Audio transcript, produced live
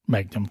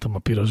megnyomtam a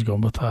piros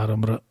gombot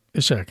 3-ra,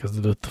 és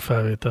elkezdődött a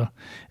felvétel.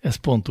 Ez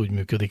pont úgy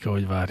működik,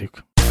 ahogy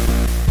várjuk.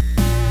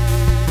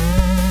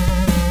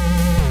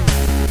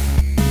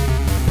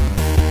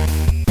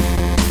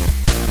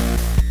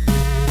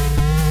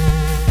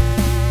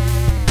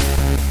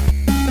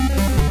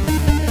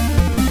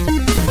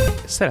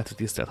 Szeretett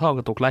tisztelt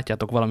hallgatók,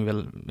 látjátok,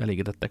 valamivel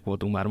elégedettek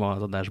voltunk már ma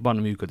az adásban,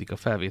 működik a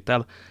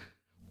felvétel.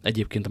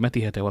 Egyébként a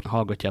Meti Hete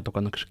hallgatjátok,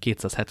 annak is a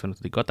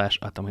 275. adás,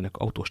 amelynek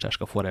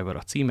Autóstáska Forever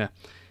a címe.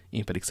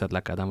 Én pedig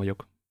Szedlák Ádám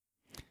vagyok.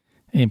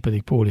 Én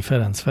pedig Póli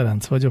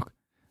Ferenc vagyok.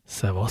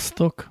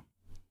 Szevasztok!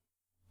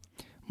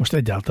 Most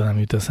egyáltalán nem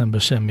jut eszembe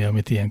semmi,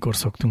 amit ilyenkor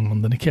szoktunk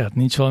mondani. Kert,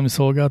 nincs valami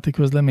szolgálati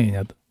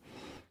közleményed?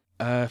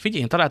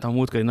 Figyelj, én találtam a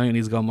múltkor egy nagyon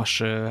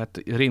izgalmas,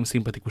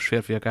 rémszimpatikus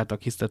férfiak által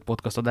készített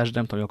podcast adást, de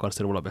nem tudom, hogy akarsz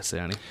róla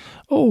beszélni.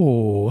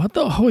 Ó, hát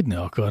hogy ne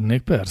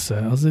akarnék,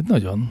 persze. Az egy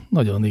nagyon,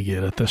 nagyon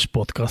ígéretes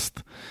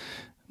podcast.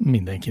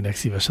 Mindenkinek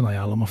szívesen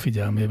ajánlom a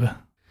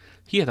figyelmébe.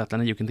 Hihetetlen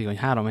egyébként, hogy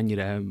 3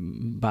 ennyire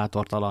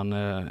bátortalan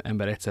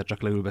ember egyszer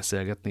csak leül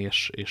beszélgetni,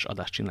 és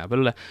adást csinál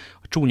belőle.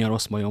 A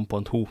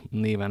csúnyarosszmajom.hu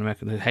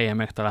helyen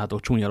megtalálható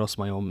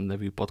Csúnyarosszmajom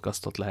nevű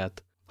podcastot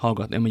lehet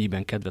hallgatni,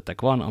 amennyiben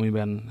kedvetek van,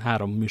 amiben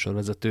 3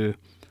 műsorvezető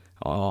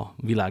a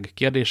világ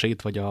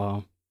kérdéseit, vagy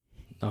a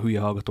hülye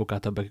hallgatók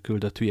által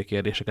beküldött hülye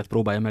kérdéseket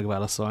próbálja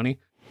megválaszolni.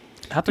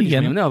 Hát, hogy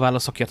igen. Ne a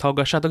válaszokért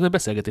hallgassátok, de a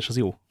beszélgetés az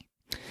jó.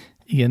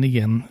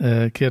 Igen,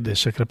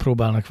 kérdésekre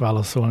próbálnak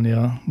válaszolni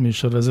a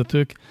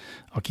műsorvezetők,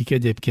 akik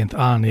egyébként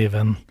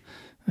álnéven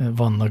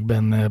vannak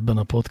benne ebben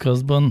a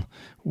podcastban,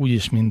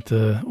 úgyis, mint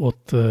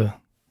ott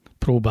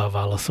próbál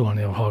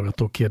válaszolni a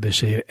hallgatók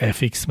kérdéseire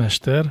FX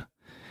Mester,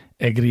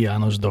 Egri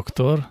János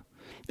doktor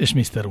és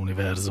Mr.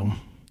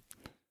 Univerzum.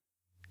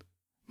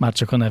 Már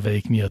csak a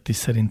neveik miatt is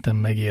szerintem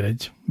megér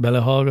egy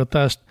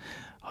belehallgatást.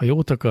 Ha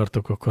jót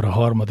akartok, akkor a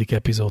 3.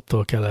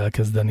 epizódtól kell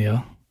elkezdeni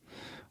a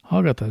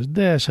hallgatást,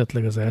 de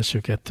esetleg az első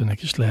 2-nek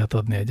is lehet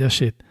adni egy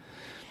esélyt.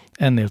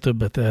 Ennél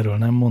többet erről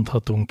nem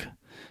mondhatunk,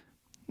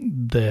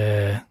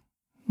 de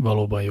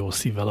valóban jó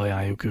szívvel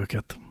ajánljuk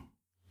őket.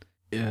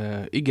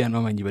 Igen,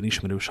 amennyiben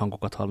ismerős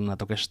hangokat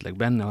hallanátok esetleg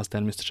benne, az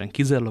természetesen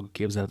kizárólag a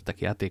képzeletek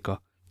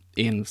játéka.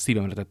 Én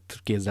szívemre tett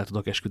kézzel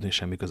tudok esküdni,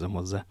 semmi közöm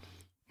hozzá.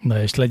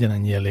 Na és legyen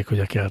ennyi elég, hogy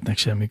a Kertnek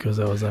semmi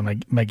köze hozzá,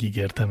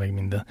 megígérte meg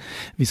minden.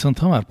 Viszont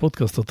ha már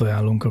podcastot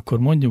ajánlunk, akkor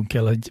mondjunk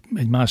el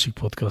egy másik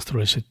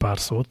podcastról is egy pár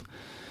szót,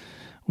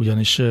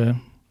 ugyanis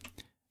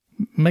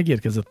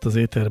megérkezett az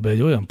éterbe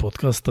egy olyan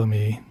podcast,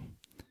 ami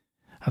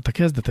hát a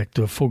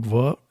kezdetektől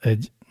fogva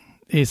egy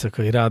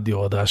éjszakai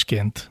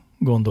rádióadásként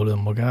gondol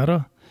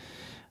önmagára,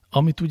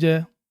 amit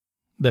ugye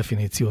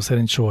definíció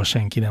szerint soha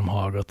senki nem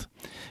hallgat.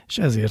 És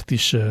ezért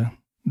is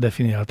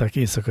definiálták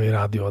éjszakai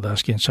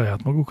rádióadásként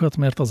saját magukat,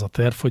 mert az a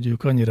terv, hogy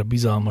ők annyira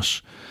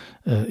bizalmas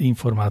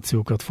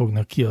információkat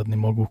fognak kiadni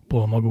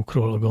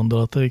magukról, a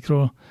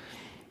gondolataikról,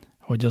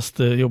 hogy azt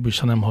jobb is,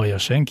 ha nem hallja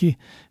senki,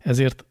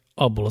 ezért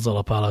abból az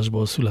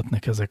alapállásból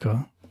születnek ezek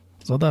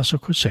az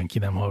adások, hogy senki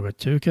nem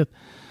hallgatja őket.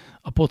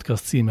 A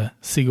podcast címe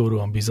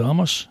szigorúan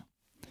bizalmas,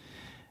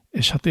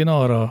 és hát én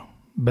arra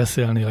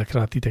beszélnélek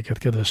rá titeket,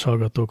 kedves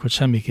hallgatók, hogy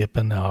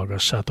semmiképpen ne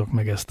hallgassátok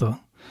meg ezt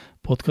a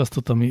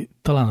podcastot, ami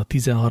talán a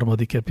 13.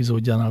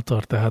 epizódjánál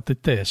tart, tehát egy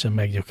teljesen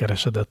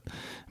meggyökeresedett,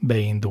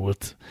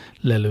 beindult,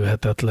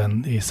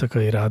 lelőhetetlen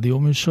éjszakai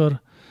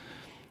rádióműsor,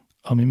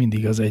 ami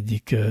mindig az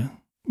egyik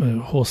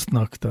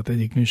hostnak, tehát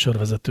egyik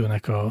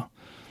műsorvezetőnek a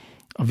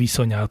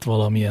viszonyát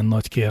valamilyen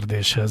nagy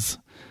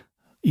kérdéshez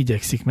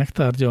igyekszik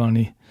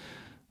megtárgyalni.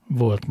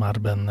 Volt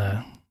már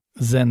benne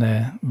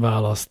zene,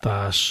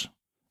 választás,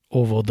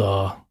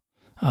 óvoda,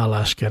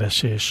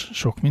 álláskeresés,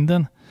 sok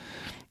minden,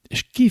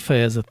 és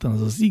kifejezetten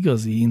az az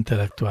igazi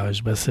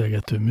intellektuális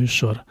beszélgető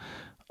műsor,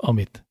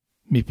 amit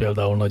mi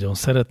például nagyon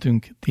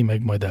szeretünk, ti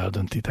meg majd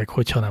eldöntitek,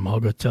 hogyha nem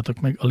hallgatjátok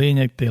meg. A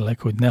lényeg tényleg,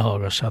 hogy ne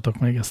hallgassátok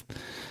meg, ezt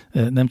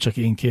nem csak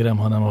én kérem,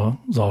 hanem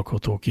az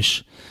alkotók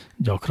is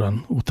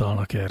gyakran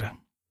utalnak erre.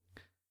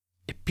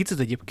 Egy picit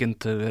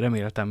egyébként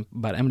reméltem,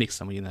 bár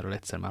emlékszem, hogy én erről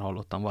egyszer már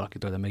hallottam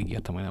valakitől, de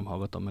megígértem, hogy nem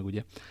hallgatom meg,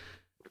 ugye,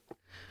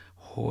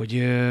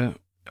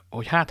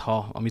 hogy hát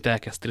ha, amit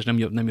elkezdtél, és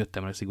nem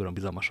jöttem el szigorúan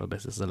bizalmasról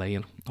beszélsz az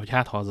elején, hogy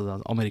hát ha az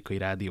amerikai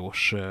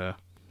rádiós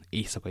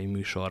éjszakai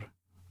műsor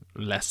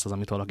lesz az,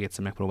 amit valaki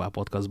egyszer megpróbál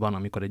podcastban,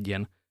 amikor egy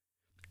ilyen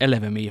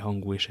eleve mély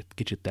hangú és egy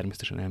kicsit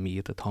természetesen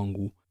elmélyített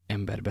hangú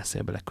ember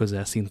beszél bele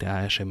közel, szinte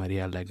ASMR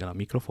jelleggel a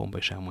mikrofonba,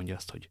 és elmondja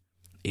azt, hogy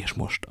és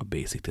most a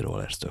Bay City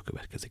Rollers-től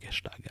következik egy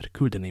sláger.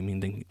 Küldeném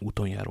minden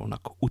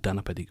útonjárónak,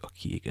 utána pedig a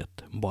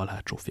kiégett bal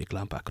hátsó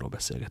féklámpákról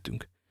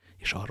beszélgetünk,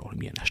 és arról,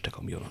 milyen este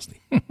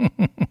kamionozni.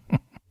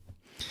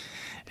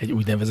 Egy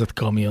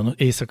úgynevezett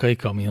éjszakai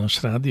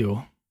kamionos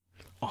rádió?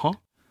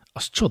 Aha.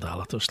 Az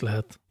csodálatos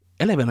lehet.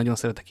 Eleve nagyon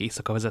szeretek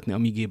éjszaka vezetni,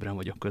 amíg ébren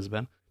vagyok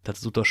közben. Tehát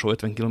az utolsó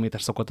 50 km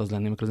szokott az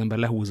lenni, amikor az ember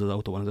lehúzza az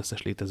autóban az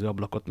összes létező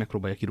ablakot,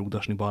 megpróbálja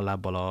kirugdosni bal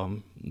lábbal a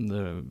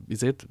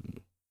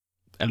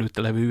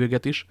előtte levő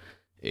üveget is,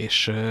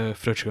 és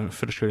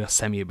fröcsköli a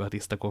szemébe a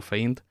tiszta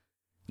koffeint.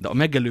 De a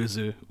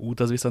megelőző út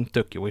az viszont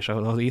tök jó, és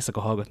az éjszaka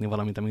hallgatni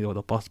valamit, ami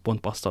oda pont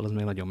passzol, az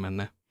még nagyon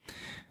menne.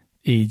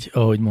 Így,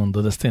 ahogy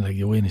mondod, ez tényleg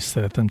jó, én is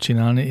szeretem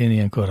csinálni. Én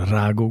ilyenkor a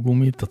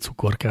rágógumit, a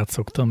cukorkát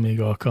szoktam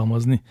még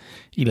alkalmazni,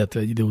 illetve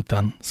egy idő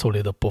után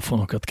szolida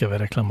pofonokat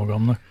keverek le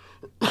magamnak.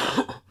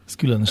 Ez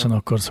különösen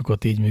akkor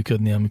szokott így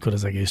működni, amikor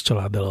az egész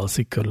család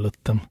elalszik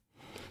körülöttem.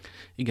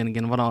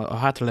 Igen, van a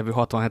hátralevő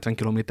 60-70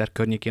 km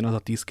környékén az a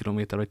 10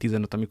 km vagy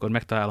 15, amikor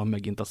megtalálom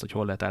megint azt, hogy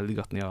hol lehet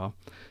állítgatni a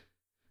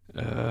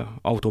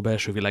autó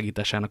belső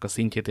világításának a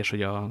szintjét, és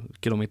hogy a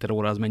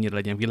kilométer-óra az mennyire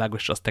legyen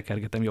világos, és azt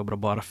tekergetem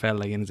jobbra-balra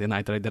fel, ilyen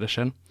Night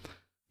Rider-esen.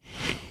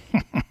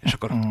 És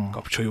akkor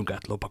kapcsoljunk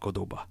át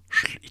lopakodóba.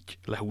 Így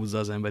lehúzza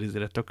az ember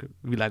tök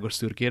világos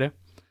szürkére.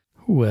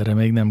 Hú, erre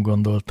még nem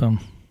gondoltam.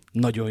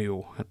 Nagyon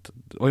jó. Hát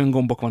olyan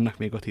gombok vannak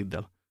még ott, hidd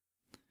el.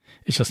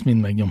 És azt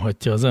mind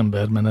megnyomhatja az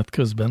ember menet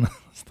közben.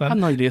 Aztán hát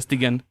nagy részt,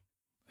 igen.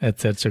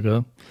 Egyszer csak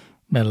a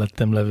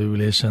mellettem levő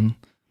ülésen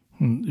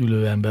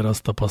ülő ember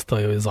azt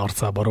tapasztalja, hogy az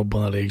arcába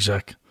robban a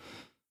légzsák.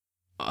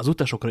 Az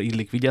utasokra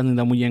illik vigyázni,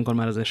 de amúgy ilyenkor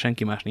már ezzel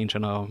senki más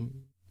nincsen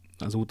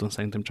az úton,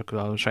 szerintem csak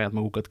a saját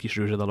magukat kis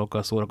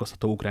rőzsedalokkal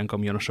szórakoztató ukrán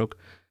kamionosok,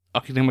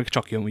 akiknek meg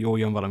csak jól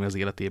jön valami az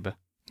életébe.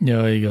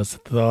 Ja, igaz.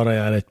 Tehát arra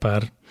jár egy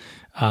pár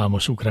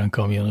álmos ukrán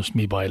kamionos,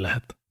 mi baj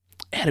lehet.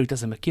 Erre jut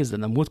eszembe,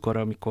 képzeld, a múltkor,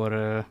 amikor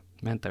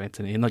mentem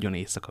egyszerűen, én nagyon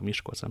éjszaka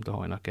Miskolc, nem tudom,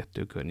 hajnal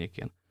 2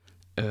 környékén.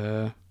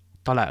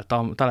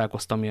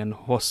 Találkoztam ilyen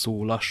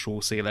hosszú,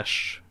 lassú,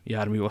 széles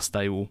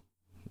járműosztályú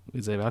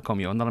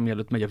kamionnal, ami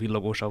előtt megy a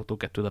villogós autó,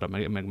 2 darab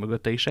meg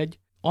mögötte is egy,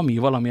 ami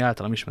valami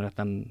általam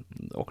ismeretlen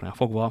oknál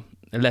fogva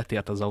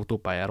letért az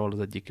autópályáról az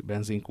egyik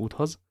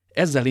benzinkúthoz.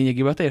 Ezzel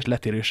lényegében teljes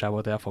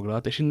letérősávot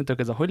elfoglalt, és innentől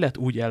kezdve, hogy lehet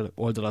úgy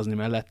eloldalazni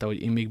mellette,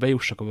 hogy én még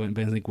bejussak a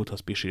benzinkúthoz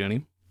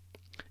pisilni.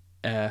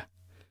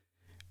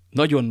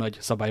 Nagyon nagy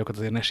szabályokat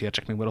azért ne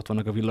sértsek meg, mert ott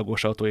vannak a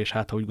villogós autó, és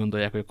hát ha úgy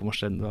gondolják, hogy akkor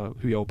most a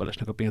hülye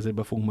Opelesnek a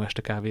pénzéből fogunk ma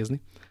este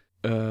kávézni.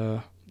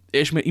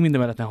 És minden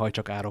mellett ne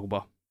hajtsak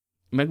árokba.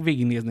 Meg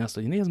végignézni azt,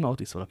 hogy nézd, már ott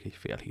is valaki egy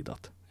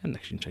félhidat.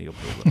 Ennek sincsen jobb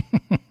dolga.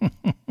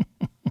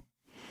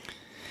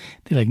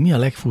 Tényleg mi a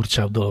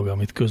legfurcsább dolog,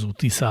 amit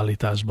közúti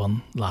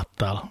szállításban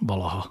láttál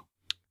valaha?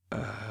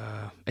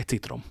 Egy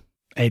citrom.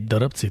 Egy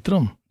darab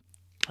citrom?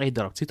 Egy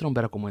darab citrom,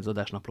 berakom majd az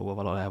adásnaplóba,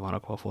 valahol el van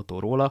rakva a fotó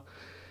róla.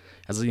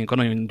 Ez az ilyenkor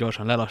nagyon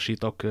gyorsan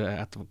lelassítok,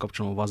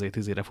 átkapcsolom a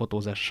vazét,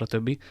 fotózás,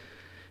 stb.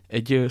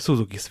 Egy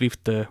Suzuki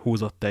Swift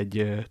húzott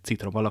egy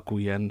citrom alakú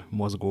ilyen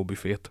mozgó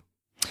büfét.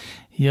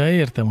 Ja,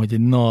 értem, hogy egy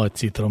nagy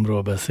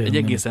citromról beszélünk.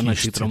 Egy egészen nagy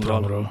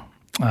citromról.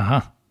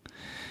 Aha.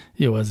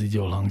 Jó, ez így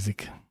jól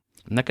hangzik.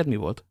 Neked mi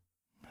volt?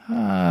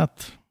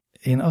 Hát,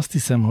 én azt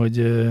hiszem, hogy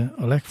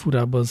a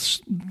legfurább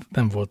az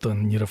nem volt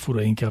annyira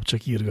fura, inkább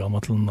csak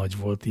irgalmatlan nagy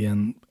volt,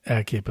 ilyen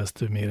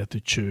elképesztő méretű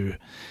cső,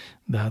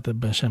 de hát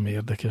ebben semmi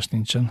érdekes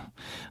nincsen.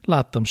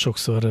 Láttam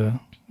sokszor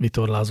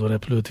vitorlázó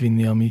repülőt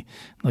vinni, ami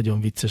nagyon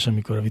vicces,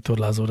 amikor a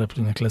vitorlázó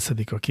repülőnek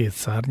leszedik a 2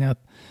 szárnyát,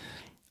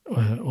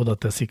 oda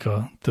teszik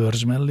a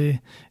törzs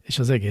mellé, és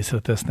az egészre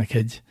tesznek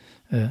egy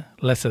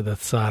leszedett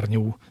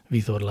szárnyú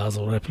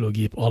vitorlázó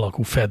repülőgép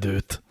alakú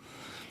fedőt,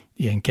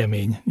 ilyen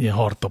kemény, ilyen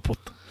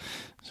hardtopot.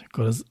 És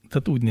akkor az,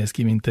 tehát úgy néz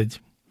ki,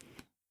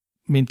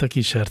 mint a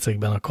Kis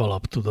hercegben a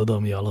kalap, tudod,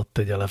 ami alatt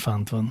egy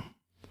elefánt van.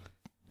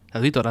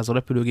 Hát a vitorlázó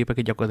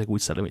repülőgépeket gyakorlatilag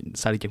úgy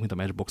szállítják, mint a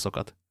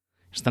matchboxokat.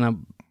 És aztán a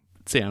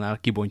célnál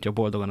kibontja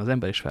boldogan az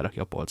ember, és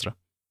felrakja a polcra.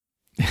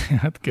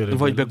 Hát körülbelül.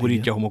 Vagy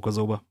begurítja a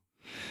homokozóba.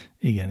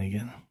 Igen,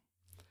 igen.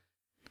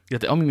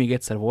 Illetve ami még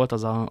egyszer volt,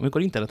 az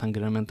amikor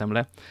internethangeren mentem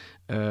le,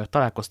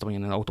 találkoztam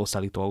ilyen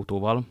autószállító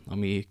autóval,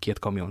 ami 2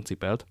 kamion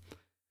cipelt,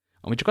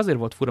 ami csak azért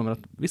volt fura,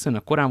 mert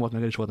viszonylag korán volt,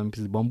 meg el is voltam egy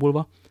picit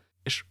bambulva,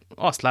 és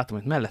azt látom,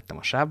 hogy mellettem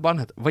a sávban,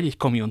 hát vagy egy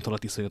kamion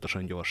tolat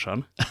iszonyatosan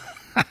gyorsan,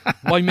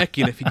 vagy meg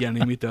kéne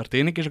figyelni, mi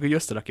történik, és akkor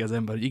összerakja az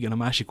ember, hogy igen, a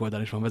másik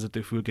oldalon is van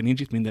vezetőfülke, nincs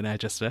itt minden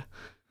elcseszve.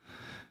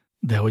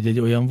 De hogy egy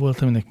olyan volt,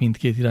 aminek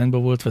mindkét irányba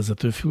volt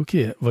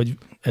vezetőfülke? Vagy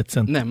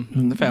egyszerűen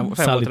nem,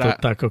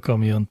 szállították a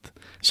kamiont?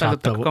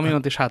 Szállították a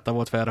kamiont, és háttal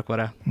volt felrakva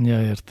rá.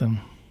 Ja,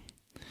 értem.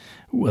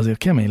 Azért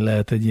kemény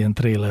lehet egy ilyen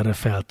trélerre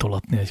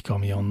feltolatni egy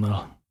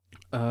kamionnal.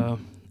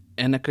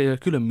 Ennek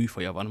külön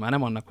műfaja van. Már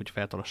nem annak, hogy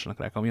feltolassanak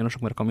rá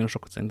kamionosok, mert a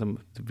kamionosok szerintem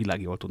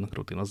világ jól tudnak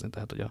rutinozni,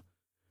 tehát hogy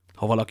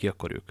ha valaki,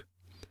 akkor ők.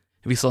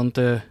 Viszont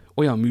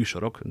olyan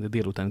műsorok, de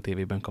délutáni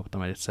tévében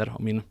kaptam egyszer,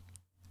 amin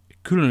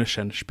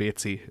különösen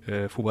spéci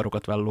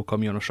fuvarokat vállaló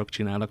kamionosok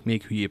csinálnak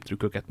még hülyébb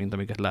trükköket, mint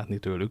amiket látni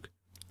tőlük.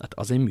 Hát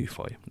az egy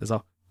műfaj. Ez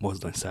a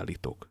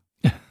mozdonyszállítók.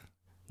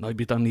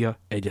 Nagy-Britannia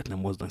egyetlen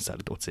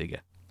mozdonyszállító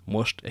cége.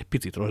 Most egy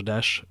picit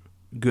rozsdás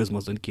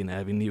gőzmozdonyt kéne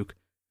elvinniük.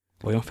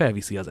 Vajon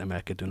felviszi az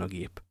emelkedőn a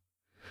gép?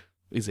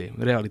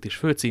 Realitis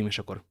főcím, és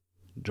akkor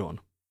John,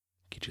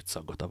 kicsit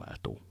szaggat a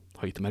váltó.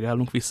 Ha itt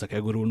megállunk, vissza kell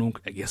gurulnunk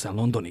egészen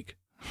Londonig.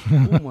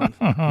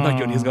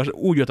 Nagyon izgalmas.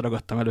 Úgy ott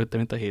ragadtam előtte,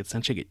 mint a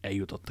hétszentség,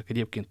 eljutottak.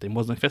 Egyébként egy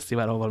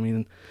mozdonyfesztiválra, ahol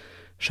minden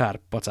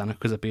sárpacának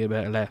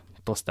közepébe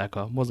letozták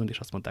a mozdonyt, és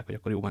azt mondták, hogy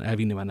akkor jó van,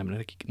 elvinni már nem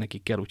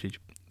nekik kell, úgyhogy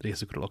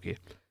részükről oké.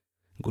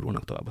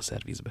 Gurulnak tovább a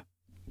szervizbe.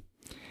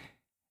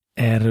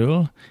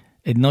 Erről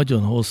egy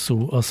nagyon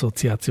hosszú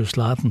asszociációs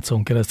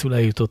láncon keresztül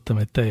eljutottam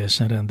egy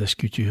teljesen rendes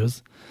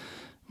kütyűhöz.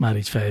 már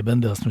így fejben,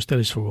 de azt most el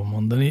is fogom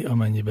mondani,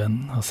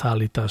 amennyiben a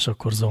szállítás,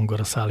 akkor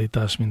zongora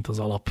szállítás, mint az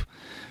alap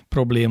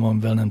probléma,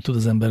 amivel nem tud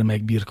az ember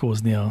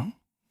megbirkózni a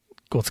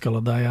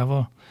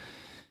kockaladájával,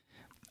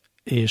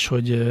 és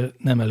hogy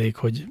nem elég,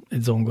 hogy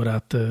egy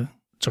zongorát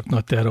csak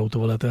nagy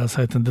teherautóval lehet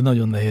elszállítani, de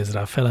nagyon nehéz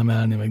rá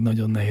felemelni, meg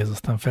nagyon nehéz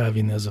aztán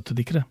felvinni az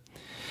 5-dikre.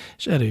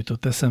 És erre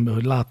jutott eszembe,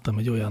 hogy láttam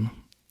egy olyan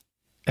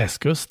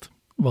eszközt,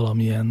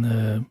 valamilyen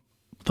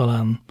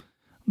talán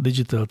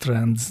Digital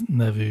Trends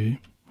nevű,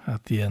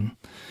 hát ilyen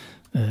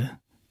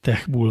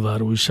tech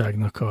bulvár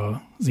újságnak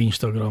az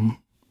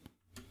Instagram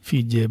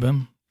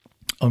feedjében,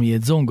 ami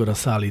egy zongora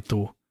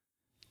szállító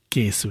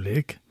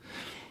készülék.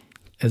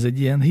 Ez egy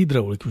ilyen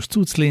hidraulikus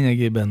cucc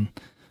lényegében,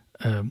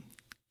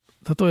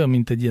 tehát olyan,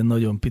 mint egy ilyen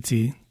nagyon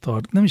pici,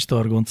 nem is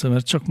targonca,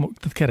 mert csak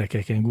tehát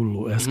kerekeken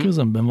gulló eszköz,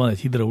 amiben van egy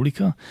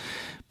hidraulika,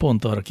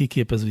 pont arra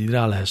kiképezve, hogy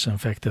rá lehessen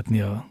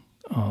fektetni a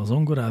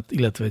zongorát,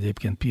 illetve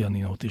egyébként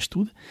pianinót is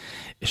tud,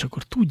 és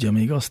akkor tudja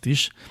még azt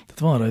is, tehát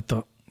van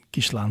rajta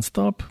kis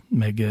lánctalp,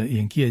 meg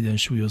ilyen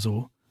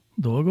kiegyensúlyozó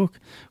dolgok,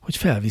 hogy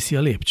felviszi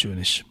a lépcsőn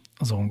is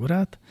a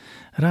zongorát,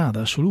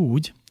 ráadásul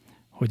úgy,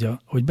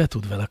 hogy be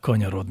tud vele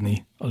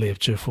kanyarodni a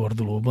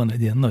lépcsőfordulóban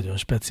egy ilyen nagyon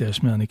speciális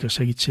mechanika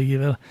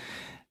segítségével.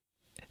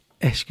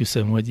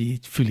 Esküszöm, hogy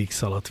így fülig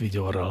szaladt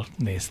vigyorral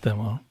néztem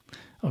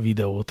a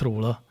videót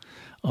róla,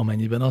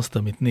 amennyiben azt,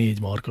 amit 4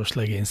 markos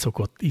legény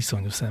szokott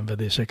iszonyú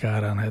szenvedések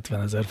árán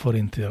 70 000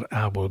 forintért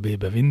A-ból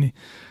B-be vinni,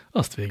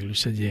 azt végül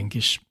is egy ilyen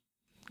kis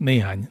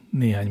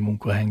néhány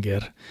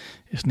munkahenger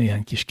és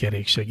néhány kis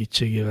kerék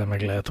segítségével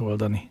meg lehet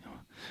oldani.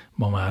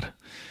 Ma már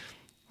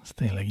ez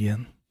tényleg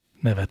ilyen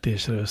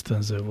nevetésre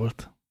ösztönző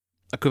volt.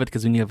 A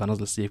következő nyilván az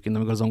lesz egyébként,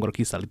 amikor a zongora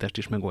kiszállítást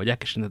is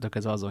megoldják, és innentől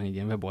kezdve azon, hogy egy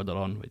ilyen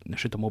weboldalon, vagy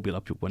sőt a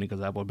mobilapjukban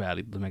igazából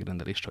beállítod a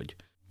megrendelést, hogy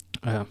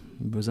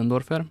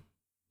Bösendorfer,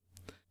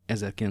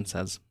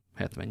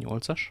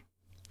 1978-as,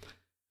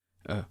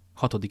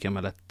 6.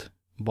 emelet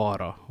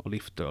balra a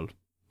lifttől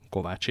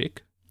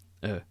Kovácsék,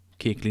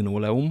 kék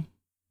linoleum,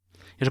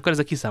 és akkor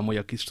ezzel kiszámolja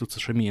a kis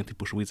cuccos, hogy milyen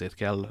típusú izét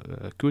kell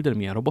küldeni,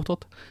 milyen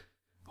robotot,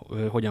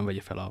 hogyan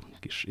vegye fel a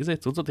kis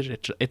cuccot,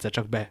 és egyszer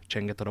csak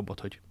becsenget a robot,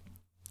 hogy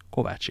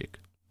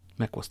Kovácsék,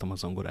 meghoztam a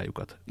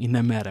zongorájukat.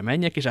 Innen merre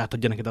menjek, és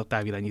átadja neked a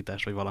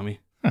távirányítás, vagy valami.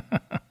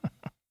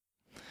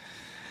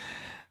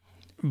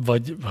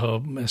 Vagy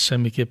ha ez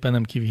semmiképpen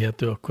nem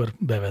kivihető, akkor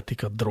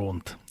bevetik a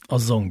drónt, a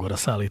zongora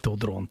szállító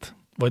drónt,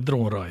 vagy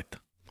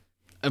drónrajt.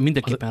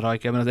 Mindenképpen raj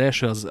kell, mert az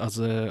első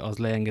az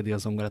leengedi a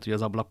zongorát, hogy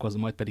az ablakhoz,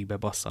 majd pedig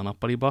bebassza a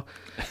nappaliba.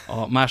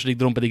 A második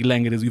drón pedig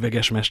leengedi az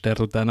üveges mestert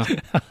utána.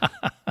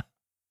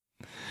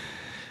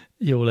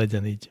 Jó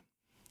legyen így.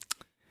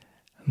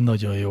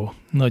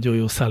 Nagyon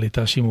jó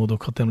szállítási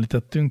módokat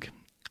említettünk.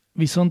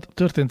 Viszont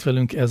történt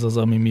velünk ez az,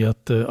 ami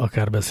miatt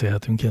akár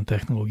beszélhetünk ilyen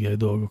technológiai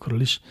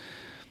dolgokról is.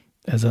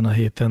 Ezen a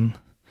héten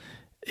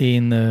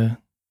én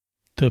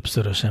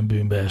többszörösen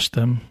bűnbe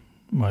estem,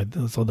 majd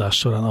az adás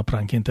során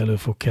apránként elő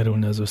fog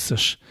kerülni az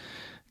összes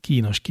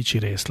kínos kicsi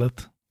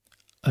részlet.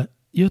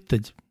 Jött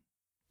egy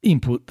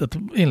tehát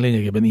én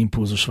lényegében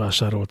impulzus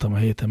vásároltam a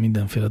héten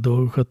mindenféle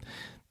dolgokat,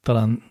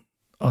 talán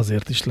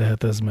azért is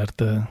lehet ez,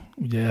 mert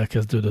ugye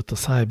elkezdődött a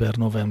Cyber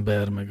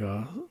November, meg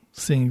a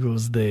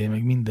Singles Day,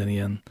 meg minden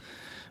ilyen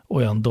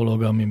olyan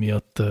dolog, ami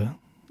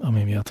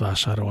miatt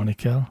vásárolni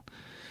kell.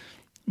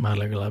 Már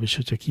legalábbis,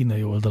 hogyha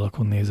kínai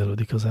oldalakon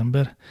nézelődik az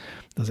ember.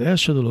 De az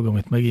első dolog,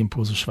 amit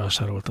megimpulzus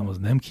vásároltam, az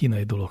nem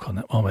kínai dolog,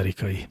 hanem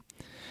amerikai.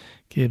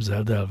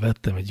 Képzeld el,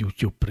 vettem egy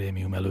YouTube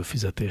Premium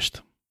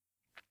előfizetést.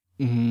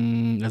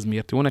 Ez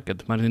miért jó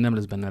neked? Már nem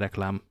lesz benne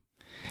reklám.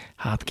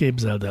 Hát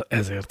képzeld el,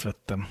 ezért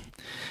vettem.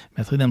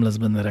 Mert hogy nem lesz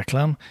benne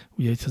reklám,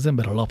 ugye, hogyha az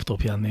ember a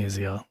laptopján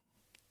nézi a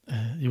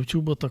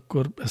YouTube-ot,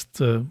 akkor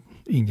ezt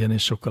ingyen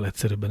és sokkal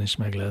egyszerűbben is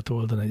meg lehet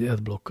oldani. Egy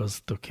adblock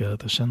az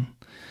tökéletesen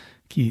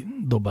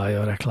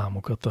kidobálja a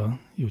reklámokat a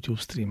YouTube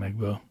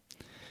streamekből.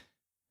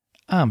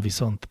 Ám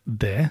viszont,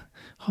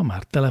 ha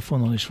már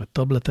telefonon is, vagy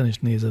tableten is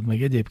nézed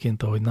meg,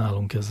 egyébként, ahogy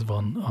nálunk ez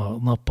van a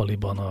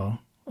nappaliban,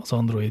 az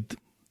Android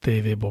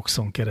TV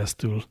boxon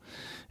keresztül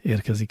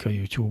érkezik a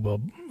YouTube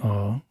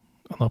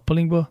a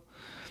nappalinkba,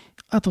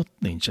 hát ott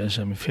nincsen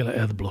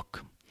semmiféle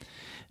adblock.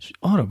 És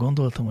arra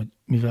gondoltam, hogy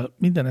mivel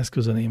minden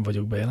eszközön én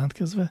vagyok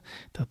bejelentkezve,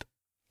 tehát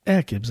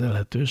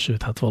elképzelhető,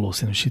 sőt, hát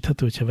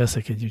valószínűsíthető, hogyha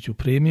veszek egy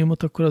YouTube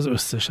prémiumot, akkor az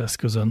összes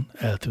eszközön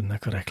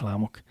eltűnnek a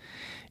reklámok.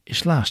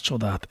 És láss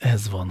csodát,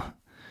 ez van.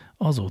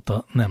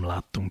 Azóta nem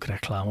láttunk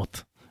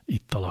reklámot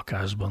itt a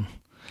lakásban.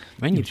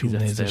 Mennyit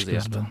fizetsz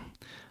ezért?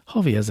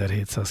 Havi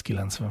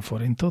 1790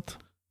 forintot.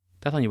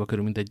 Tehát annyiba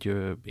kerül, mint egy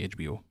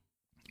HBO.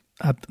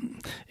 Hát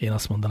én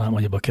azt mondanám,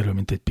 annyiba kerül,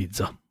 mint egy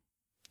pizza.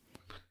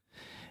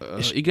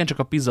 És igen, csak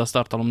a pizza az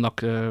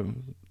tartalomnak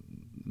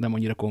nem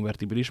annyira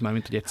konvertibilis,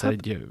 mármint hogy egyszer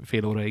egy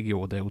fél óraig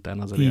jó, de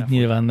utána az így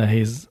nyilván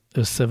nehéz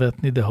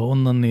összevetni, de ha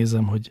onnan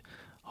nézem, hogy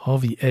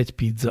havi egy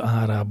pizza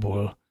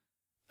árából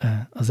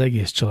az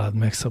egész család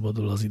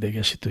megszabadul az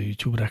idegesítő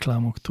YouTube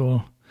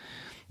reklámoktól,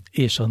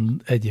 és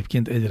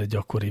egyébként egyre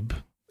gyakoribb,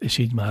 és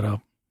így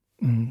már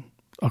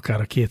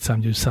akár a 2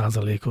 számgyű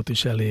százalékot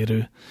is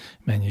elérő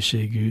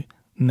mennyiségű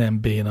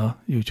nem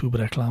béna YouTube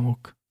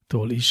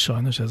reklámoktól is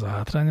sajnos ez a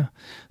hátránya.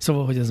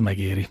 Szóval, hogy ez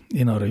megéri.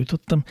 Én arra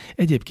jutottam.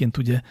 Egyébként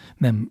ugye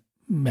nem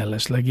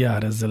mellesleg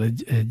jár ezzel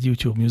egy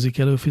YouTube Music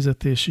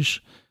előfizetés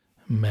is,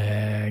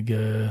 meg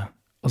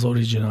az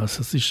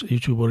Originals is,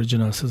 YouTube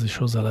Originals is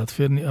hozzá lehet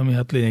férni, ami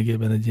hát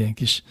lényegében egy ilyen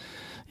kis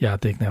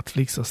játék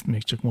Netflix, azt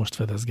még csak most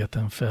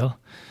fedezgetem fel,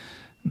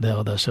 de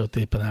adás előtt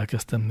éppen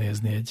elkezdtem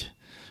nézni egy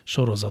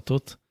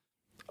sorozatot,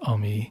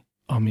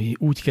 ami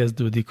úgy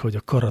kezdődik, hogy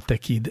a Karate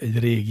Kid egy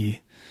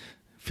régi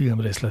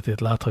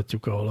filmrészletét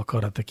láthatjuk, ahol a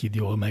Karate Kid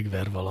jól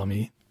megver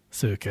valami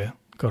szőke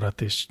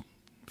karatés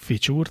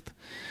ficsúrt,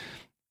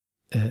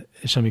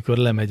 és amikor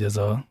lemegy ez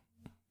a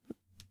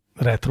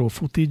retro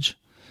footage,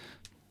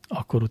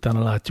 akkor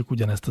utána látjuk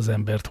ugyanezt az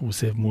embert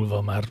 20 év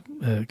múlva már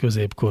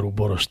középkorú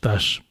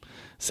borostás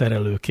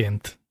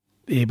szerelőként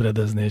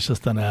ébredezni, és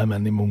aztán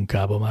elmenni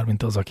munkába, már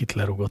mint az, akit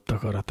lerugott a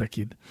Karate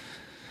Kid.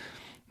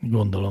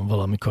 Gondolom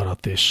valami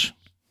karatés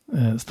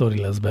sztori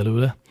lesz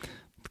belőle.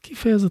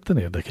 Kifejezetten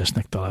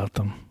érdekesnek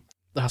találtam.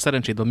 De ha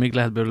szerencséd van, még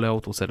lehet belőle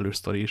autószerelő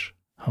sztori is.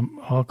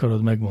 Ha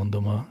akarod,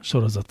 megmondom a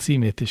sorozat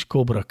címét is,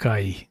 Cobra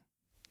Kai.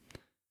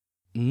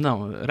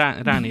 Na,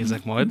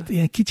 ránézek majd.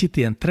 Ilyen kicsit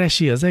ilyen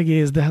trashy az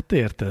egész, de hát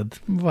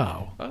érted?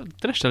 Wow. A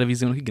trash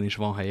televíziónak igenis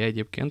van helye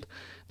egyébként,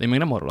 de én még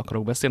nem arról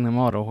akarok beszélni,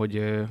 hanem arról, hogy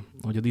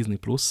a Disney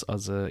Plus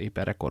az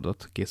éppen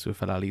rekordot készül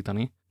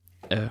felállítani.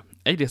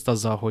 Egyrészt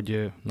azzal,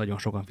 hogy nagyon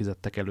sokan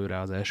fizettek előre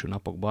az első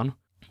napokban,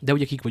 de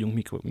ugye kik vagyunk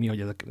mi,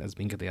 hogy ez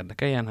minket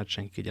érdekeljen, hát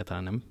senki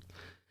egyáltalán nem.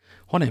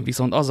 Hanem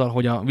viszont azzal,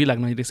 hogy a világ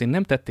nagy részén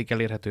nem tették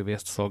elérhetővé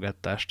ezt a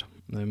szolgáltást,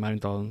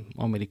 mármint az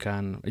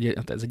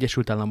az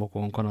Egyesült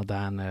Államokon,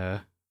 Kanadán,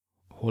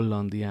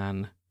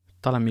 Hollandián,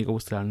 talán még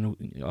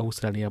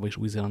Ausztráliába és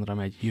Új-Zélandra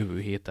megy jövő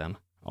héten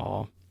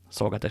a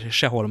szolgáltatás, és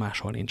sehol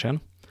máshol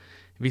nincsen.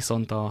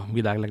 Viszont a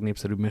világ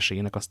legnépszerűbb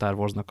meséjének, a Star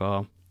Warsnak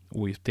a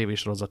új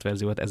tévésorozat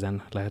verziót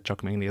ezen lehet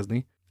csak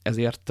megnézni.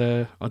 Ezért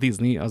a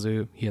Disney az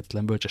ő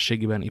hihetetlen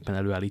bölcsességében éppen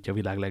előállítja a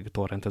világ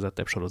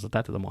legtorrentezettebb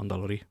sorozatát, ez a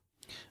Mandalori.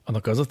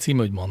 Annak az a címe,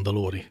 hogy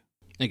Mandalori.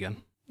 Igen.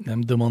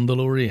 Nem The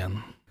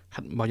Mandalorian?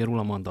 Hát magyarul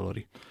a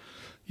Mandalori.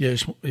 Ja,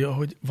 és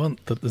hogy van,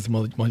 tehát ez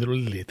magyarul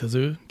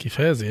létező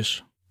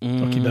kifejezés?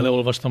 Aki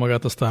beleolvasta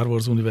magát a Star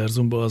Wars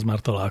univerzumba, az már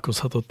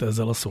találkozhatott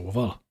ezzel a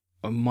szóval?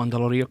 A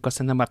Mandaloriakkal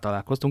szerintem már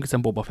találkoztunk,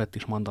 hiszen Boba Fett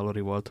is Mandalori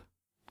volt.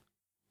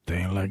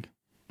 Tényleg?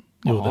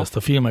 Jó, aha. De ezt a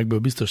filmekből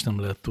biztos nem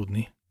lehet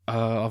tudni.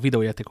 A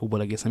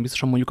videójátékokból egészen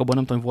biztosan, mondjuk abban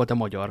nem tudom, hogy volt-e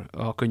magyar,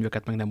 a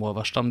könyveket meg nem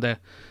olvastam,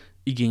 de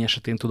igény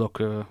esetén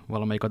tudok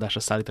valamelyik adásra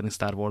szállítani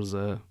Star Wars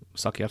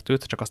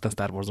szakértőt, csak aztán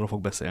Star Warsról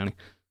fog beszélni.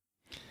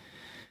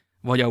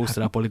 Vagy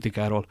ausztrál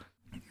politikáról.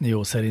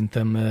 Jó,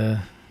 szerintem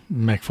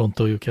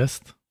megfontoljuk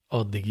ezt.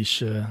 Addig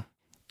is,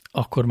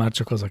 akkor már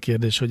csak az a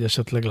kérdés, hogy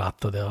esetleg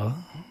láttad-e a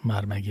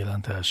már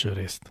megjelent első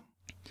részt?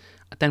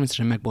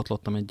 Természetesen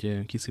megbotlottam egy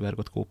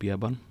kiszivárgott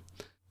kópiában.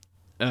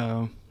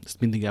 Ezt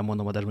mindig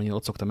elmondom adásban, hogy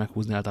ott szoktam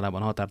meghúzni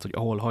általában a határt, hogy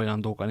ahol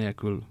hajlandók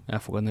anélkül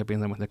elfogadni a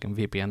pénzemet, nekem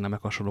VPN-nel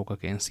meg hasonlókkal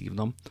kell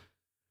szívnom.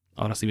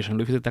 Arra szívesen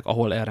előfizettek,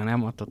 ahol erre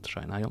nem, ott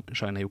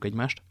sajnáljuk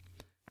egymást.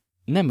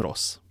 Nem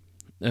rossz.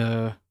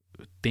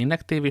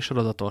 Tényleg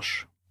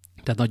tévésorozatos,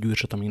 tehát nagy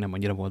űrsat, amíg nem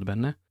annyira volt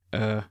benne.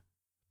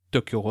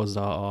 Tök jó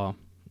hozza a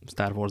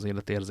Star Wars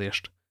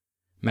életérzést.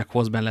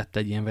 Meghoz lett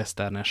egy ilyen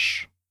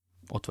westernes,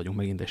 ott vagyunk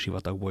megint egy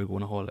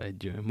sivatagbolygón, ahol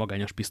egy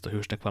magányos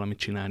pisztolyhősnek valamit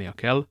csinálnia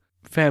kell.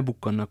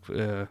 Felbukkannak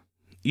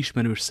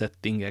ismerős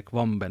settingek,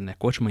 van benne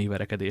kocsmai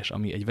verekedés,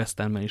 ami egy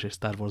westernben és egy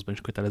Star Warsban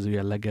is kötelező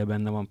jelleggel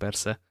benne van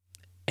persze.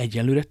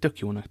 Egyelőre tök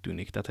jónak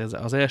tűnik. Tehát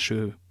ez az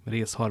első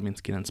rész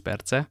 39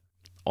 perce,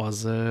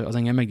 az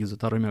engem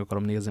meggyőzött arra, hogy meg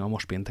akarom nézni a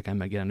most pénteken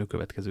megjelenő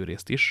következő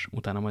részt is,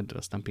 utána majd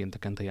aztán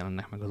péntekente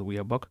jelennek meg az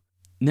újabbak.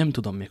 Nem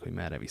tudom még, hogy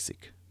merre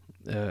viszik.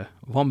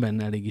 Van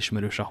benne elég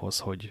ismerős ahhoz,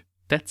 hogy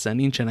tetszen,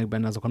 nincsenek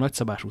benne azok a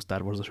nagyszabású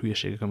Star Wars-os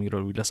hülyeségek,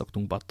 amiről úgy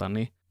leszoktunk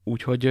pattanni.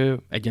 Úgyhogy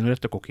egyenlőre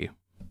tök oké.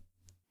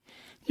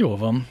 Jól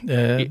van,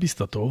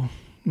 biztató.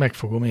 Meg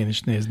fogom én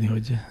is nézni,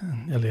 hogy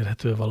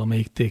elérhető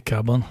valamelyik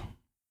TK-ban.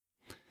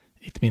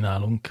 Itt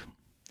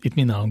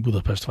mi nálunk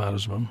Budapest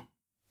városban.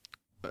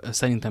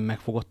 Szerintem meg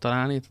fogod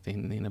találni,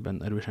 én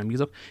ebben erősen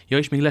bízok. Ja,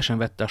 és még le sem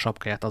vette a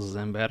sapkáját az az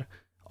ember,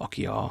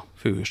 aki a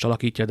főhőst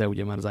alakítja, de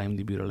ugye már az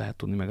IMDb-ről lehet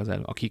tudni, meg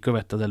aki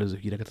követte az előző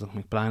híreket, azok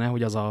még pláne,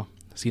 hogy az a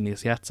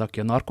színész játsza, aki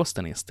a Narcos,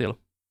 te néztél?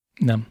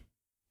 Nem.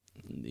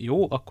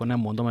 Jó, akkor nem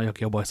mondom, hogy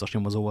aki a bajszos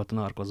nyomozó volt a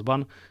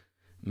Narcosban,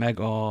 meg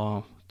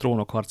a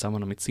Trónok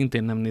harcában, amit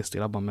szintén nem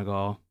néztél, abban meg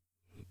a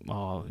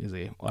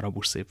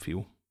arabus szép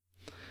fiú.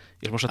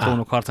 És most a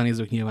Trónok harca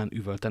nézők nyilván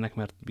üvöltenek,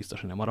 mert biztos,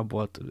 hogy nem arab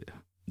volt,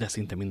 de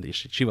szinte mindegy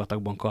is. Egy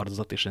sivatagban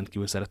kardozott, és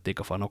rendkívül szerették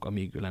a fanok,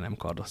 amíg le nem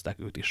kardozták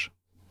őt is.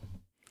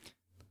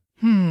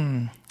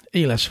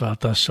 Éles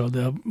váltással,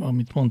 de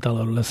amit mondtál,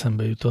 arról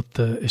eszembe jutott,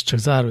 és csak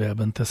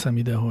zárójelben teszem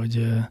ide,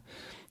 hogy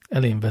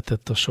elém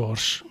vetett a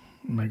sors,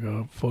 meg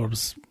a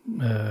Forbes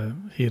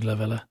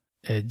hírlevele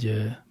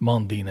egy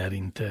Mandiner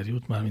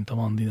interjút, mármint a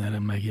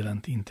Mandineren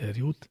megjelent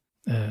interjút,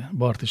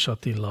 Bartis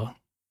Attila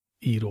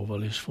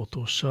íróval és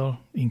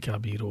fotóssal,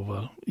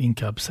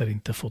 inkább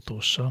szerinte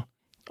fotóssal,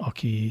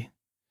 aki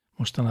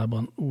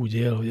mostanában úgy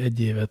él, hogy 1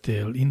 évet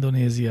él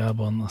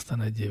Indonéziában,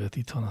 aztán 1 évet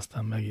itthon,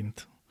 aztán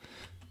megint.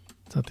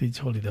 Tehát így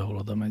hol ide, hol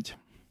oda megy.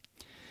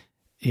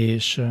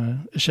 És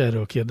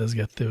erről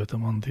kérdezgette őt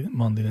a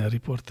Mandiner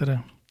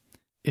riportere,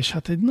 és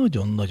hát egy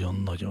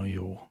nagyon-nagyon-nagyon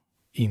jó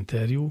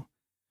interjú.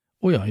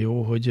 Olyan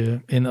jó, hogy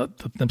én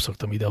nem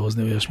szoktam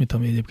idehozni olyasmit,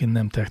 ami egyébként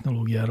nem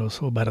technológiáról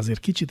szól, bár azért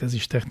kicsit ez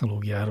is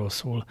technológiáról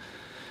szól,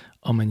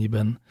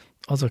 amennyiben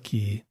az,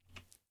 aki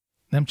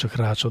nem csak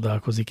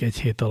rácsodálkozik 1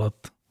 hét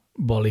alatt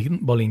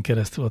Balin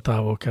keresztül a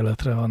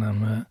Távol-Keletre,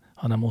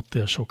 hanem ott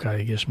él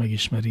sokáig, és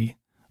megismeri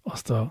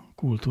azt a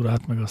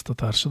kultúrát, meg azt a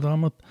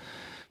társadalmat,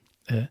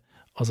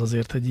 az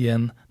azért egy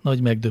ilyen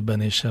nagy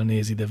megdöbbenéssel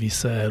néz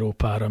ide-vissza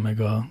Európára,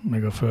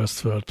 meg a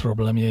first world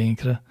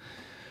problémjeinkre,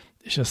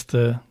 és ezt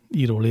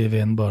író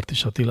lévén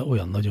Bartis Attila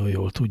olyan nagyon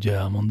jól tudja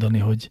elmondani,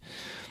 hogy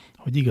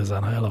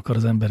igazán, ha el akar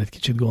az ember egy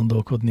kicsit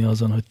gondolkodni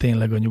azon, hogy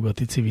tényleg a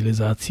nyugati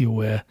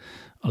civilizáció-e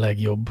a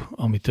legjobb,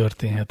 ami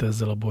történhet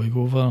ezzel a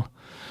bolygóval,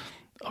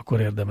 akkor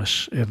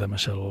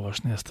érdemes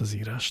elolvasni ezt az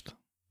írást.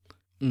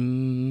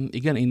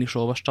 Igen, én is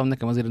olvastam,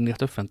 nekem azért ennél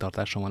több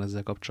fenntartásom van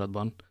ezzel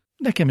kapcsolatban.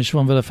 Nekem is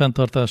van vele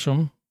fenntartásom.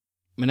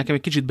 Mert nekem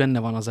egy kicsit benne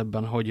van az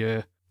ebben,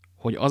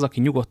 hogy az,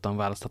 aki nyugodtan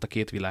választhat a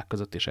 2 világ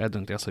között, és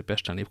eldönti azt, hogy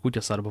Pesten lép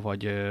kutyaszarba,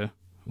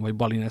 vagy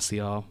Balin eszi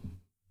a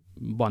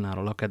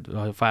banáról, a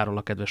fáról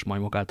a kedves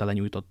majmok által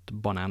lenyújtott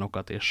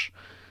banánokat, és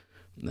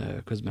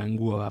közben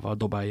guavával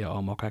dobálja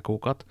a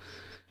makákókat,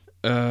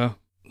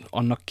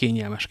 annak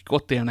kényelmes, akik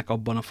ott élnek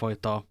abban a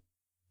fajta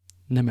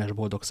nemes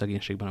boldog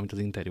szegénységben, amit az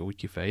interjú úgy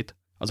kifejt,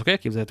 azok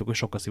elképzelhetők, hogy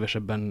sokkal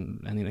szívesebben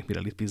ennének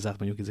Mirelit pizzát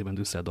mondjuk izében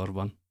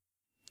Düsseldorfban.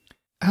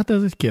 Hát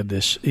ez egy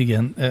kérdés,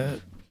 igen.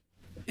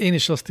 Én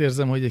is azt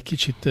érzem, hogy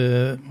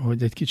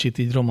egy kicsit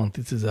így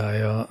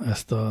romanticizálja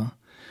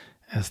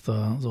ezt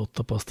az ott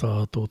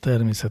tapasztalható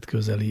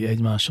természetközeli,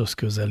 egymáshoz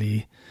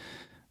közeli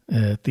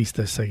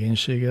tisztes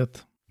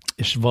szegénységet,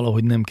 és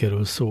valahogy nem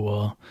kerül szó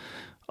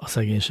a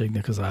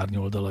szegénységnek az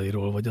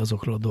árnyoldalairól, vagy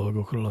azokról a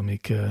dolgokról,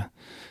 amik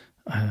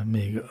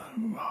még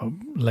a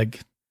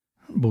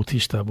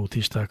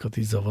legbuddhistákat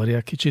is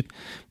zavarják kicsit.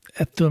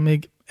 Ettől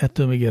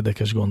még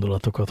érdekes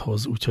gondolatokat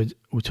hoz,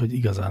 úgyhogy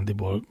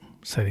igazándiból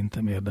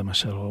szerintem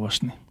érdemes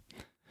elolvasni.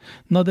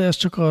 Na de ezt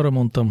csak arra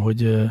mondtam,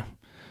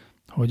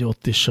 hogy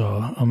ott is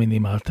a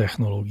minimál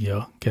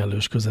technológia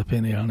kellős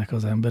közepén élnek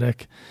az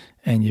emberek.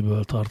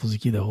 Ennyiből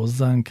tartozik ide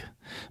hozzánk,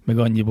 meg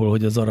annyiból,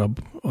 hogy az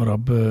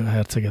arab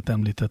herceget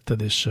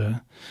említetted, és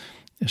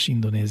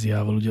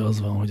Indonéziával ugye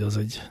az van, hogy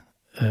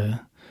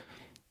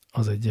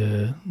az egy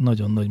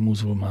nagyon nagy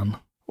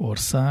muzulmán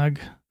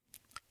ország,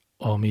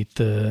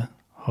 amit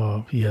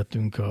ha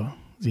hihetünk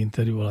az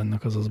interjú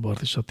alanynak, azaz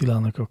Bartis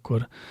Attilának,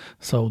 akkor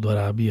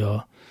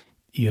Szaúd-Arábia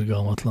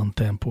irgalmatlan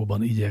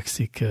tempóban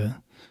igyekszik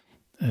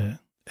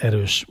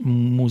erős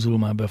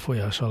muzulmán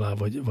befolyás alá,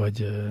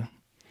 vagy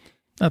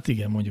hát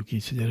igen, mondjuk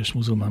így, hogy erős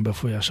muzulmán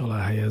befolyás alá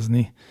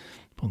helyezni,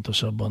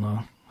 pontosabban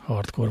a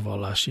hardcore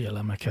vallási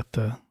elemeket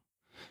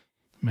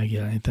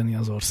megjeleníteni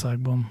az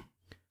országban.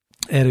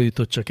 Erről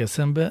jutott csak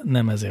eszembe,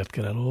 nem ezért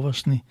kell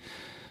elolvasni,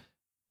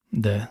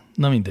 de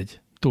na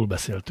mindegy,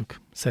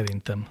 túlbeszéltük,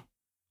 szerintem.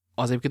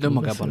 Az egyébként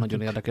önmagában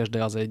nagyon érdekes,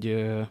 de az egy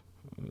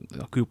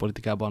a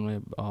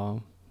külpolitikában, a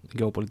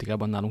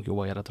geopolitikában nálunk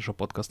jóval járatosabb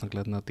podcastnak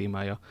lehetne a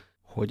témája,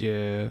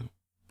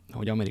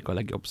 hogy Amerika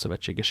legjobb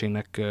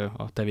szövetségesének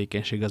a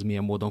tevékenység az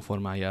milyen módon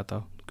formálja át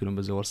a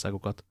különböző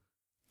országokat.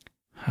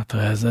 Hát ha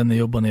ez ennél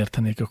jobban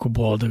értenék, akkor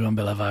boldogan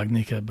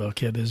belevágnék ebbe a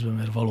kérdésbe,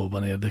 mert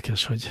valóban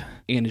érdekes, hogy...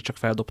 Én is csak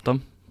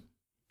feldobtam.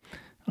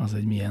 Az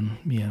egy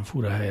milyen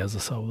fura hely ez a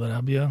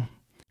Szaúd-Arábia.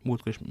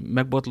 Múltkor is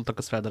megbotlottak,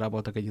 azt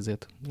feldaraboltak egy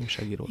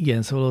újságírót.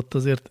 Igen, szóval ott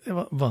azért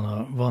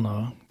van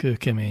a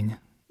kőkemény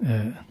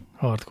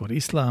hardcore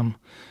iszlám,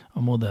 a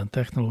modern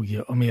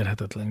technológia, a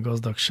mérhetetlen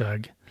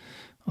gazdagság,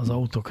 az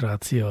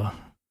autokrácia.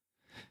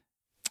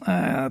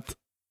 Hát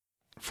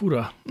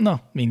fura.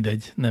 Na,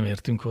 mindegy, nem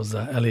értünk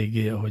hozzá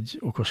eléggé, ahogy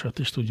okosat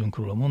is tudjunk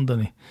róla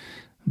mondani.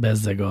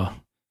 Bezzeg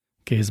a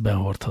kézben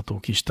hordható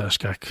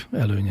kistáskák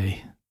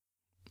előnyei.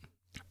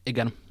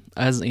 Igen,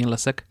 ez én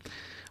leszek.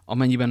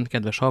 Amennyiben,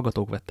 kedves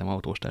hallgatók, vettem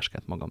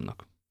autóstáskát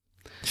magamnak.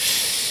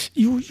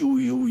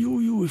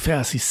 Júj,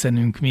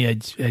 felszisszenünk mi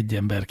egy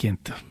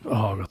emberként a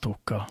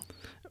hallgatókkal.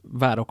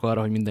 Várok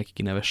arra, hogy mindenki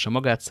kinevesse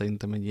magát,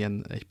 szerintem egy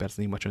ilyen 1 perc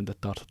néma csöndet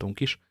tarthatunk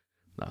is.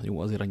 Na jó,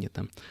 azért annyit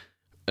nem.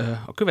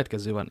 A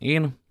következő van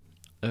én.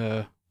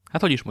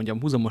 Hát hogy is mondjam,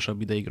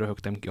 húzamosabb ideig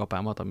röhögtem ki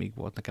apámat, amíg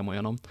volt nekem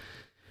olyanom.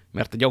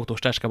 Mert egy autós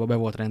táskába be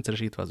volt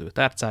rendszeresítve az ő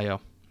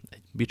tárcája,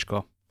 egy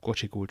bicska,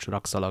 kocsikulcs,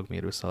 rakszalag,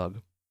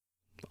 mérőszalag,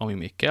 ami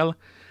még kell,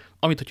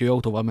 amit, hogyha ő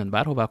autóval ment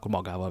bárhová, akkor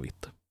magával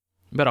vitt.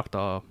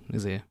 Berakta a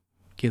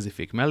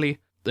kézifék mellé,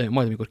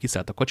 majd amikor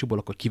kiszállt a kocsiból,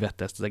 akkor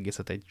kivette ezt az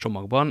egészet egy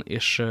csomagban,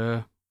 és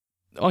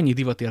annyi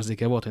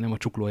divatérzéke volt, hogy nem a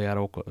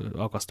csuklójára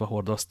akasztva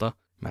hordozta,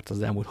 mert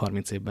az elmúlt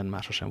 30 évben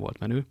másra sem volt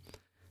menő,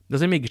 de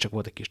azért mégiscsak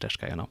volt egy kis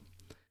teskája, na.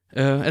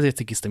 Ezért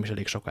cikiztem is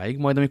elég sokáig.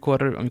 Majd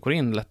amikor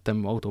én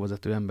lettem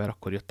autóvezető ember,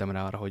 akkor jöttem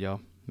rá arra, hogy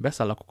a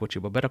beszállok a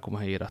kocsiba, berakom a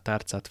helyére a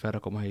tárcát,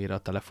 felrakom a helyére a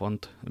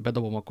telefont,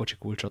 bedugom a kocsi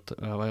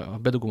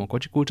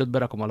kulcsot,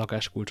 berakom a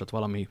lakáskulcsot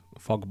valami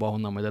fakba,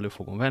 honnan majd elő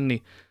fogom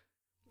venni.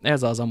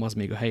 Ez az amaz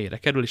még a helyére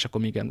kerül, és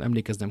akkor még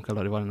emlékeznem kell,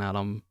 hogy van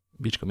nálam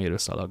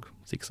bicskamérőszalag,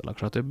 szikszalag,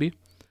 stb.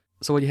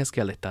 Szóval ehhez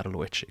kell egy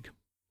tárolóegység.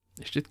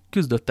 És itt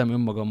küzdöttem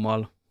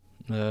önmagammal,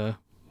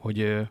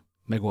 hogy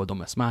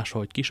megoldom ezt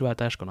máshogy,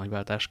 kisváltáska,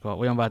 nagyváltáska,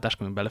 olyan váltáska,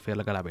 amiben belefér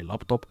legalább egy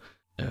laptop.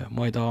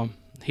 Majd a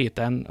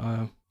héten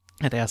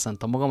hát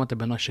elszántam magamat,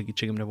 ebben nagy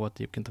segítségemre volt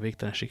egyébként a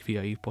Végtelenség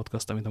fiai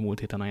podcast, amit a múlt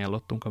héten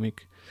ajánlottunk,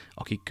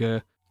 akik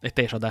egy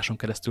teljes adáson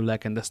keresztül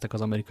lelkendeztek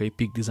az amerikai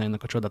Peak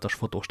Designnak a csodálatos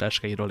fotós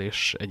táskáiról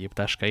és egyéb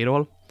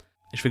táskáiról,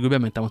 és végül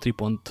bementem a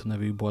Tripont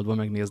nevű boltba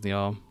megnézni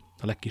a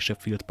legkisebb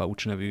Field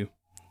Pouch nevű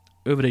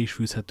övre is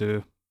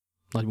fűzhető,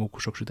 nagy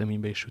mókusok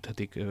süteménybe is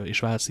süthetik, és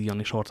válszíjon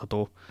és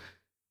hordható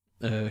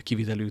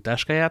kivitelű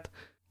táskáját.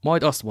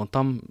 Majd azt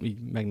mondtam, így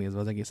megnézve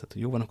az egészet,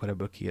 hogy jó van, akkor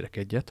ebből kiérek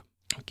egyet.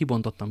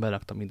 Kibontottam,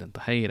 beraktam mindent a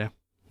helyére,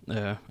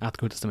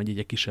 átköltöztem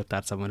egy kisebb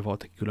tárcába, mert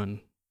volt egy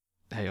külön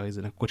hely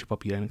a kocsi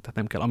papírjának, tehát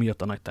nem kell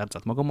amiatt a nagy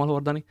tárcát magammal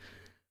hordani,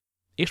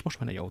 és most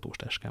van egy autós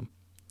táskám.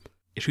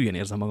 És hülyén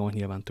érzem magamat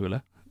nyilván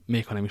tőle,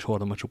 még ha nem is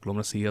hordom a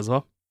csuklomra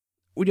szíjazva.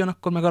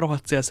 Ugyanakkor meg a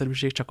rohadt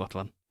célszerűség csak ott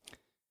van.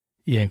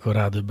 Ilyenkor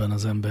rádöbben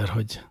az ember,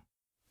 hogy,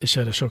 és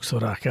erre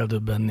sokszor rá kell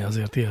döbbenni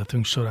azért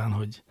életünk során,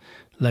 hogy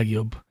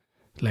legjobb,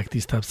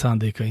 legtisztább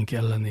szándékaink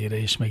ellenére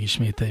is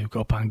megismételjük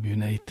apánk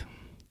bűneit.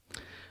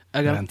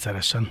 Igen.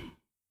 Rendszeresen.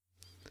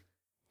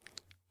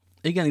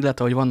 Igen,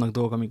 illetve, hogy vannak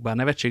dolgok, amik bár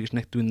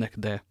nevetségesnek tűnnek,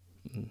 de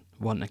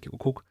van nekik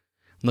okuk.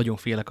 Nagyon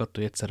félek attól,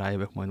 hogy egyszer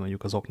rájövök majd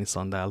mondjuk az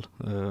okni-szandál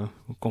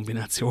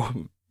kombináció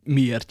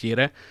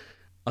miértjére.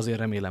 Azért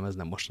remélem, ez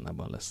nem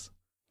mostanában lesz.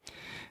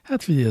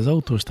 Hát figyelj, az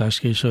autós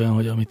táska is olyan,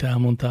 hogy amit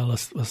elmondtál,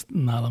 azt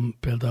nálam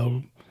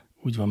például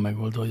úgy van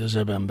megoldva, hogy a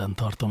zsebemben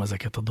tartom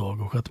ezeket a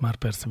dolgokat. Már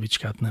persze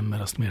bicskát nem,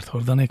 mert azt miért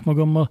hordanék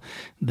magammal,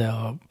 de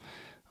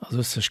az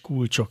összes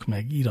kulcsok,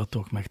 meg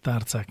iratok, meg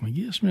tárcák, meg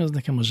ilyesmi, az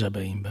nekem a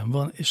zsebeimben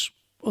van, és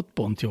ott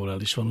pont jól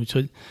el is van,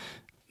 úgyhogy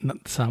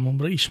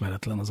számomra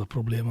ismeretlen az a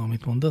probléma,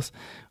 amit mondasz.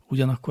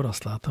 Ugyanakkor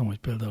azt látom, hogy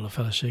például a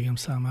feleségem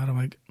számára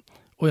meg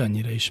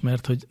olyannyira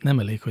ismert, hogy nem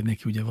elég, hogy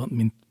neki ugye van,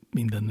 mint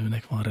minden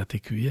nőnek van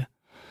retikűje,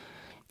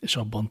 és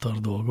abban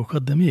tart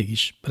dolgokat, de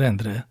mégis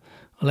rendre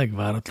a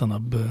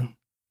legváratlanabb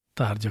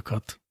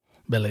tárgyakat,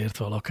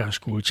 beleértve a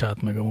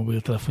lakáskulcsát, meg a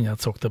mobiltelefonját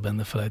szokta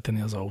benne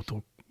felejteni az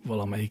autó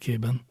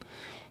valamelyikében.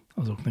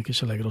 Azoknak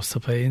is a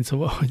legrosszabb helyén,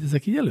 szóval, hogy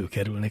ezek így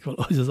előkerülnek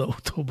valahogy az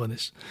autóban,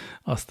 és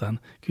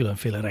aztán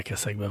különféle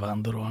rekeszekbe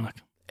vándorolnak.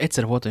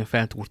 Egyszer volt, hogy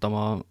feltúrtam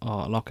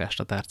a lakást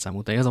a tárcám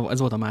után. Ez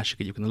volt a másik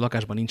egyébként. A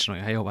lakásban nincs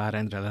olyan hely, ahová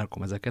rendre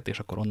lerakom ezeket, és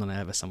akkor onnan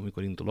elveszem,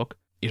 amikor indulok,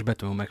 és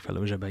betömöm a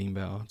megfelelő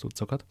zsebeimbe a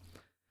cuccokat.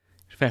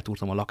 És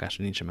feltúrtam a lakást,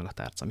 hogy nincsen meg a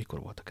tárca. Mikor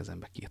volt a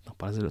kezembe? 2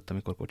 nappal ezelőtt,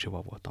 amikor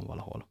kocsival voltam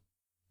valahol.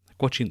 A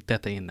kocsin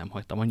tetején nem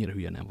hagytam, annyira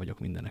hülye nem vagyok,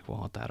 mindennek van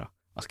határa.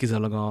 Az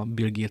kizárólag a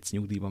Bill Gates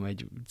nyugdíjba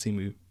megy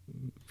című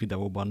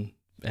videóban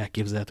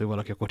elképzelhető, hogy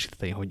valaki a kocsi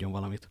tetején hagyjon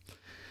valamit.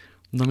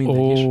 Na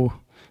mindegy is.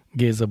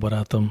 Géza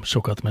barátom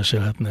sokat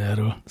mesélhetne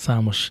erről.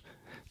 Számos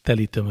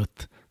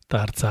telítömött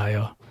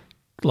tárcája,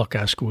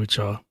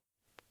 lakáskulcsa,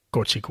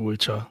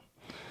 kocsikulcsa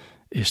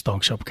és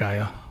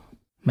tanksapkája.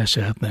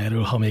 Mesélhetne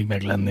erről, ha még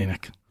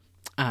meglennének.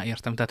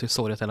 Értem, tehát hogy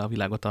szórja tele a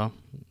világot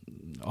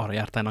arra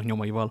jártának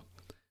nyomaival.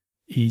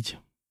 Így.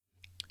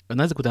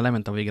 Na ezek után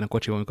lementem végén a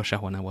kocsival, amikor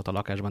sehol nem volt a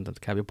lakásban,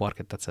 tehát kb.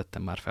 Parkettet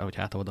szedtem már fel, hogy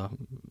hát oda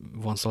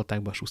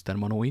vonszolták be a Schuster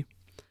manói.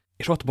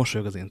 És ott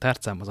mosolyog az én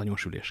tárcám az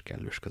anyósülés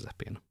kellős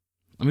közepén.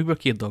 Amiből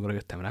 2 dologra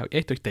jöttem rá,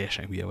 hogy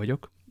teljesen hülye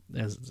vagyok,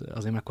 ez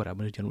azért már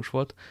korábban is gyanús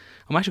volt.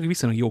 A másik, hogy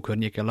viszonylag jó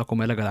környéken lakom,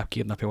 mert legalább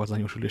 2 napja volt az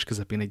anyósülés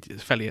közepén egy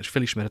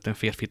felismeretlen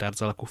férfi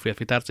tárca, alakú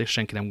férfi tárca, és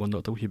senki nem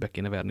gondolta úgy, hogy be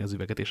kéne verni az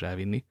üveget és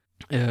elvinni.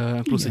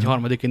 Plusz egy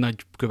harmadik, egy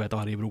nagy követ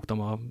arrébb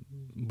rúgtam a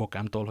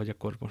bokámtól, hogy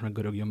akkor most meg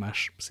görögjön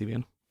más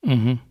szívén.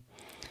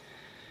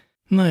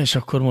 Na és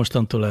akkor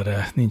mostantól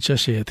erre nincs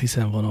esélyed,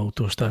 hiszen van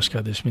autós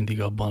táskád, és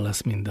mindig abban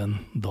lesz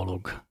minden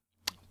dolog.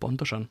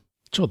 Pontosan.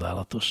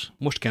 Csodálatos.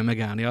 Most kell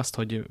megállni azt,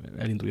 hogy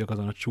elinduljak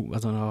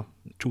azon a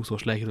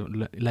csúszós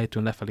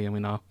lejtőn lefelé,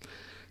 amin a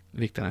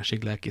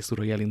végtelenség lelkész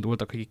urai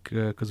elindultak, akik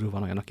közül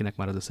van olyan, akinek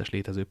már az összes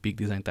létező Peak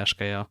Design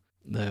táskája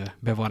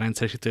be van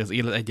rendszeresítve az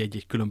élet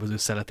egy-egy különböző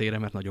szeletére,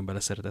 mert nagyon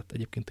beleszeretett.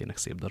 Egyébként tényleg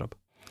szép darab.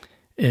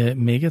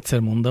 Még egyszer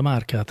mondd a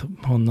márkát,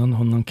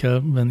 honnan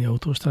kell venni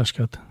autós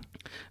táskát?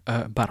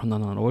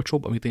 Bárhonnan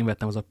olcsóbb, amit én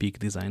vettem, az a Peak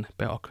Design,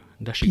 PEAK.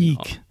 De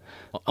Peak?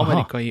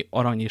 Amerikai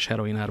arany és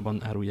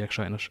heroinárban árulják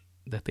sajnos,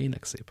 de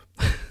tényleg szép.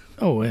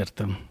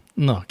 Értem.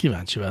 Na,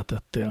 kíváncsivá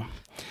tettél.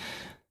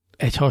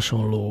 Egy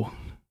hasonló,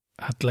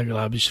 hát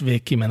legalábbis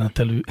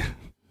végkimenetelű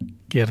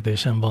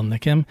kérdésem van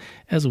nekem.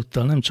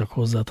 Ezúttal nem csak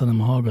hozzád,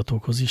 hanem a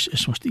hallgatókhoz is,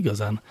 és most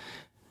igazán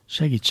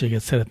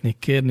segítséget szeretnék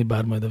kérni,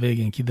 bár majd a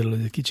végén kiderül,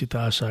 hogy egy kicsit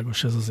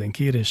álságos ez az én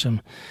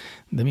kérésem,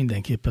 de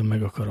mindenképpen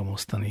meg akarom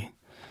osztani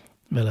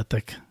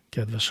veletek,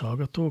 kedves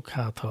hallgatók,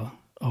 hát ha,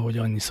 ahogy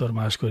annyiszor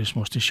máskor is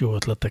most is jó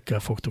ötletekkel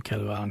fogtok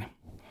előállni.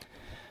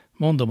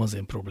 Mondom az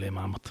én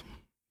problémámat.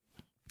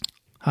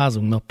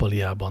 Házunk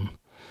nappaliában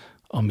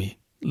ami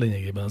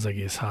lényegében az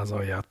egész ház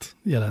alját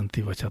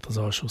jelenti, vagy hát az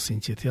alsó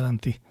szintjét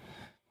jelenti.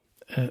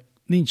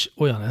 Nincs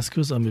olyan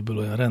eszköz, amiből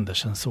olyan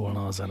rendesen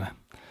szólna a zene.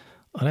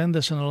 A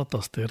rendesen alatt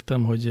azt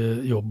értem,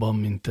 hogy jobban,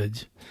 mint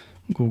egy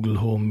Google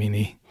Home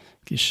Mini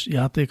kis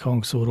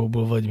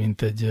játékhangszóróból, vagy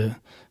mint egy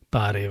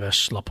pár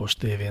éves lapos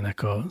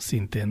tévének a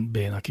szintén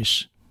béna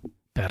kis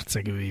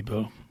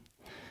percegőiből.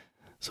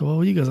 Szóval,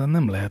 hogy igazán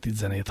nem lehet itt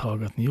zenét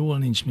hallgatni jól,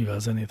 nincs mivel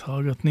zenét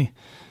hallgatni.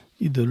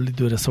 Időről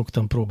időre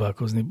szoktam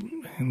próbálkozni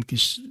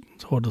kis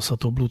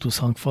hordozható Bluetooth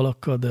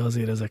hangfalakkal, de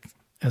azért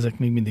ezek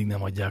még mindig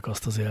nem adják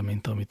azt az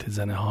élményt, amit egy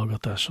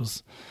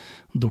zenehallgatáshoz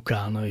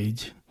dukálna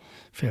így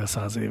fél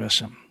száz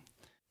évesen.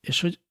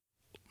 És hogy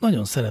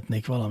nagyon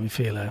szeretnék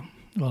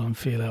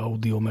valamiféle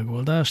audio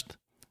megoldást,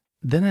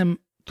 de nem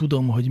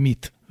tudom, hogy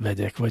mit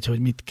vegyek, vagy hogy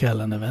mit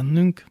kellene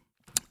vennünk.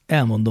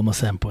 Elmondom a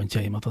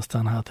szempontjaimat,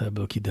 aztán hát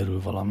ebből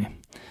kiderül valami.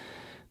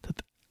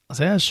 Tehát az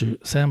első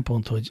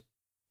szempont,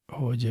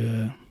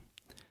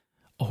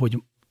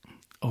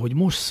 ahogy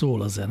most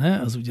szól a zene,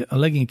 az ugye a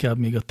leginkább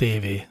még a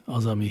tévé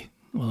az, ami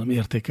valami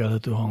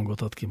értékelhető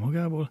hangot ad ki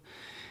magából,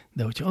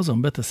 de hogyha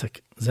azon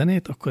beteszek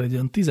zenét, akkor egy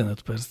olyan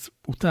 15 perc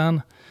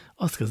után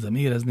azt kezdem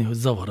érezni, hogy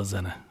zavar a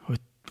zene, hogy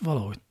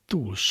valahogy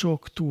túl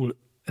sok,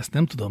 ezt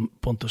nem tudom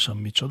pontosan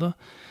micsoda,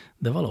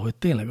 de valahogy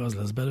tényleg az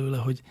lesz belőle,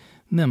 hogy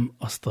nem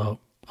azt a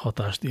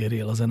hatást éri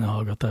el a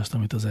zenehallgatást,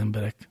 amit az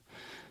emberek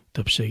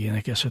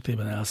többségének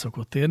esetében el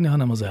szokott érni,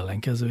 hanem az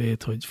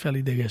ellenkezőjét, hogy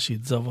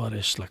felidegesít, zavar,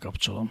 és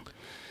lekapcsolom.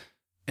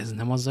 Ez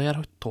nem azzal jár,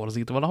 hogy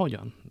torzít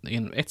valahogyan?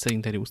 Én egyszer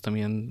interjúztam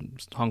ilyen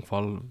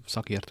hangfal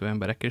szakértő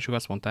emberekkel, és ők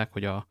azt mondták,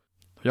 hogy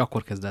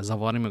akkor kezd el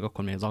zavarni, meg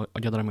akkor még az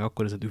agyadra, meg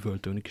akkor ez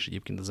üvöltőnik is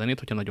egyébként a zenét,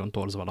 hogyha nagyon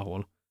torz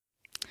valahol.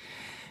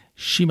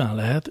 Simán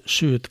lehet,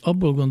 sőt,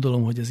 abból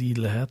gondolom, hogy ez így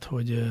lehet,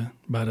 hogy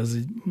bár ez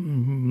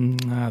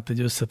egy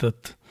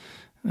összetett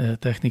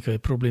technikai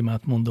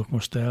problémát mondok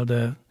most el,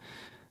 de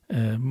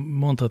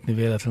mondhatni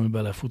véletlenül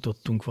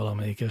belefutottunk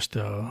valamelyik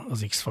este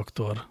az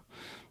X-Faktor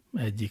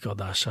egyik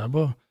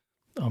adásába,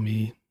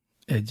 ami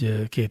egy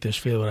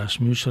 2,5 órás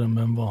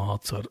műsoromban van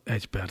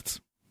 6x1 perc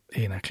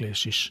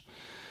éneklés is.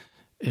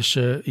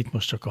 És itt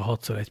most csak a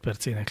 6x1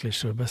 perc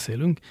éneklésről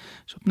beszélünk,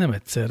 és ott nem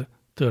egyszer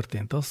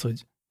történt az,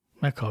 hogy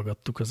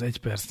meghallgattuk az 1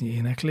 percnyi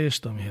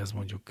éneklést, amihez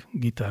mondjuk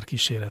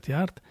gitárkíséret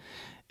járt,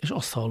 és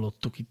azt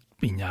hallottuk itt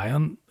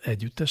mindnyájan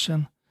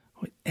együttesen,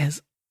 hogy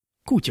ez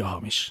kutya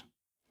hamis.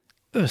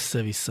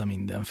 Össze-vissza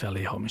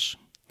mindenfelé hamis.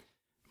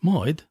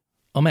 Majd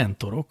a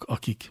mentorok,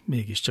 akik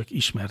mégiscsak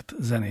ismert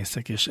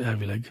zenészek, és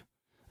elvileg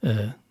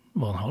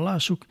van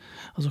hallásuk,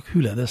 azok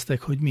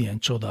hüledeztek, hogy milyen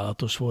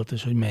csodálatos volt,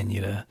 és hogy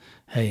mennyire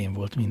helyén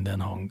volt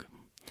minden hang.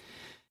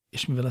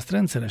 És mivel ezt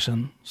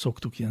rendszeresen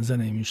szoktuk ilyen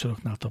zenei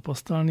műsoroknál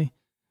tapasztalni,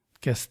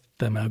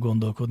 kezdtem el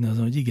gondolkodni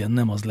azon, hogy igen,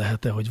 nem az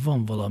lehet-e, hogy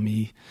van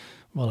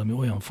valami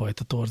olyan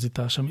fajta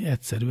torzítás, ami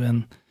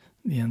egyszerűen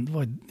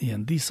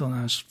ilyen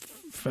diszonás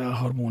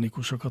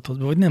felharmonikusokat hoz,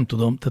 vagy nem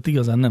tudom, tehát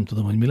igazán nem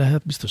tudom, hogy mi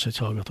lehet, biztos egy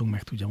hallgatónk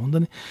meg tudja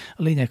mondani.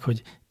 A lényeg,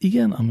 hogy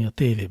igen, ami a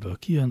tévéből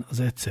kijön, az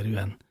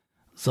egyszerűen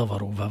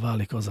zavaróvá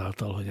válik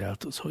azáltal,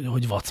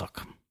 hogy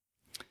vacak.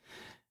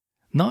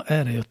 Na,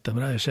 erre jöttem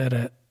rá, és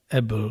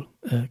ebből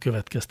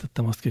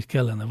következtettem azt, hogy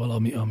kellene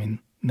valami,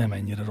 amin nem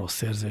ennyire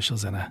rossz érzés a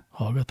zene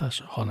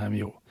hallgatása, hanem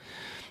jó.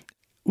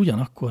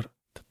 Ugyanakkor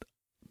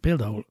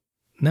például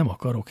nem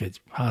akarok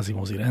egy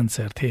házimozi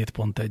rendszert,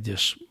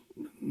 7.1-es,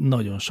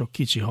 nagyon sok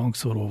kicsi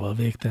hangszóróval,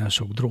 végtelen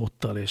sok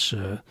dróttal, és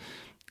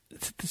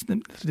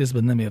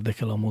részben nem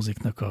érdekel a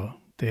moziknak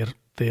a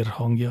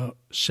térhangja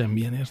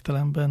semmilyen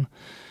értelemben,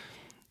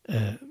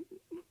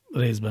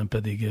 részben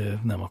pedig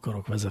nem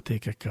akarok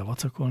vezetékekkel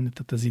vacakolni,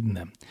 tehát ez így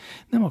nem.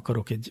 Nem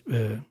akarok egy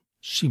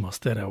sima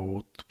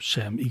sztereót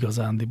sem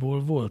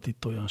igazándiból, volt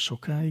itt olyan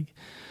sokáig.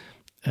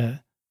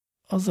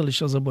 Azzal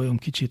is az a bajom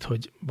kicsit,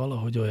 hogy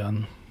valahogy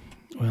olyan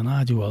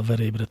ágyúval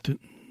verébre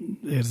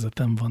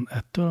érzetem van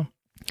ettől.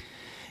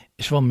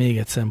 És van még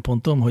egy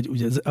szempontom, hogy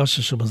ugye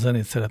elsősorban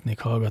zenét szeretnék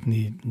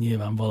hallgatni,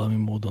 nyilván valami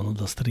módon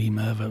oda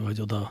streamelve,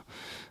 vagy oda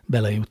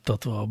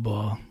belejuttatva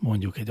abba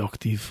mondjuk egy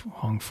aktív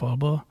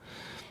hangfalba.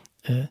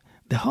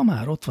 De ha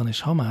már ott van,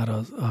 és ha már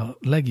a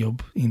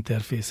legjobb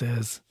interfész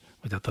ez,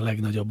 vagy hát a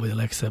legnagyobb, vagy a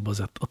legszebb az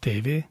a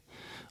tévé,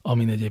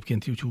 amin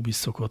egyébként YouTube is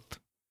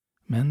szokott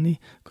menni,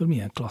 akkor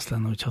milyen klassz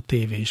lenne, hogyha a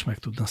tévé is meg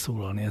tudna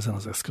szólalni ezen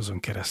az eszközön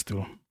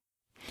keresztül.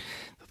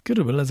 Tehát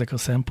körülbelül ezek a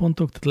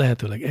szempontok, tehát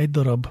lehetőleg egy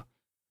darab,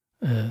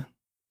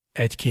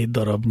 egy-két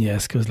darabnyi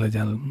eszköz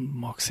legyen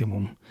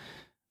maximum.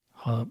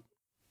 Ha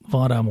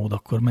van rá mód,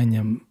 akkor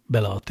menjen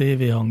bele a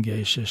tévé hangja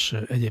is, és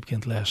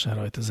egyébként lehessen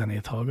rajta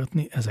zenét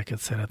hallgatni, ezeket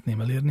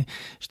szeretném elérni,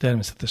 és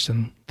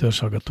természetesen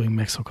törzshallgatóink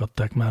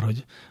megszokhatták már,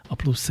 hogy a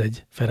plusz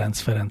egy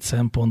Ferenc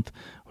szempont,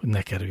 hogy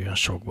ne kerüljön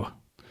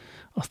sokba.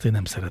 Azt én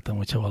nem szeretem,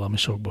 hogyha valami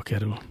sokba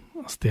kerül.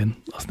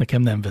 Azt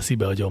nekem nem veszi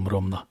be a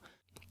gyomromna.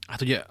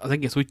 Hát ugye az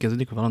egész úgy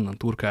kezdődik, hogy valonnan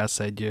turkálsz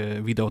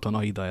egy Videoton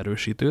AIDA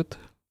erősítőt,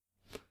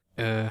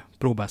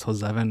 próbálsz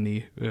hozzá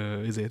venni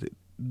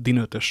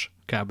DIN 5-ös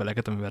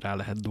kábeleket, amivel rá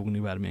lehet dugni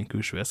bármilyen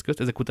külső eszközt.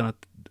 Ezek után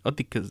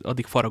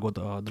addig faragod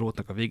a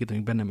drótnak a végét,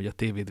 amíg benne megy a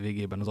tévéd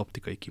végében az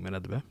optikai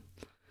kimenetbe.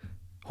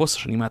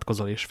 Hosszasan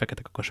imádkozol, és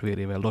fekete kakas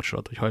vérével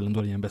locsolod, hogy hajlandó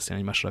legyen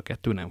beszélni egymásra, a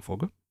kettő nem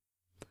fog.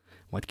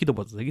 Majd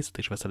kidobod az egészet,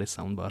 és veszel egy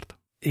soundbart.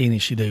 Én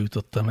is ide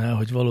jutottam el,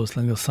 hogy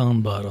valószínűleg a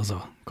soundbar az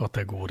a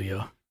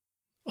kategória,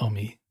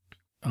 ami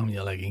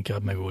a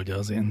leginkább megoldja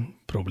az én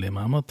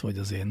problémámat, vagy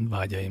az én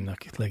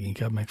vágyaimnak itt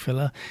leginkább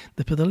megfelel.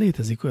 De például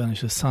létezik olyan is,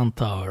 hogy Sound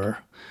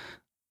Tower,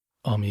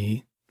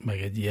 ami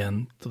meg egy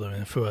ilyen, tudom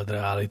én, földre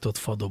állított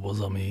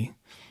fadoboz,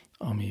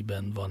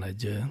 amiben van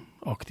egy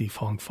aktív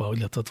hangfal,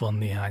 illetve van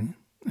néhány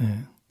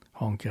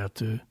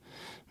hangkeltő,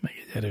 meg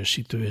egy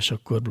erősítő, és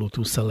akkor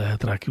Bluetooth-szel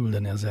lehet rá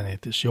küldeni a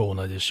zenét, és jó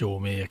nagy és jó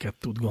mélyeket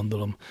tud,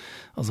 gondolom.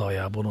 Az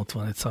aljában ott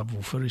van egy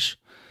subwoofer is.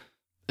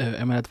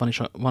 Emellett van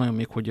olyan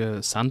még, hogy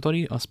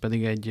Suntory, az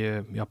pedig egy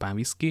japán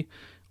whisky,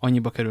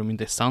 annyiba kerül,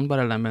 mint egy soundbar,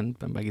 ellenben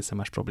egészen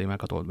más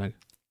problémákat old meg.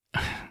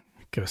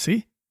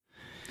 Köszi.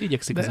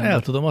 Igyekszik de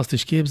el tudom azt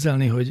is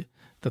képzelni, hogy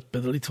tehát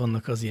például itt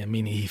vannak az ilyen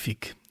mini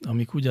hifik,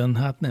 amik ugyan,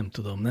 hát nem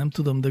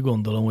tudom, de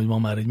gondolom, hogy ma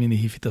már egy mini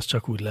hifit azt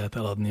csak úgy lehet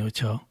eladni,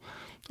 hogyha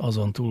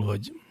azon túl,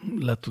 hogy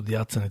le tud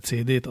játszani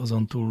CD-t,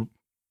 azon túl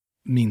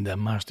minden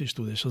mást is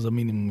tud, és az a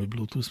minimum, hogy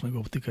Bluetooth meg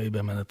optikai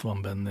bemenet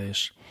van benne,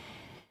 és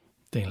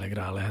tényleg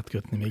rá lehet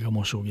kötni, még a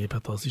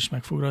mosógépet, az is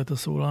meg fog rajta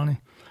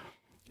szólalni.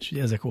 És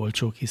ugye ezek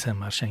olcsók, hiszen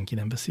már senki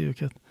nem veszi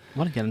őket.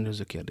 Van egy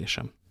ellenőrző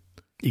kérdésem.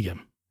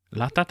 Igen.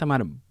 Láttál te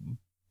már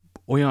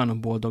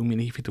olyan boldog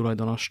mini hifi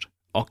tulajdonost,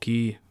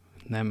 aki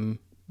nem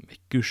egy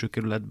külső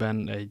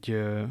kerületben, egy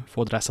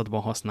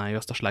fodrászatban használja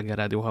azt a sláger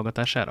rádió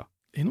hallgatására?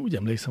 Én úgy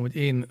emlékszem, hogy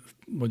én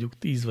mondjuk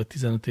 10 vagy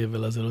 15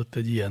 évvel ezelőtt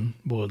egy ilyen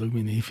boldog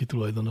mini hifi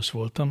tulajdonos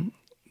voltam,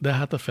 de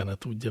hát a fene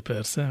tudja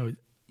persze, hogy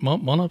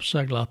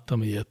manapság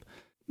láttam ilyet,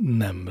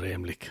 nem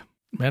rémlik.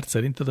 Mert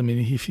szerinted a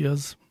mini hifi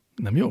az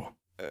nem jó?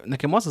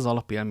 Nekem az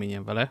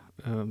alapélményem vele,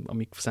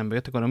 amik szembe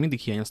jöttek, arra mindig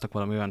hiányoztak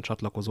valami olyan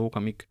csatlakozók,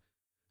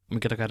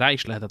 amiket akár rá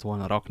is lehetett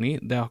volna rakni,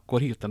 de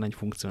akkor hirtelen egy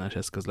funkcionális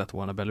eszköz lett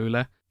volna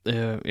belőle,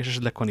 és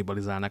esetleg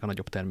kannibalizálnák a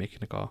nagyobb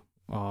terméknek a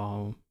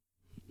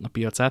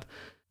piacát.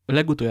 A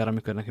legutoljára,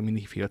 amikor nekem mini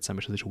hifi jött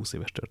szembe, és ez is 20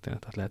 éves történet,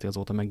 tehát lehet, hogy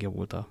azóta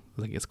megjavult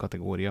az egész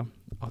kategória,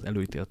 az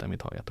előítélet,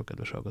 amit halljátok,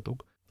 kedves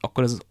hallgatók.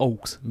 Akkor ez az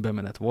AUX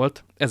bemenet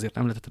volt, ezért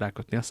nem lehetett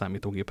rákötni a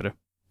számítógépre.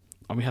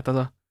 Ami hát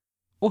az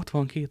ott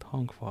van 2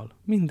 hangfal,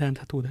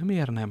 mindent tud, de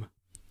miért nem?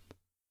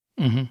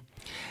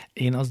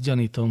 Én azt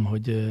gyanítom,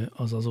 hogy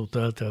az azóta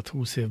eltelt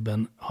 20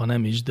 évben, ha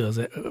nem is, de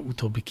az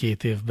utóbbi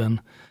 2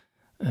 évben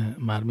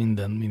már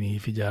minden mini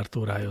hifi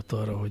gyártó rájött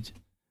arra, hogy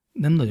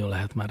nem nagyon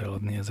lehet már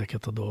eladni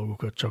ezeket a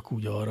dolgokat, csak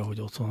úgy arra,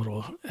 hogy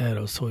otthonról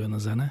erről szóljon a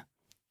zene.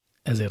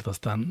 Ezért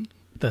aztán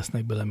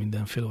tesznek bele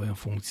mindenféle olyan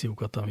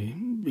funkciókat, ami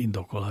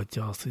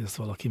indokolhatja azt, hogy ezt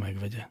valaki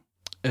megvegye.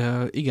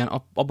 Igen,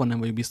 abban nem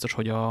vagyok biztos,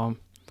 hogy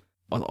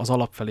az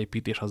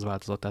alapfelépítés az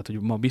változott. Tehát, hogy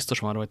ma biztos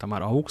van rajta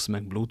már AUX,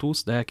 meg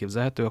Bluetooth, de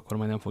elképzelhető, akkor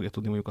majd nem fogja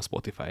tudni mondjuk a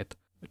Spotify-t.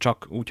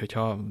 Csak úgy,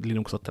 hogyha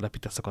Linuxot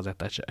telepítesz a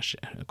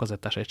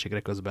kazettás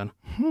egységre közben.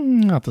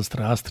 Hát azt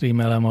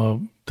rástreamelem a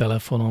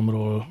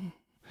telefonomról,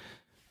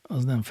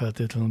 az nem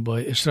feltétlenül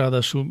baj. És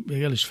ráadásul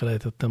még el is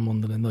felejtettem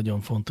mondani egy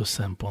nagyon fontos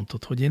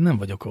szempontot, hogy én nem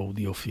vagyok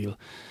audiofil.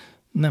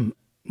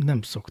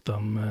 Nem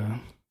szoktam,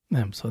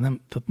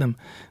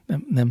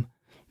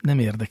 nem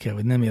érdekel,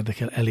 vagy nem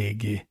érdekel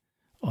eléggé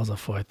az a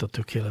fajta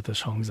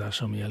tökéletes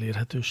hangzás, ami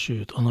elérhető,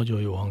 sőt, a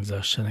nagyon jó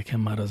hangzás se nekem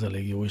már az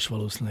elég jó, és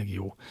valószínűleg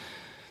jó.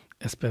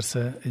 Ez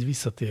persze egy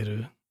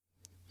visszatérő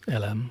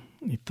elem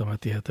itt a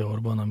Meti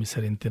Heteorban, ami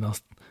szerint én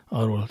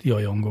arról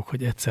jajongok,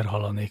 hogy egyszer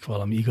hallanék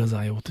valami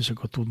igazán jót, és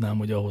akkor tudnám,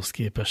 hogy ahhoz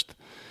képest,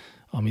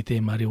 amit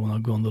én már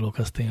jónak gondolok,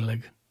 az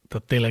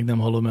tényleg nem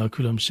hallom el a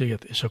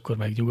különbséget, és akkor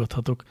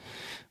megnyugodhatok,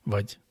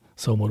 vagy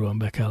szomorúan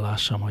be kell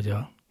lássam, hogy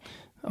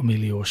a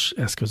milliós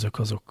eszközök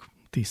azok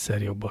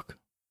 10-szer jobbak.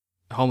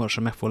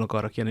 Hamarosan meg fogok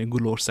arra kérni, hogy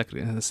gurulós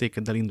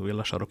székeddel indulj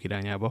a sarok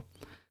irányába,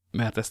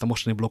 mert ezt a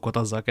mostani blokkot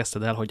azzal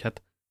kezdted el, hogy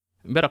hát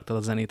beraktad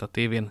a zenét a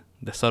tévén,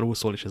 de szarul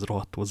szól, és ez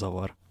rohadtul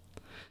zavar.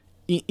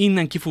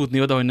 Innen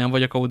kifutni oda, hogy nem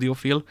vagyok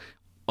audiofil,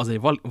 az egy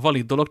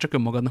valid dolog, csak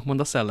önmagadnak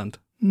mondasz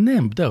ellent.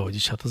 Nem, dehogy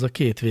is, hát az a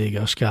 2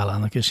 vége a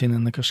skálának, és én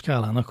ennek a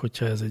skálának,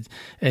 hogyha ez egy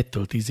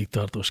 1-től 10-ig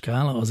tartó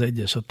skála, az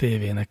 1-es a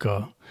tévének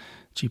a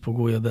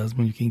csipogója, de ez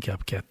mondjuk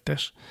inkább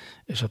 2-es,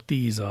 és a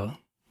 10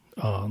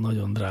 a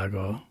nagyon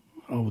drága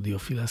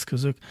audiofil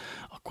eszközök,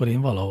 akkor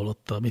én valahol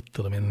ott a,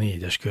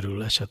 4-es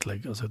körül esetleg,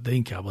 de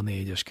inkább a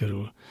 4-es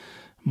körül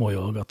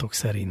molyolgatok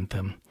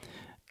szerintem.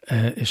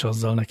 És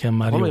azzal nekem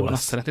már valójában jó lesz.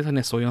 Azt szeretnéd, hogy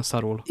ne szóljon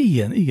szarul.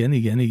 Igen,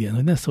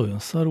 hogy ne szóljon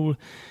szarul,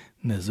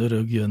 ne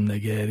zörögjön, ne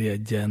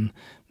gerjedjen,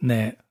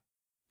 ne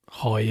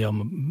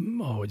halljam,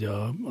 ahogy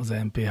az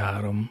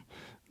MP3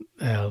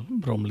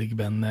 elromlik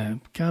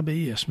benne. Kb.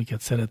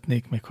 Ilyesmiket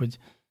szeretnék, meg hogy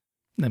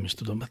nem is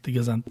tudom, hát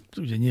igazán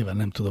ugye nyilván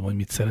nem tudom, hogy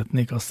mit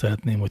szeretnék, azt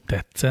szeretném, hogy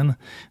tetszen,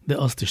 de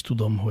azt is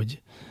tudom,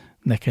 hogy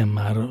nekem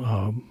már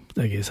az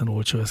egészen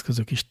olcsó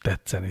eszközök is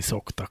tetszeni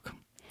szoktak.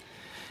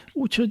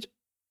 Úgyhogy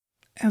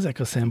ezek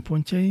a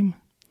szempontjaim,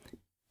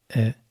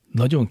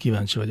 nagyon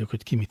kíváncsi vagyok,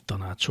 hogy ki mit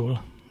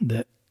tanácsol,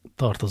 de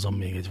tartozom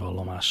még egy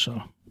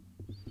vallomással.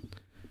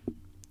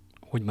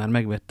 hogy már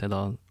megvetted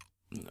a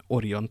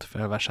Oriont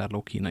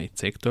felvásárló kínai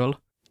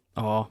cégtől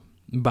a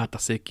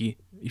Bátaszéki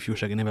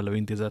Ifjúsági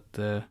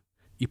Nevelőintézet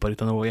ipari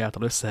tanulói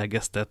által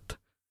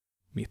összehegesztett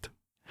mit?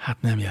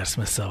 Hát nem jársz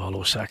messze a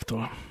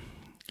valóságtól.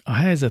 A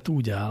helyzet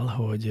úgy áll,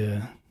 hogy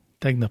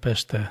tegnap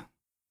este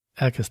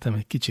elkezdtem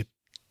egy kicsit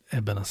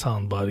ebben a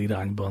soundbar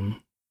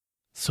irányban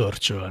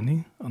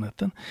szörcsölni a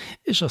neten,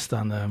 és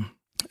aztán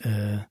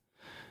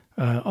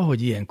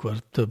ahogy ilyenkor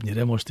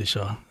többnyire most is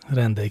a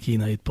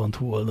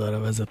rendelkínait.hu oldalra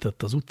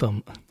vezetett az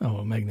utam,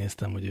 ahol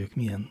megnéztem, hogy ők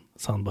milyen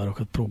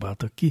soundbarokat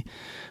próbáltak ki,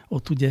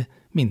 ott ugye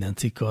minden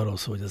cikk arról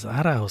szól, hogy az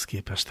árához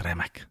képest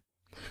remek.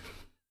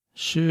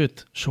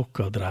 Sőt,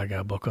 sokkal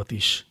drágábbakat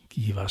is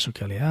kihívások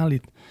elé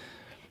állít,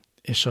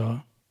 és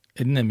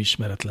egy nem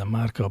ismeretlen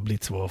márka, a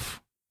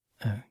Blitzwolf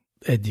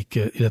egyik,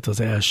 illetve az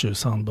első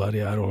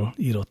soundbarjáról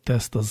írott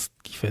teszt, az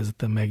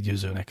kifejezetten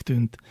meggyőzőnek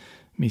tűnt,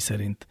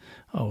 miszerint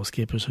ahhoz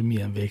képest, hogy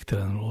milyen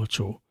végtelenül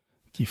olcsó,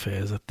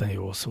 kifejezetten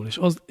jól szól.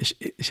 És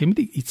én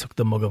mindig így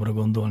szoktam magamra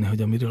gondolni,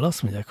 hogy amiről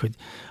azt mondják, hogy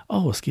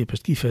ahhoz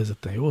képest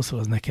kifejezetten jól szól,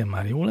 az nekem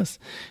már jó lesz,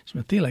 és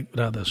mert tényleg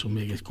ráadásul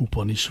még egy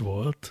kupon is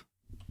volt,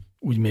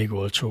 úgy még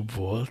olcsóbb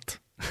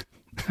volt.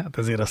 Hát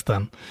ezért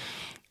aztán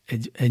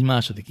egy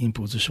második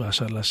impulzus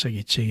vásárlás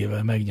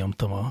segítségével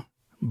megnyomtam a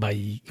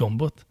buy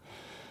gombot.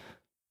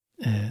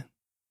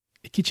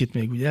 Egy kicsit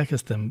még úgy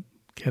elkezdtem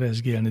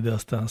keresgélni, de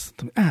aztán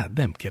azt mondtam, hogy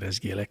nem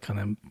keresgélek,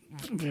 hanem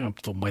nem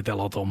tudom, majd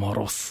eladom, ha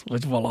rossz,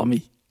 vagy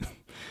valami.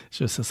 És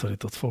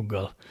összeszorított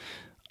foggal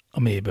a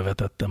mélybe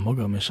vetettem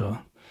magam, és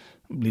a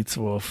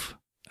Blitzwolf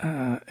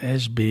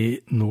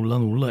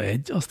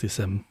SB001, azt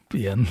hiszem,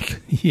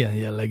 ilyen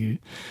jellegű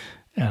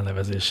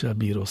elnevezéssel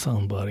bíró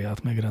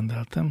soundbarját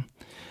megrendeltem,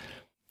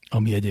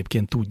 ami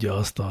egyébként tudja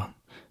azt a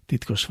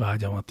titkos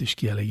vágyamat is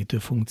kielégítő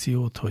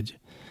funkciót, hogy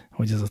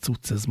ez a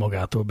cucc ez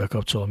magától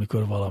bekapcsol,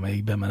 amikor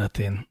valamelyik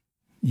bemenetén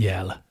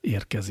jel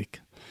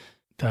érkezik.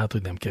 Tehát,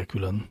 hogy nem kell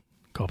külön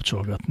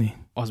kapcsolgatni.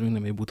 Az még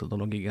nem egy buta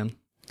dolog, igen.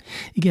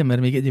 Igen,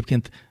 mert még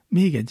egyébként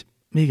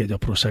még egy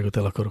apróságot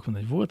el akarok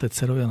mondani, hogy volt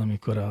egyszer olyan,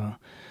 amikor a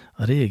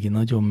régi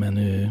nagyon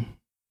menő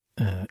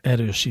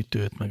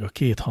erősítőt, meg a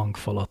két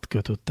hangfalat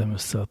kötöttem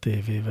össze a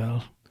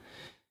tévével,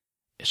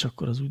 és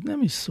akkor az úgy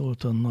nem is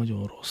szóltan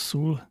nagyon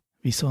rosszul,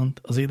 viszont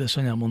az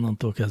édesanyám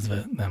onnantól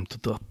kezdve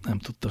nem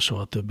tudta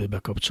soha többé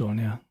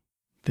bekapcsolni a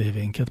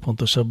tévénket.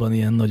 Pontosabban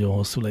ilyen nagyon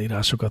hosszú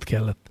leírásokat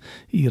kellett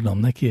írnom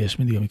neki, és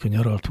mindig, amikor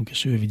nyaraltunk,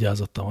 és ő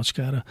vigyázott a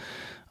macskára,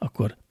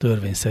 akkor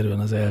törvényszerűen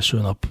az első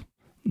nap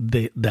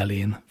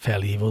delén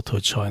felhívott,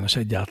 hogy sajnos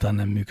egyáltalán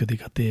nem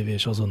működik a tévé,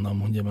 és azonnal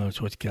mondjam el,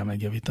 hogy kell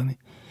megjavítani.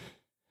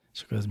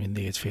 És akkor ez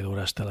mindig egy fél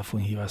órás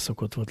telefonhívás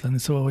szokott volt lenni.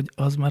 Szóval, hogy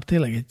az már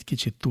tényleg egy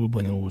kicsit túl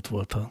bonyolult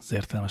volt az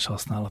értelmes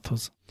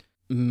használathoz.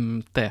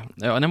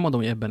 Nem mondom,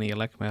 hogy ebben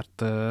élek,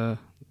 mert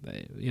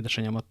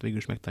édesanyámat végül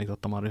is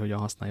megtanítottam arra, hogy hogyan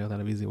használja a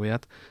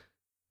televízióját.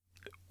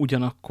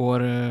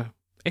 Ugyanakkor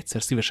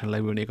egyszer szívesen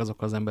leülnék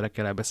azokkal az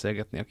emberekkel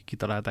elbeszélgetni, akik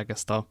kitalálták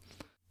ezt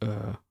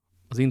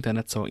az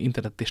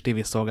internet és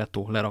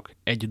tévészolgáltató lerak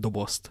egy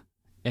dobozt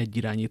egy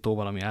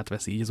irányítóval, ami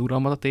átveszi így az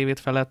uralmat a tévét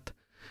felett,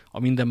 a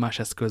minden más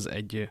eszköz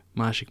egy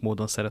másik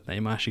módon szeretne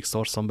egy másik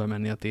source-on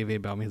bemenni a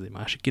tévébe, amihez egy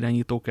másik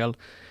irányító kell.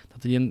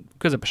 Tehát egy ilyen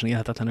közepesen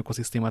élhetetlen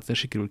ökoszisztémát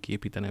sikerül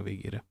kiépíteni a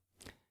végére.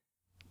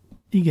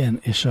 Igen,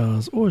 és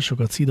az oly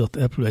sokat szidott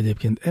Apple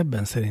egyébként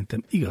ebben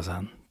szerintem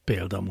igazán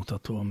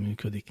példamutatóan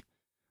működik.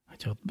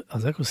 Ha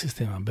az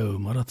ökoszisztémán belül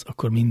maradsz,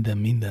 akkor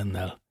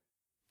mindennel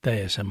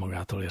teljesen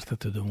magától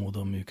értetődő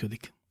módon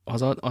működik.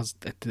 Az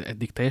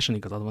eddig teljesen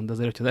igazad van, de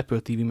azért, hogyha az Apple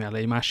TV mellé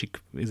egy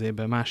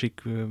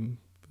másik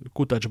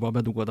kutacsba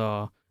bedugod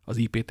az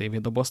IPTV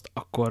dobozt,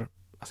 akkor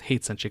az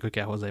 7 centség, hogy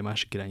kell hozzá egy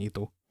másik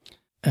irányító.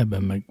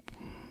 Ebben meg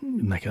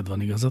neked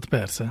van igazad,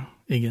 persze,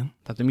 igen.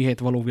 Tehát mihelyt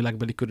való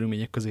világbeli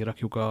körülmények közé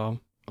rakjuk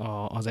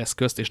az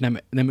eszközt, és nem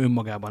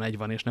önmagában egy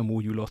van, és nem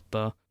úgy ül ott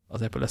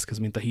az Apple eszköz,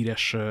 mint a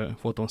híres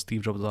fotón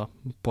Steve Jobs a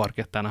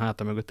parkettán, a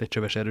háta mögött egy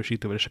csöves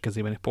erősítővel, és a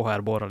kezében egy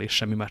pohár borral, és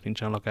semmi más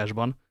nincsen a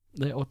lakásban.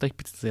 De ott egy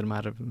picit azért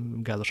már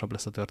gázosabb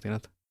lesz a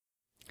történet.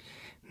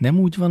 Nem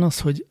úgy van az,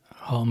 hogy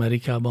ha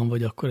Amerikában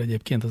vagy, akkor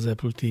egyébként az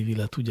Apple TV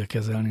le tudja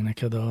kezelni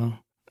neked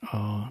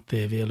a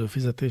TV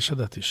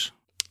előfizetésedet is?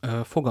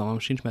 Fogalmam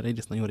sincs, mert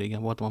egyrészt nagyon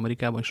régen voltam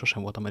Amerikában, és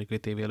sosem volt amerikai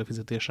TV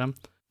előfizetésem.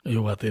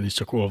 Jó, hát én is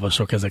csak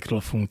olvasok ezekről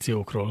a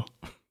funkciókról.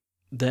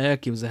 De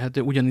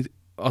elképzelhető, ugyanígy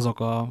azok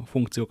a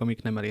funkciók,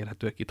 amik nem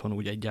elérhetőek itthon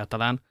úgy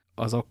egyáltalán,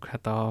 azok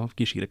hát a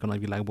kis hírek a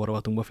nagyvilágból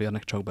rovatunkba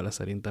férnek csak bele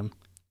szerintem.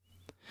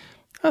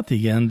 Hát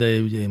igen, de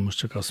ugye én most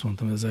csak azt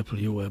mondtam, hogy az Apple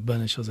jó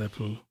ebben, és az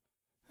Apple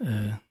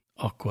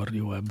akkor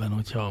jó ebben,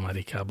 hogyha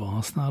Amerikában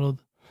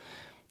használod,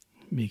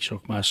 míg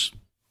sok más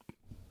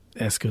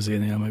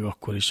eszközénél meg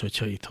akkor is,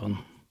 hogyha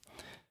itthon.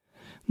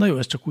 Na jó,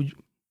 ezt csak úgy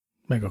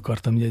meg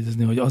akartam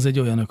jegyezni, hogy az egy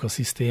olyan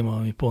ökoszisztéma,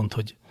 ami pont,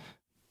 hogy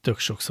tök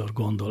sokszor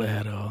gondol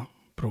erre a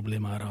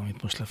problémára,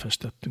 amit most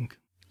lefestettünk.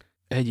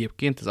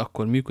 Egyébként ez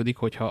akkor működik,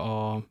 hogyha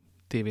a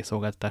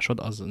tévészolgáltatásod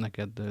az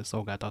neked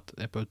szolgáltat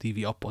Apple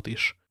TV appot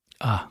is.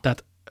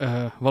 Tehát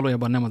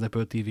valójában nem az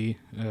Apple TV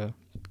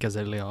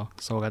kezeli a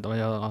szolgáltató vagy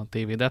a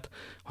tévédet,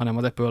 hanem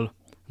az Apple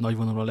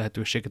nagyvonalú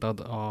lehetőséget ad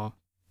a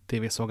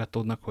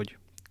tévészolgáltatónak, hogy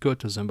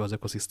költözzön be az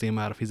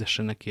ökoszisztémára,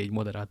 fizessen neki egy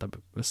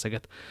moderáltabb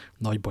összeget.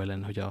 Nagy baj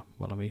lenne, hogy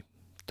valami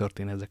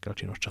történne ezekkel a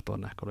csinos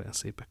csatornákkal, olyan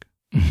szépek.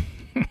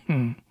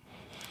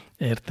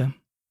 Értem.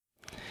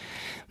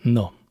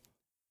 No,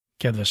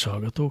 kedves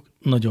hallgatók,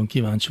 nagyon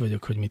kíváncsi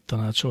vagyok, hogy mit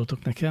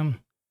tanácsoltok nekem.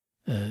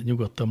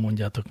 Nyugodtan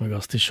mondjátok meg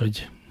azt is,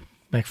 hogy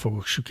meg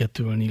fogok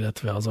süketülni,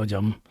 illetve az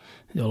agyam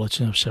egy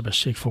alacsonyabb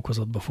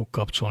sebességfokozatba fog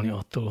kapcsolni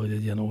attól, hogy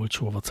egy ilyen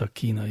olcsó vacak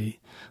kínai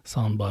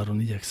soundbaron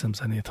igyekszem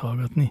zenét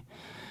hallgatni.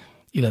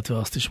 Illetve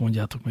azt is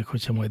mondjátok meg,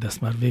 hogyha majd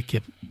ezt már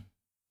végképp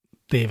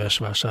téves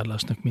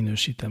vásárlásnak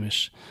minősítem,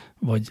 és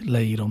vagy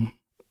leírom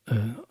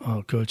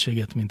a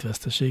költséget, mint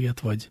veszteséget,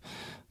 vagy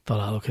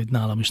találok egy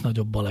nálam is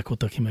nagyobb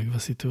balekot, aki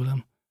megveszi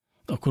tőlem,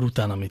 akkor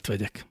utána mit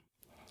vegyek?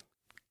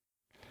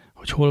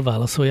 Hogy hol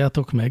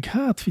válaszoljátok meg?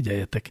 Hát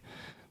figyeljetek,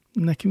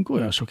 nekünk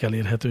olyan sok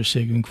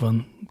elérhetőségünk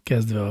van,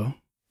 kezdve a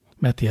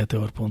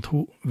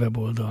metiheteor.hu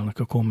weboldalnak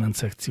a komment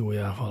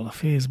szekciójával, a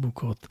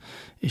Facebookot,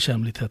 és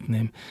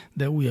említhetném,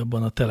 de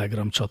újabban a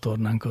Telegram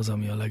csatornánk az,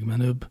 ami a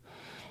legmenőbb,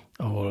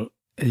 ahol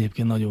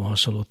egyébként nagyon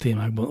hasonló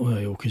témákban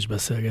olyan jó kis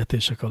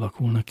beszélgetések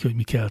alakulnak ki, hogy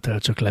mi kell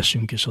csak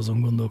lesünk, és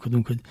azon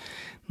gondolkodunk, hogy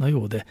na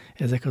jó, de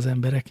ezek az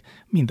emberek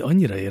mind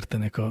annyira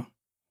értenek a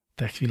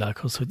tech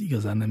világhoz, hogy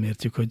igazán nem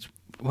értjük, hogy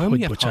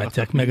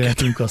bocsátják meg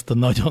nekünk azt a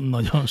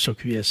nagyon-nagyon sok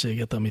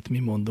hülyeséget, amit mi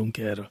mondunk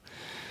erről.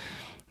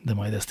 De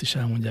majd ezt is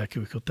elmondják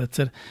ők ott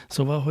egyszer.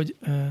 Szóval, hogy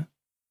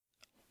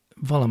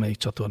valamelyik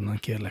csatornán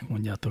kérlek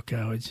mondjátok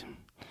el, hogy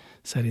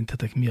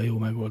szerintetek mi a jó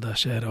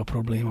megoldás erre a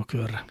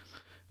problémakörre.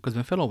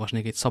 Közben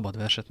felolvasnék egy szabad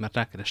verset, mert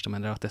rákerestem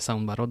erre a te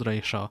soundbarodra,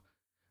 és a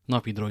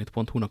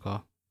napidroid.hu-nak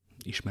a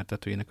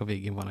ismertetőjének a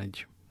végén van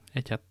egy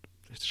hát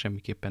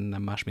semmiképpen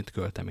nem más, mint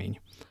költemény.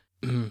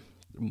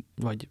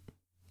 Vagy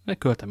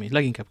költemény,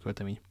 leginkább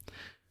költemény.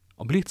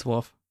 A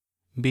Blitzwolf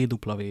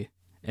BW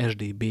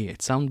SDB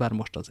egy soundbar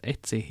most az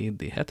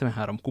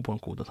 1C7D73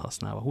 kuponkódot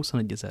használva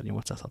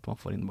 21.860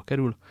 forintba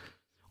kerül,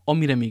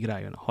 amire még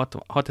rájön a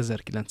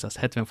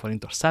 6.970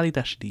 forintos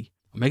szállítási díj,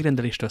 a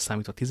megrendeléstől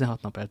számítva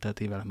 16 nap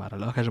elteltével már a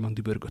lakásban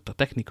dübörgött a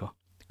technika,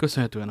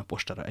 köszönhetően a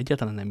postára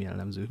egyáltalán nem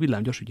jellemző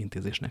villámgyors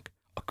ügyintézésnek.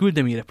 A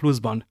küldeményre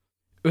pluszban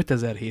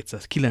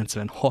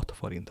 5.796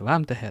 forint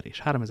vámteher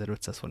és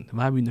 3.500 forint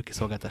vámügynöki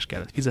szolgáltást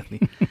kellett fizetni,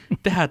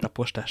 tehát a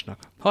postásnak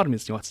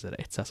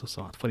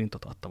 38.126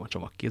 forintot adtam a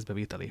csomag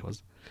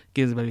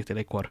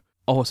kézbevételékor.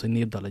 Ahhoz, hogy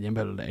népdal legyen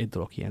belőle, egy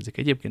dolog hiányzik.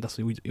 Egyébként az,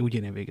 hogy úgy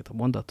érjen véget a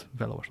mondat,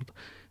 felolvasott.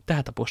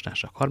 Tehát a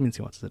postásnak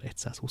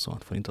 38.126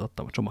 forintot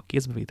adtam a csomag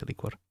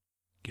kézbevételékor.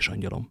 Kis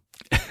angyalom.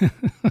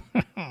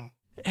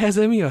 Ez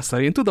mi a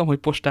szar? Én tudom, hogy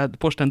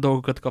postán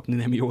dolgokat kapni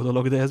nem jó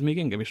dolog, de ez még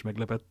engem is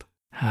meglepett.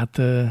 Hát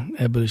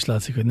ebből is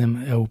látszik, hogy nem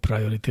EU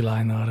Priority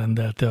Line-nal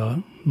rendelte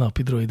a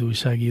Napi Droid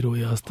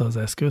újságírója azt az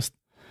eszközt.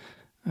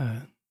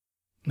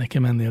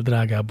 Nekem ennél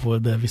drágább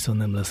volt, de viszont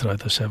nem lesz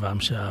rajta se vám,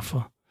 se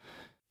áfa.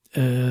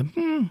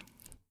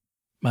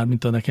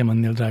 Mármint a nekem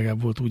ennél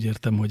drágább volt, úgy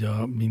értem, hogy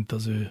mint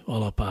az ő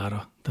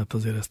alapára. Tehát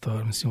azért ezt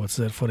a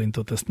 38.000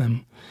 forintot, ezt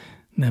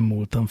nem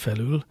múltam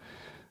felül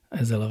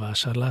ezzel a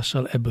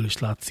vásárlással. Ebből is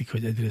látszik,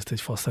 hogy egyrészt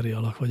egy faszari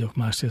alak vagyok,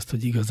 másrészt,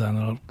 hogy igazán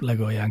a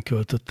legalján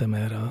költöttem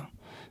erre a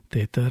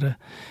tételre,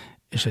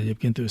 és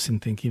egyébként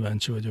őszintén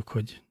kíváncsi vagyok,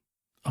 hogy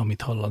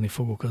amit hallani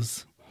fogok,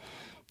 az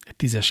egy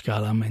 10-es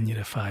skálán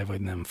mennyire fáj,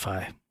 vagy nem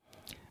fáj.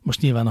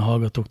 Most nyilván a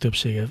hallgatók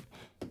többsége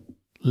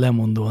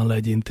lemondóan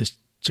legyint, és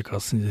csak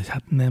azt mondja, hogy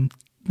hát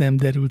nem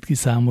derült ki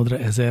számodra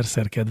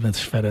 1000-szer kedvenc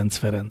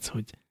Ferenc,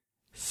 hogy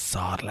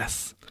szar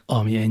lesz.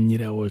 Ami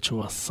ennyire olcsó,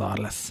 az szar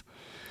lesz.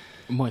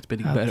 Majd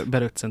pedig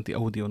beröccenti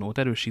Audionót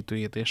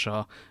erősítőjét, és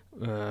a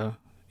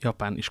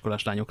japán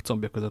iskolás lányok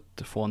combja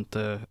között font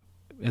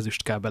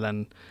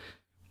ezüstkábelen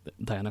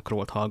Diana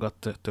Krallt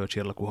hallgat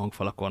tölcsérlakú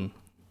hangfalakon,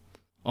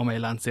 amely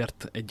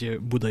láncért egy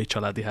budai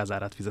családi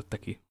házárát fizette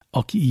ki.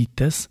 Aki így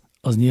tesz,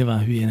 az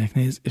nyilván hülyének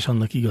néz, és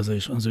annak igaza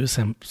is az ő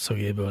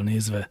szemszögéből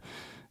nézve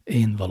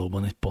én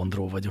valóban egy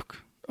pondró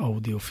vagyok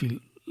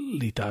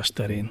audiofilitás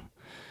terén.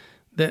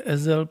 De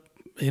ezzel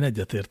én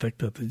egyetértek,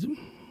 tehát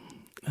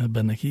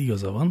ebben neki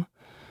igaza van.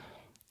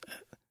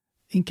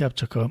 Inkább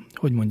csak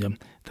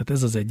tehát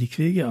ez az egyik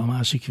vége, a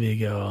másik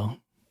vége a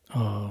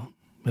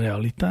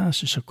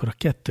realitás, és akkor a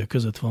kettő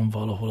között van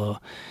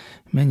valahol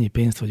mennyi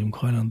pénzt vagyunk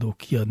hajlandók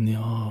kiadni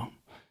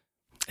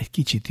egy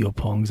kicsit jobb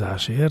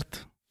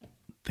hangzásért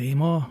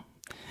téma,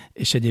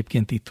 és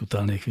egyébként itt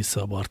utalnék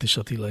vissza a Bartis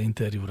Attila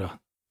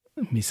interjúra,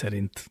 mi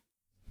szerint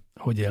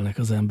hogy élnek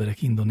az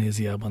emberek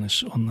Indonéziában,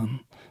 és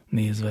onnan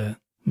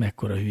nézve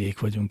mekkora hülyék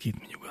vagyunk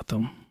itt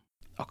nyugaton.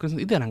 Akkor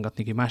ide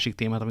rángatnék egy másik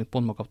témát, amit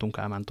pont ma kaptunk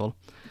Kálmántól,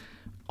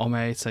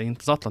 amely szerint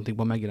az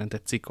Atlantikban megjelent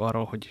egy cikk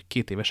arról, hogy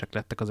 2 évesek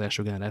lettek az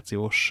első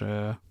generációs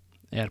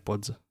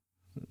AirPods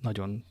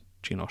nagyon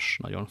csinos,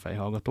 nagyon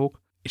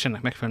fejhallgatók, és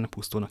ennek megfelelően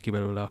pusztulnak ki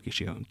belőle a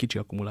kicsi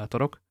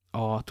akkumulátorok.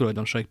 A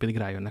tulajdonosaik pedig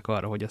rájönnek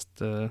arra, hogy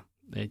ezt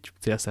egy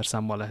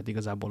célszerszámmal lehet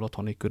igazából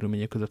otthoni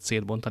körülmények között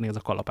szétbontani, ez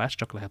a kalapács,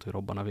 csak lehet, hogy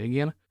robban a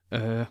végén.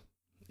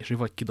 És hogy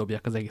vagy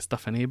kidobják az egész a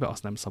fenébe,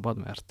 azt nem szabad,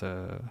 mert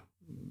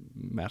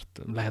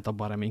mert lehet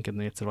abban reménykedni,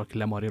 hogy egyszer valaki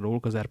lemarja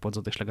róluk az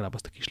AirPods-ot, és legalább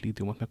azt a kis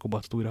lítiumot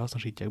megkobaltat újra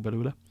hasznosítják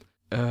belőle.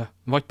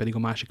 Vagy pedig a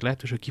másik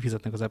lehetőség, hogy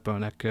kifizetnek az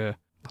Apple-nek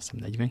azt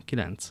hiszem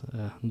 $49, azt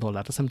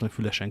nem tudom, hogy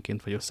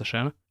fülesenként vagy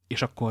összesen,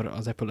 és akkor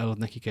az Apple elad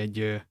nekik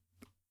egy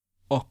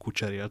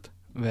akkucserélt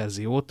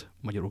verziót,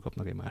 magyarul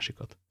kapnak egy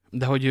másikat.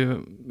 De hogy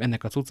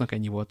ennek a cuccnak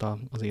ennyi volt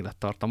az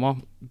élettartama,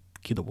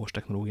 kidobós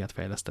technológiát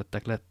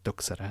fejlesztettek le, tök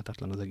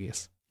szerelhetetlen az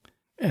egész.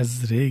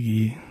 Ez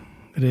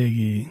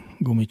régi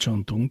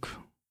gumicsontunk.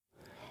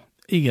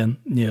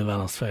 Igen, nyilván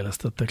azt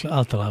fejlesztettek le,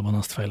 általában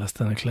azt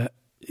fejlesztenek le.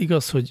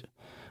 Igaz, hogy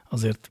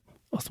azért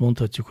azt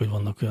mondhatjuk, hogy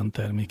vannak olyan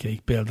termékeik,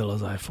 például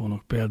az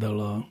iPhone-ok, például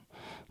a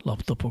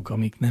laptopok,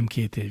 amik nem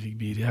 2 évig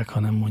bírják,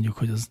 hanem mondjuk,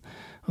 hogy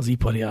az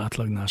ipari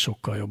átlagnál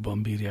sokkal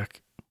jobban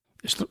bírják,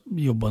 és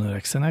jobban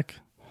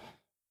öregszenek,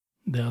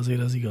 de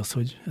azért az igaz,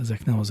 hogy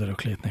ezek nem az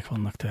öröklétnek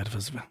vannak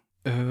tervezve.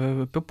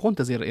 Pont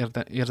ezért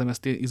érzem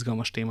ezt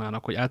izgalmas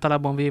témának, hogy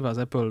általában véve az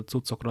Apple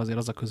cuccokra azért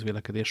az a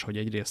közvélekedés, hogy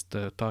egyrészt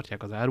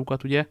tartják az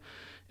árukat, ugye,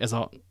 ez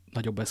a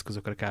nagyobb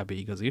eszközökre kb.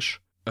 Igaz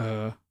is.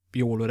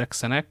 Jól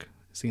öregszenek,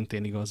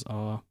 szintén igaz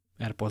a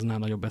AirPods-nál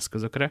nagyobb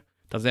eszközökre.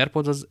 Tehát az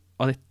AirPods az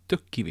egy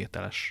tök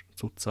kivételes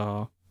cucc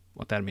a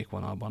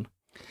termékvonalban.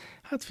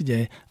 Hát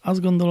figyelj,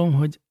 azt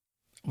gondolom,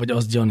 vagy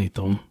azt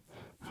gyanítom,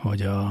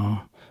 hogy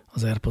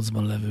az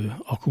AirPods-ban levő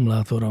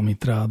akkumulátor,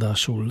 amit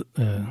ráadásul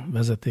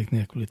vezeték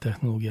nélküli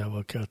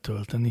technológiával kell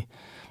tölteni,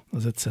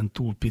 az egyszerűen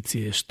túl pici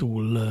és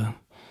túl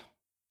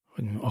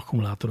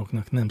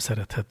akkumulátoroknak nem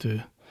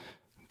szerethető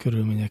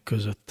körülmények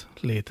között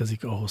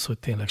létezik ahhoz, hogy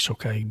tényleg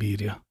sokáig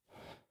bírja.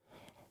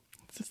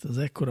 Az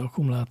ekkora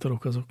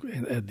akkumulátorok azok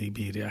eddig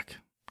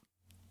bírják.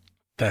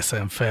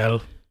 Teszem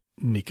fel,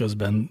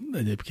 miközben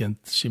egyébként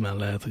simán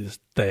lehet, hogy ez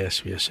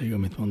teljes hülyeség,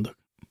 amit mondok.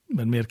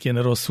 Mert miért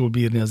kéne rosszul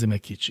bírni, azért meg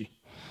kicsi.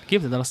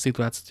 Képzeld el azt a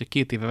szituációt, hogy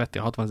 2 éve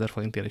vettél 60 000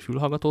 forintért egy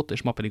fülhallgatót,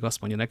 és ma pedig azt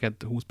mondja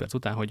neked 20 perc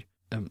után, hogy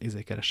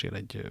keressél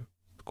egy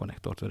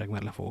konnektort öreg,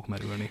 mert le fogok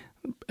merülni.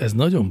 Ez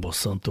nagyon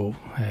bosszantó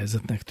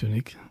helyzetnek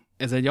tűnik.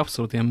 Ez egy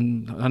abszolút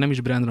ilyen, ha nem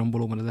is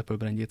brandromboló, mert az Apple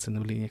brandjét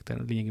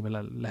szerintem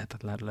lényegében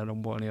lehetetlen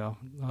lerombolni a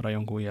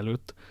rajongói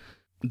előtt,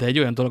 de egy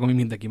olyan dolog, ami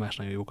mindenki más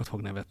nagyon jókat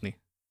fog nevetni.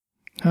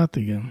 Hát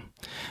igen.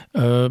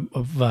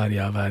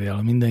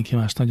 Várjál, mindenki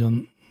más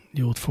nagyon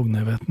jót fog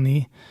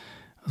nevetni,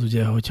 az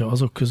ugye, hogyha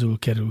azok közül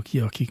kerül ki,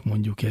 akik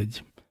mondjuk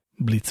egy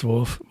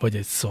Blitzwolf, vagy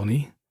egy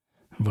Sony,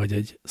 vagy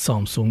egy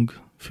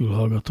Samsung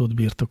fülhallgatót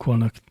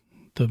birtokolnak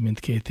több mint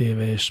 2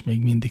 éve, és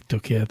még mindig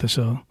tökéletes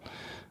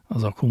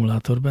az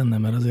akkumulátor benne,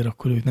 mert azért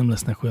akkor ők nem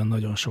lesznek olyan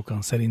nagyon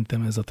sokan.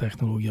 Szerintem ez a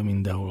technológia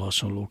mindenhol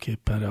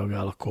hasonlóképpen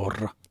reagál a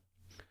korra.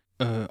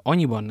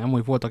 Annyiban nem,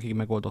 hogy volt, akik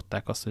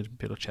megoldották azt, hogy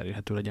például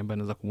cserélhető legyen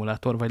benne az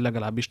akkumulátor, vagy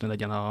legalábbis ne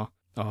legyen a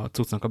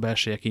cuccnak a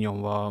belseje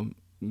kinyomva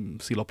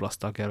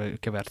sziloplaszttal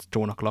kevert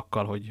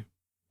csónaklakkal, hogy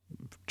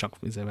csak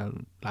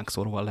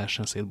lángszóróval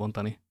lehessen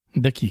szétbontani.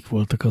 De kik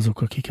voltak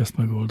azok, akik ezt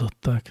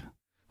megoldották?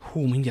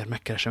 Mindjárt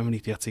megkeresem,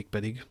 említi a cikk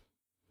pedig.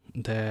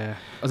 De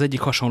az egyik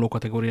hasonló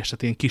kategória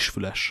esetén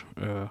kisfüles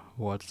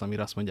volt az,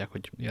 amire azt mondják,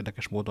 hogy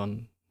érdekes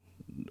módon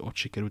ott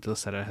sikerült ez a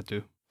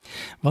szerelhető.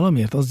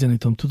 Valamiért azt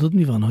gyanítom, tudod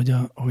mi van,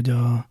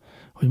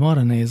 hogy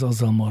marra nehéz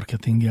azzal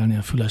marketingelni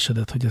a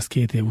fülesedet, hogy ezt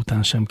 2 év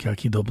után sem kell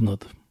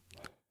kidobnod.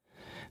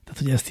 Tehát,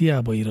 hogy ezt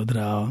hiába írod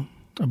rá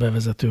a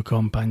bevezető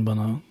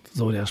kampányban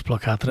az óriás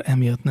plakátra,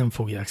 emiatt nem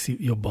fogják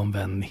jobban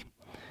venni.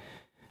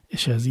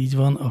 És ha ez így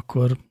van,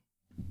 akkor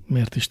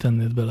miért is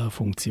tennéd bele a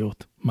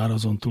funkciót? Már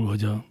azon túl,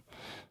 hogy a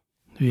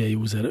hülye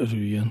user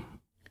örüljön.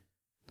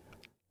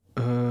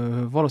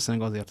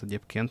 Valószínűleg azért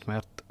egyébként,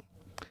 mert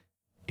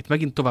itt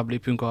megint tovább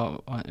lépünk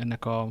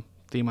ennek a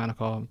témának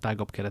a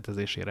tágabb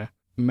keretezésére.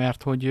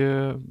 Mert hogy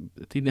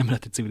így nem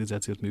lehet egy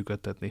civilizációt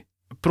működtetni.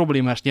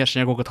 Problémás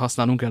nyersanyagokat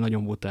használnunk kell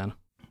nagyon bután.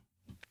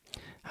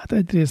 Hát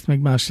egyrészt, meg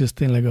másrészt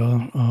tényleg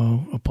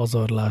a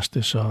pazarlást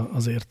és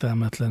az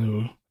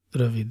értelmetlenül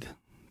rövid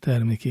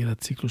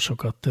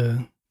termékéletciklusokat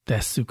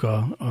tesszük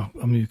a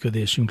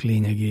működésünk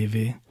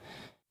lényegévé,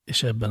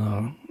 és ebben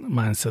a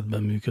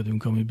mindsetben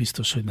működünk, ami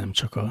biztos, hogy nem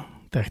csak a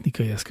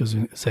technikai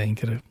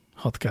eszközeinkre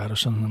hat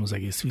károsan, hanem az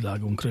egész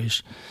világunkra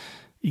is.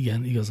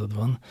 Igen, igazad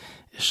van,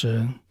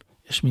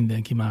 és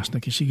mindenki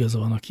másnak is igaza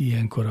van, aki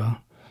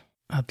ilyenkor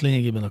hát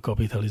lényegében a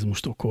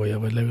kapitalizmust okolja,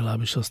 vagy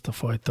legalábbis azt a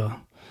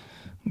fajta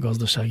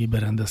gazdasági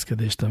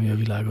berendezkedést, ami a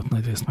világot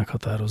nagyrészt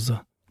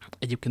meghatározza.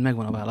 Egyébként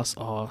megvan a válasz.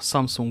 A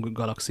Samsung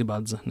Galaxy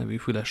Buds nevű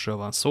fülesről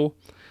van szó,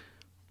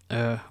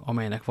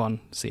 amelynek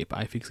van szép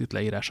iFixit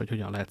leírás, hogy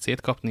hogyan lehet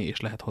szétkapni, és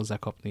lehet hozzá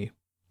kapni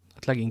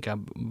hát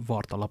leginkább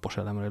varta lapos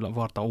elemre,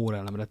 varta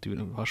órelemre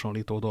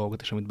hasonlító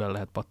dolgot, és amit bele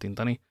lehet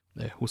pattintani.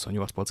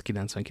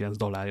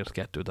 $28,99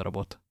 2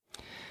 darabot.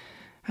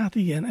 Hát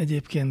igen,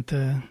 egyébként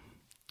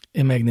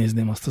én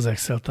megnézném azt az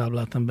Excel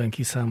táblát, amiben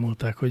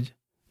kiszámolták, hogy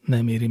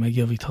nem éri meg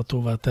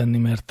javíthatóvá tenni,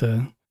 mert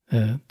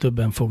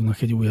többen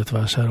fognak egy újat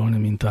vásárolni,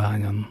 mint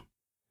ahányan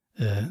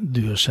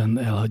dühösen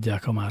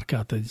elhagyják a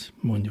márkát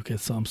mondjuk egy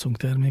Samsung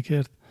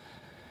termékért,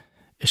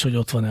 és hogy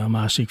ott van-e a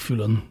másik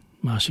fülön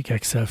másik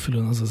Excel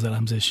fülön az az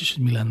elemzés is,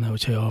 hogy mi lenne,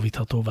 hogyha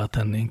javíthatóvá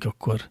tennénk,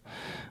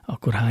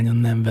 akkor hányan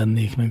nem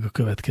vennék meg a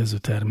következő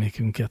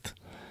termékünket.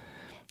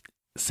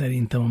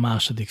 Szerintem a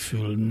második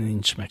fül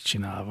nincs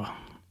megcsinálva.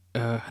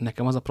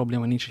 Nekem az a probléma,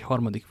 hogy nincs egy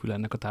harmadik fül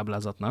ennek a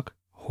táblázatnak,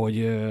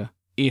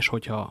 és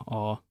hogyha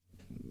a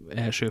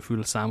első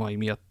fül számai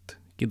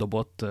miatt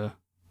kidobott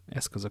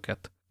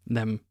eszközöket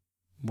nem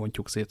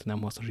bontjuk szét,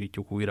 nem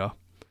hasznosítjuk újra,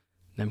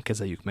 nem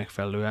kezeljük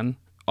megfelelően,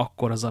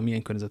 akkor az a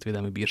milyen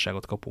környezetvédelmi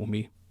bírságot kapunk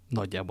mi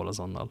nagyjából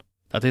azonnal.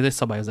 Tehát ez egy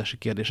szabályozási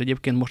kérdés.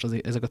 Egyébként most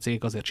ezek a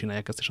cégek azért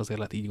csinálják ezt, és azért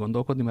lehet így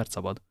gondolkodni, mert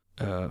szabad.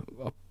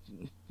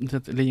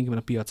 Tehát lényegében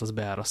a piac az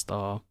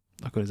beáraszta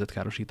a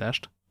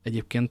környezetkárosítást.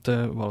 Egyébként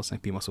valószínűleg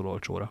pimaszul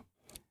olcsóra.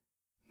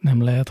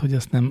 Nem lehet, hogy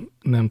ezt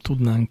nem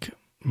tudnánk,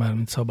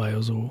 mármint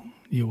szabályozó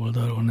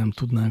oldalról nem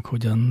tudnánk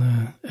hogyan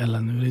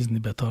ellenőrizni,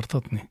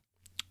 betartatni?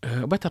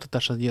 A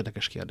betartatás az egy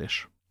érdekes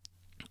kérdés.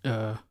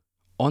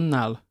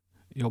 Annál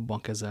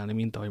jobban kezelni,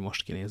 mint ahogy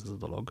most kinéz ez a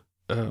dolog,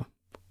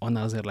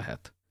 annál azért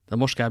lehet. De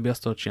most kb.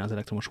 Azt tudod csinálni az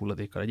elektromos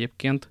hulladékkal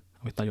egyébként,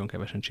 amit nagyon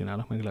kevesen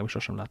csinálnak, meg legalábbis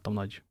sosem láttam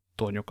nagy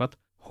tornyokat,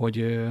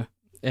 hogy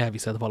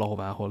elviszed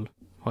valahová, ahol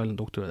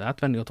hajlandók tőled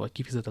átvenni, ott vagy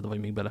kifizeted, vagy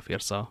még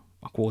beleférsz a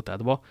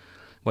kvótádba,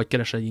 vagy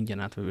keresel egy ingyen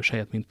átvevős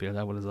helyet, mint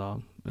például ez az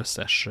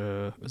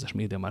összes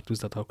MediaMarkt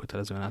üzlet, ahol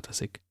kötelezően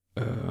átveszik.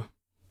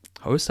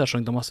 Ha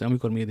összehasonlítom azt, hogy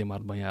amikor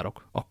MediaMarktban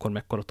járok, akkor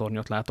mekkora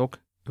tornyot látok,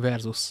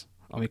 versus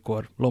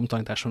amikor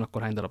lomtalanítás van,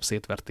 akkor hány darab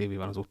szétvert tévé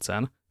van az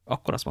utcán,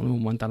 akkor azt mondom,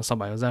 hogy momentán a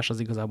szabályozás az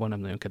igazából nem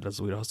nagyon kedvez az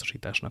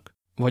újrahasznosításnak.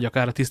 Vagy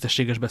akár a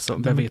tisztességes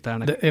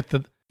bevételnek. De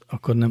érted,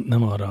 akkor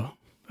nem arra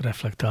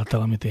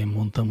reflektáltál, amit én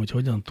mondtam, hogy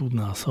hogyan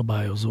tudná a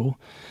szabályozó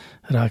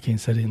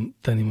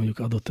rákényszeríteni mondjuk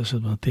adott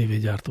esetben a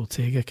tévégyártó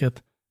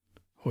cégeket,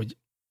 hogy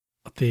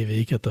a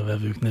tévéiket a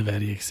vevők ne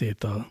verjék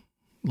szét a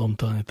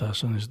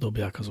lomtalanításon és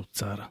dobják az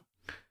utcára.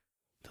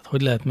 Tehát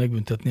hogy lehet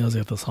megbüntetni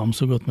azért a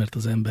Samsungot, mert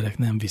az emberek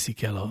nem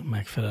viszik el a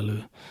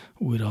megfelelő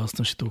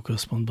újrahasznosító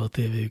központba a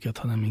tévéjüket,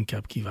 hanem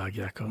inkább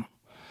kivágják a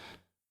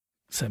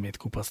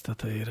szemétkupac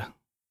tetejére.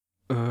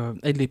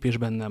 Egy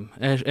lépésben nem.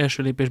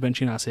 Első lépésben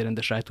csinálsz egy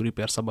rendes right to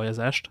repair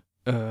szabályozást,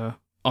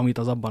 amit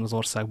az abban az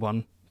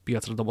országban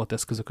piacra dobott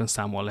eszközökön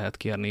számon lehet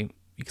kérni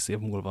x év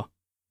múlva.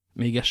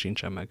 Még ez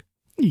sincsen meg.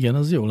 Igen,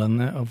 az jó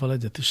lenne, avval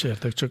egyet is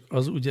értek, csak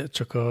az ugye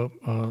csak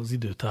az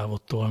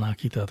időtávot tolná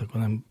ki, tehát akkor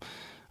nem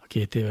a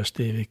 2 éves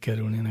tévék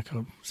kerülnének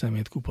a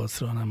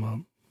szemétkupacra, hanem a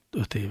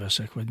 5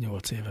 évesek vagy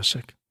 8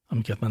 évesek,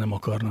 amiket már nem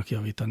akarnak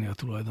javítani a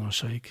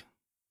tulajdonosaik.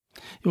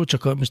 Jó,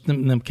 csak most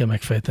nem kell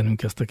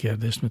megfejtenünk ezt a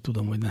kérdést, mert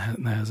tudom, hogy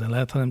nehezen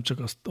lehet, hanem csak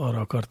azt arra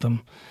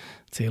akartam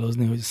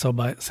célozni, hogy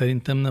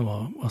szerintem nem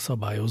a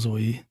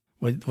szabályozói,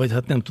 vagy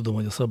hát nem tudom,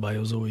 hogy a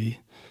szabályozói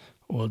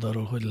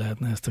oldalról hogy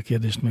lehetne ezt a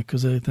kérdést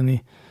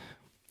megközelíteni.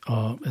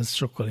 Ez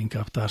sokkal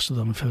inkább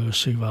társadalmi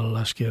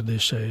felelősségvállalás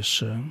kérdése,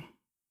 és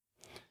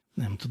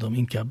nem tudom,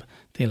 inkább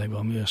tényleg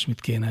valami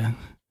olyasmit kéne.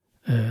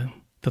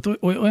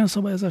 Tehát olyan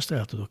szabályozást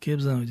el tudok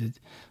képzelni,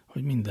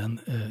 hogy minden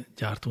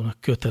gyártónak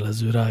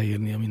kötelező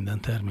ráírni a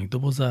minden termék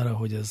dobozára,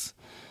 hogy ez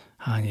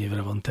hány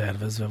évre van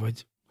tervezve,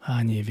 vagy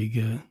hány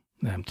évig,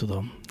 nem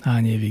tudom,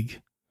 hány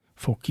évig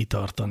fog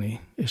kitartani,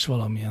 és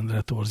valamilyen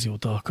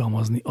retorziót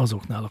alkalmazni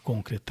azoknál a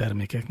konkrét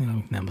termékeknél,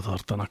 amik nem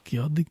tartanak ki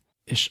addig,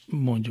 és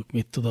mondjuk,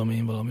 mit tudom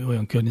én, valami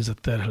olyan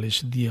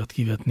környezetterhelési díjat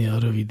kivetni a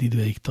rövid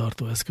ideig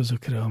tartó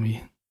eszközökre,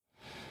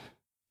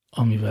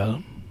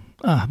 amivel,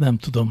 nem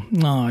tudom,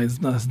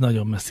 ez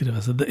nagyon messzire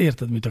vezet, de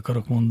érted, mit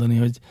akarok mondani,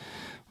 hogy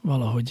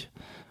valahogy,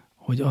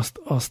 hogy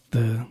azt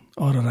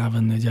arra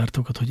rávenni a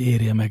gyártókat, hogy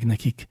érje meg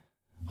nekik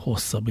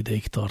hosszabb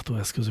ideig tartó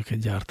eszközöket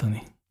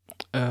gyártani.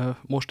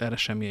 Most erre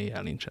semmilyen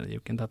jel nincsen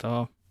egyébként.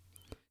 Tehát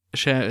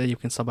se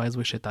egyébként szabályozó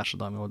és egy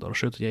társadalmi oldalra.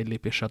 Sőt, hogy egy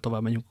lépéssel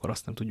tovább megyünk, akkor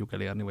azt nem tudjuk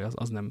elérni, vagy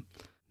az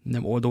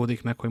nem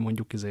oldódik meg, hogy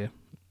mondjuk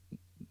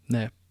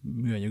ne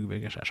műanyag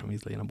üveges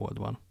ásványvíz legyen a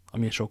boltban.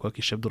 Ami egy sokkal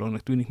kisebb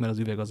dolognak tűnik, mert az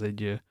üveg az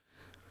egy,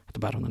 hát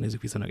bárhonnan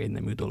nézzük, viszonylag egy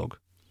nemű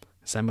dolog.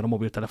 Szemben a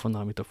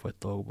mobiltelefonnal, ami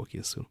többfajta dolgokból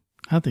készül.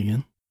 Hát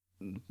igen.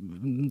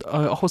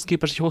 Ahhoz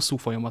képest egy hosszú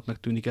folyamatnak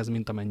tűnik ez,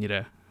 mint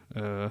amennyire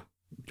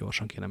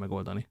gyorsan kéne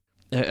megoldani.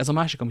 Ez a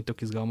másik, ami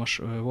tök izgalmas,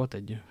 volt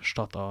egy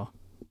stat a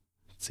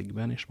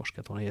cikkben, és most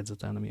kellett volna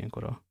jegyzetelnem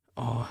ilyenkor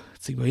a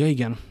cikkben. Ja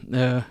igen,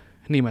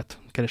 német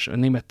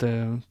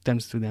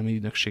természetvédelmi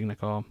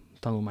ügynökségnek a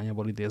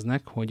tanulmányából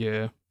idéznek,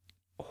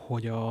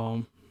 hogy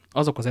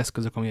azok az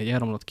eszközök, ami egy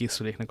elromlott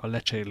készüléknek a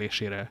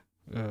lecserélésére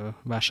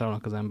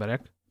vásárolnak az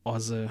emberek,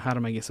 az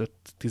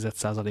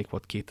 3,5%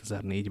 volt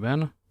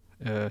 2004-ben,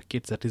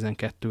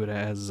 2012-re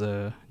ez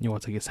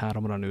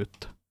 8,3-ra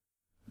nőtt.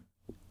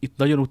 Itt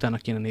nagyon utána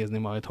kéne nézni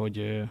majd,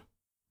 hogy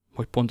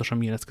pontosan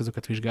milyen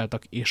eszközöket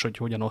vizsgáltak, és hogy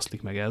hogyan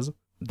oszlik meg ez,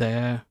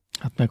 de...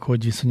 Hát meg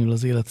hogy viszonyul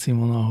az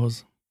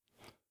életszínvonalhoz?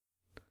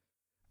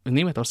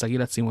 Németország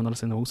életszínvonal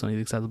szerintem a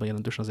 24. században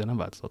jelentősen azért nem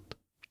változott.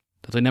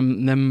 Tehát,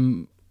 hogy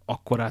nem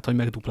akkorát, hogy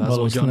megduplázódjon.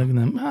 Valószínűleg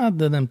nem. Hát,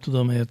 de nem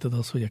tudom, érted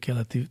az, hogy a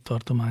keleti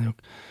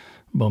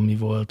tartományokban mi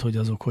volt, hogy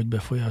azok hogy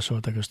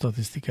befolyásolták a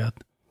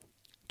statisztikát.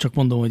 Csak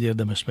mondom, hogy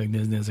érdemes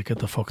megnézni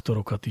ezeket a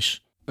faktorokat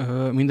is.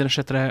 Minden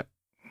esetre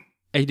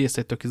Egyrészt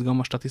egy tök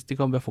izgalmas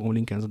statisztika, be fogom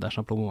linkelni az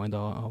adásnaplóba majd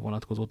a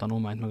vonatkozó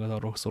tanulmányt, meg az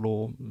arról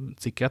szóló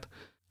cikket.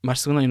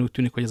 Másrészt nagyon úgy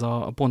tűnik, hogy ez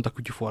a pont a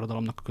kütyű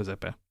forradalomnak a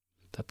közepe.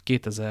 Tehát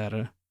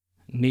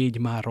 2004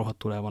 már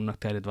rohadtul el vannak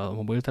terjedve a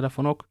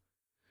mobiltelefonok,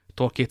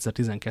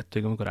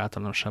 2012-ig, amikor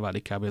általánossá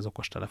válik kb. Az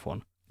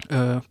okostelefon.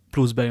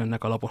 Plusz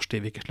bejönnek a lapos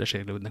tévék, és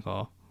lesérülődnek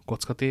a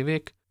kocka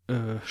tévék,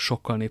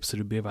 sokkal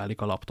népszerűbbé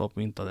válik a laptop,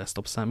 mint a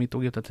desktop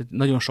számítógép, tehát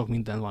nagyon sok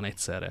minden van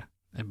egyszerre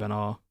ebben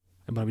a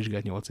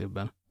vizsgált 8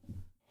 évben.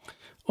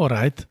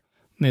 Alright,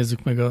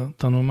 nézzük meg a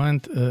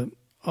tanulmányt.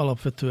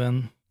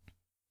 Alapvetően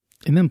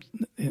én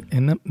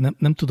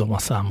nem tudom a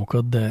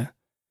számokat, de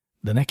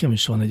nekem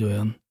is van egy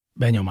olyan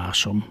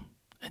benyomásom,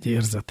 egy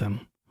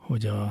érzetem,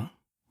 hogy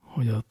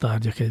a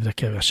tárgyak egyre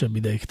kevesebb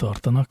ideig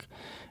tartanak,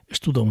 és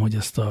tudom, hogy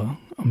ezt a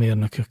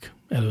mérnökök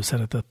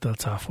előszeretettel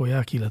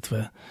cáfolják,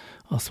 illetve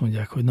azt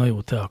mondják, hogy na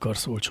jó, te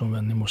akarsz olcsón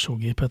venni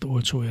mosógépet,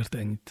 olcsóért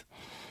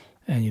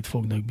ennyit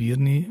fognak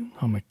bírni,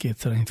 ha meg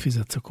kétszer ennyit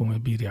fizetsz, akkor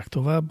majd bírják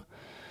tovább.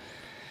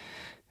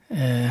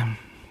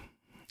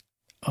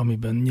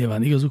 Amiben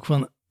nyilván igazuk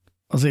van,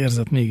 az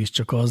érzet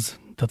mégiscsak az,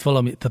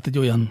 tehát egy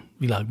olyan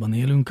világban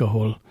élünk,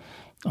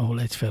 ahol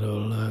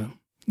egyfelől,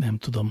 nem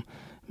tudom,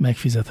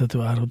 megfizethető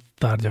áru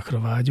tárgyakra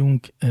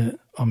vágyunk,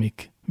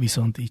 amik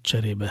viszont így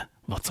cserébe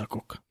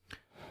vacakok.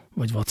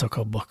 Vagy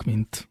vacakabbak,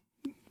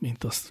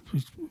 mint az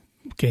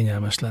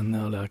kényelmes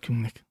lenne a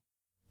lelkünknek.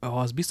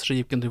 Az biztos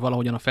egyébként, hogy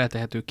valahogyan a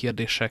feltehető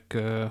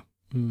kérdések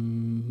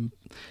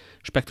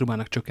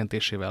spektrumának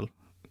csökkentésével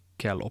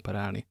kell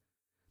operálni.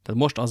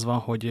 Tehát most az van,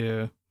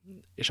 hogy,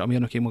 és a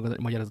mérnöki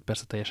magyarázat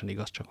persze teljesen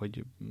igaz, csak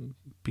hogy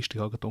Pisti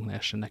hallgatónk ne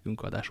essen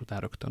nekünk adás után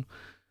rögtön,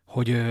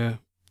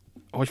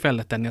 hogy fel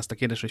lehet tenni azt a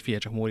kérdést, hogy figyelj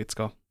csak,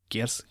 Móriczka,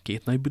 kérsz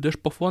 2 nagy büdös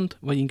pofont,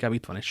 vagy inkább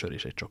itt van egy sör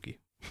és egy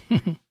csoki?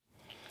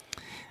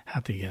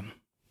 Hát igen.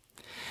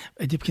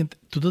 Egyébként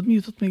tudod, mi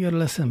jutott még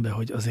erről eszembe,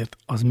 hogy azért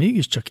az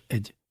mégiscsak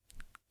egy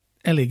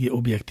eléggé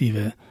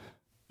objektíve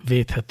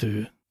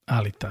védhető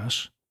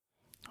állítás,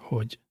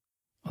 hogy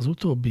az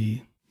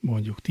utóbbi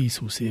mondjuk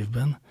 10-20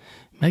 évben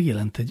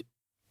megjelent egy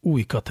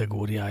új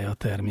kategóriája a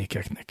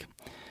termékeknek.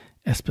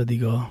 Ez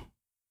pedig a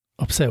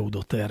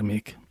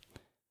pseudotermék,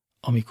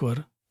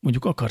 amikor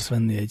mondjuk akarsz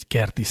venni egy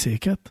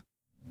kertiszéket,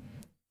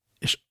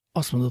 és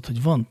azt mondod,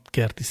 hogy van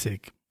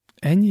kertiszék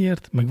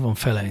ennyiért, meg van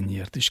fele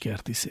ennyiért is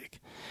kertiszék.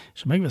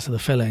 És megveszed a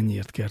fele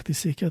ennyiért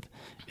kertiszéket,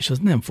 és az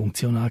nem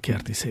funkcionál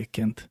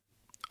kertiszékként.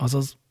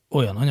 Azaz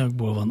olyan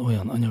anyagból van,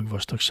 olyan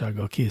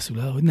anyagvastagsággal készül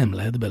el, hogy nem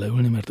lehet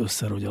beleülni, mert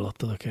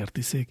összerogyalattad a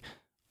kertiszék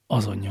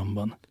azon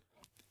nyomban.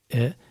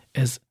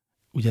 Ez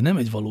ugye nem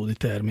egy valódi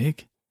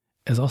termék,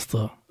 ez azt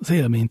az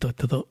élményt,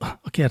 tehát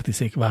a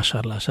kertiszék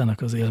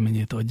vásárlásának az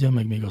élményét adja,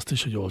 meg még azt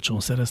is, hogy olcsón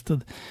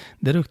szerezted,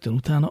 de rögtön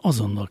utána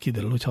azonnal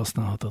kiderül, hogy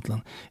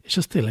használhatatlan. És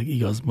ez tényleg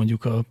igaz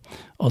mondjuk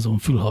azon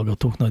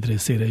fülhallgatók nagy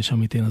részére is,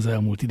 amit én az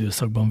elmúlt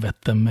időszakban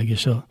vettem meg,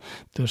 és a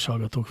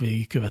törzshallgatók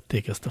végig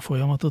követték ezt a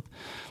folyamatot,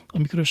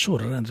 amikor a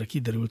sorra rendre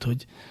kiderült,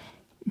 hogy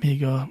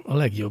még a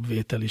legjobb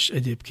vétel is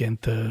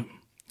egyébként,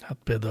 hát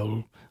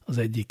például az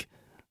egyik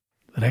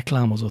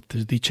reklámozott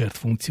és dicsért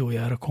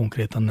funkciójára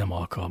konkrétan nem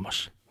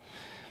alkalmas.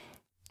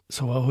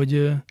 Szóval,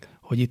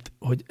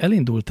 hogy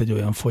elindult egy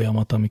olyan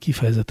folyamat, ami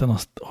kifejezetten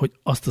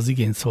azt az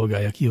igényt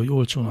szolgálja ki, hogy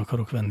olcsón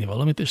akarok venni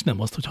valamit, és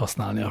nem azt, hogy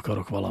használni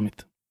akarok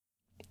valamit.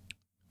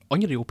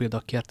 Annyira jó példa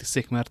a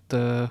kertiszék, mert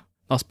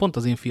az pont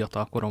az én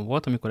fiatal korom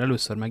volt, amikor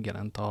először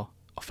megjelent a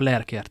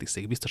Flair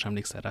kertiszék, biztos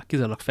emlékszel rá,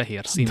 kizárólag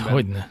fehér színben.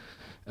 Hogyne.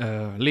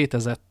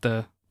 Létezett,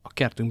 a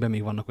kertünkben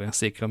még vannak olyan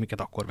székek,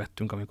 amiket akkor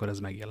vettünk, amikor ez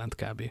megjelent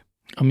kb.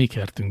 A mi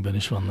kertünkben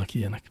is vannak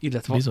ilyenek.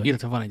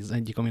 Illetve van az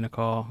egyik, aminek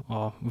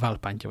a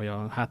válpántja vagy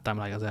a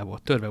háttámlája az el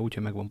volt törve,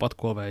 úgyhogy meg van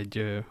patkolva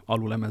egy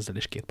alulemezzel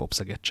és 2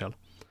 popszegetcsel.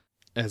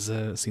 Ez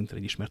szintén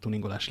egy ismert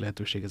tuningolási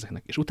lehetőség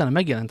ezeknek. És utána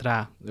megjelent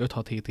rá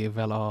 5-6-7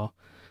 évvel a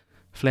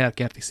Flair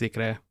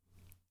kertiszékre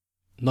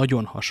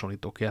nagyon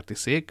hasonlító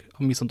kertiszék,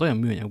 ami viszont olyan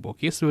műanyagból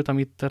készült,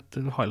 amit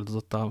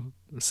hajladozott a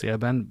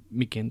szélben,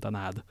 miként a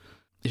nád.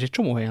 És egy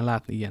csomó helyen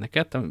látni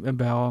ilyeneket,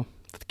 ebbe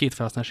tehát 2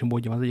 felhasználási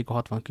módja van, az egyik a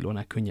 60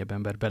 kilónál könnyebb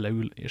ember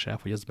beleül, és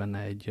elfogyaszt benne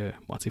egy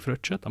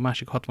macifröccsöt, a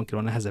másik 60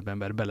 kilónál nehezebb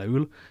ember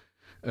beleül,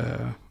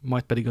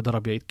 majd pedig a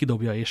darabjait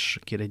kidobja, és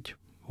kér egy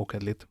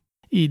hokedlit.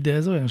 Így, de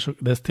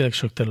ez tényleg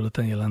sok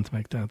területen jelent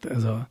meg,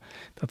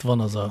 tehát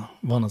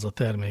van az a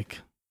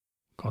termék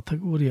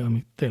kategória,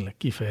 ami tényleg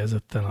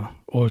kifejezetten a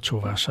olcsó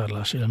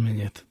vásárlás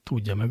élményét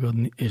tudja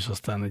megadni, és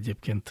aztán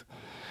egyébként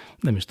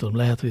nem is tudom,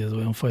 lehet, hogy ez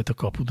olyan fajta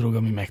kapudrog,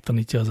 ami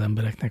megtanítja az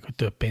embereknek, hogy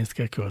több pénzt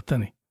kell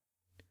költeni.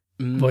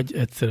 Vagy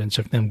egyszerűen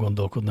csak nem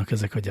gondolkodnak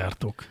ezek a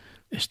gyártók,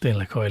 és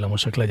tényleg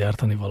hajlamosak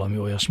legyártani valami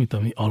olyasmit,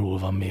 ami alul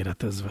van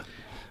méretezve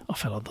a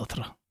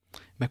feladatra.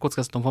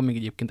 Megkockáztatom, van még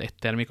egyébként egy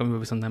termék, amiből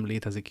viszont nem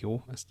létezik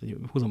jó. Ezt egy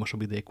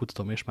húzamosabb ideig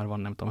kutatom, és már van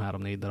nem tudom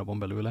 3-4 darabon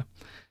belőle.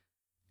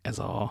 Ez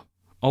az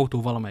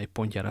autó valamely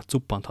pontjára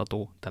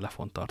cuppantható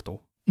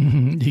telefontartó.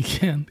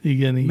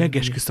 Igen.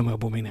 Megesküszöm, hogy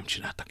abból még nem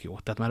csináltak jó.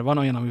 Tehát már van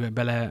olyan, amivel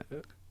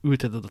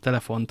beleülteted a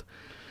telefont,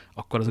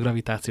 akkor az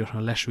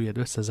gravitációsan lesüllyed,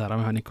 összezár a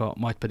mechanika,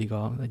 majd pedig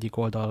az egyik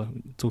oldal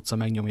cucca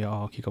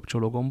megnyomja a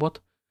kikapcsoló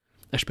gombot.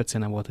 Ez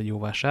speciál nem volt egy jó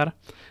vásár.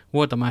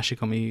 Volt a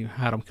másik, ami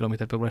 3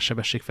 km/h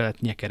sebesség felett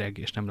nyekereg,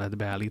 és nem lehet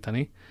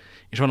beállítani.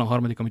 És van a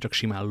harmadik, ami csak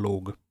simán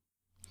lóg.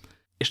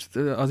 És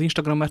az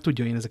Instagram már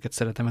tudja, én ezeket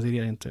szeretem,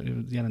 ezért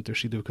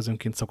jelentős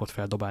időközönként szokott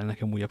feldobálni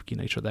nekem újabb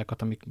kínai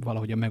csodákat, amik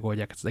valahogyan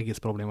megoldják ezt az egész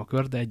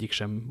problémakört, de egyik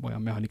sem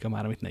olyan mechanika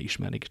már, amit ne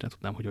ismernék, és ne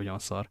tudnám, hogy hogyan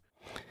szar.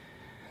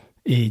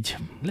 Így.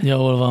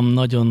 Jól van,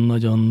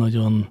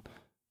 nagyon-nagyon-nagyon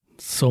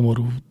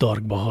szomorú,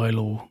 darkba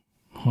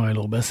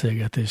hajló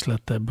beszélgetés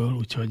lett ebből,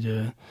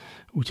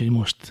 úgyhogy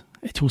most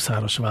egy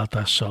huszáros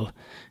váltással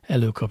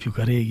előkapjuk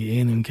a régi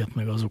énünket,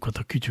 meg azokat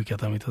a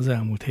kütyüket, amit az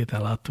elmúlt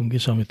héten láttunk,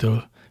 és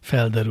amitől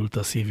felderült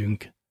a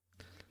szívünk.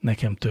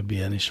 Nekem több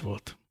ilyen is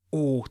volt.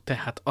 Ó,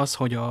 tehát az,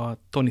 hogy a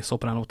Tony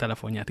Soprano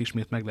telefonját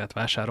ismét meg lehet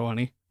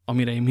vásárolni,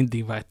 amire én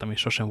mindig vágytam, és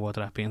sosem volt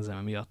rá pénzem,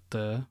 emiatt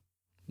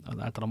az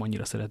általam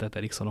annyira szeretett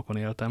Ericssonokon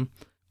éltem,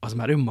 az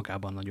már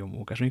önmagában nagyon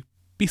mókás. Még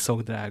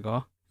piszok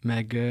drága,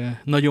 meg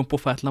nagyon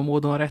pofátlan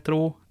módon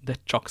retro, de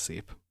csak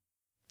szép.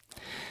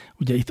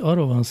 Ugye itt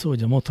arról van szó,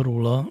 hogy a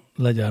Motorola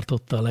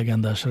legyártotta a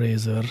legendás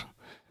Razr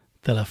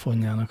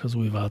telefonjának az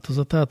új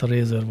változatát. A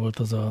Razr volt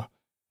az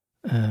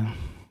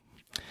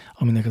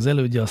aminek az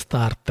elődje a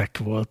StarTAC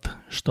volt,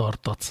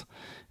 StarTAC,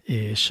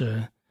 és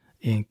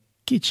ilyen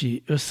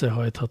kicsi,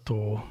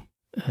 összehajtható,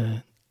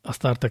 a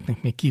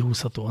StarTAC-nek még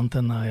kihúzható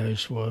antennája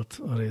is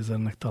volt, a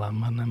Razrnek talán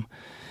már nem.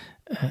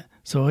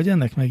 Szóval, hogy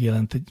ennek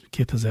megjelent egy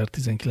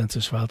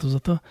 2019-es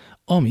változata,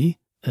 ami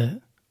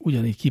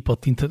ugyanígy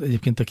kipattintott,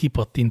 egyébként a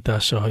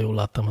kipattintása, ha jól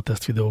láttam a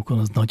tesztvideókon,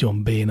 az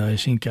nagyon béna,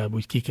 és inkább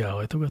úgy ki kell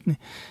hajtogatni,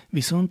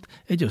 viszont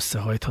egy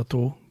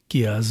összehajtható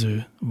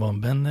kijelző van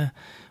benne,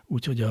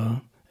 úgyhogy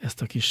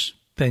ezt a kis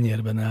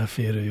tenyérben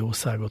elférő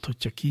jószágot,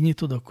 hogyha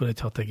kinyitod, akkor egy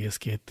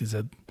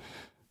 6,2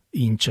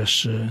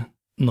 incses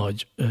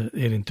nagy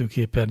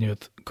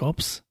érintőképernyőt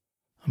kapsz,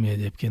 ami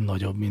egyébként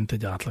nagyobb, mint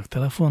egy átlag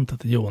telefon,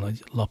 tehát egy jó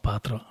nagy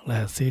lapátra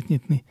lehet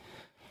szétnyitni,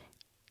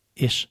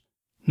 és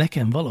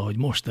nekem valahogy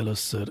most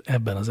először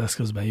ebben az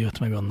eszközben jött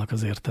meg annak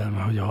az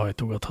értelme, hogy a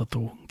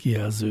hajtogatható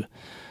kijelző.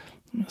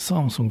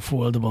 Samsung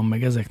Foldban,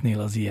 meg ezeknél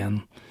az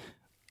ilyen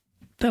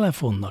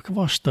telefonnak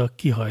vastag,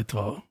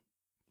 kihajtva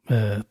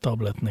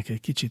tabletnek egy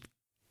kicsit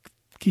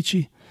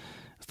kicsi,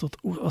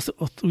 ezt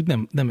ott úgy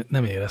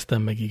nem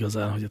éreztem meg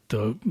igazán, hogy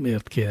ettől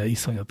miért kéne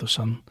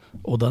iszonyatosan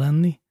oda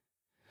lenni,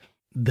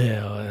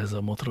 de ez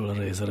a Motorola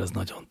Razr, ez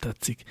nagyon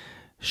tetszik.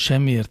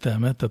 Semmi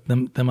értelme,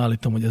 tehát nem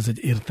állítom, hogy ez egy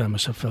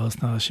értelmesebb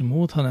felhasználási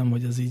mód, hanem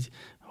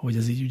hogy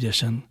ez így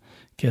ügyesen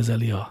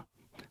kezeli a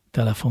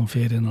telefon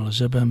férjen a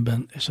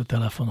zsebemben, és a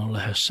telefonon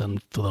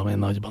lehessen, tudom én,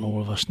 nagyban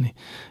olvasni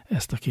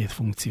ezt a két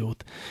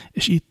funkciót.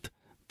 És itt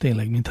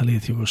tényleg, mintha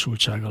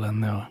létjogosultsága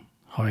lenne a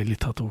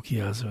hajlítható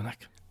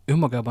kijelzőnek.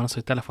 Önmagában az,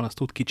 hogy telefon az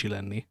tud kicsi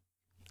lenni,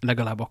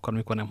 legalább akkor,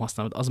 amikor nem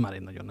használod, az már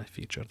egy nagyon nagy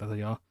feature. Tehát,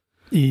 hogy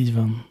így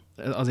van.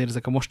 Azért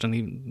ezek a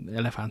mostani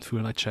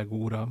elefántfül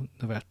nagyságúra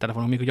növelt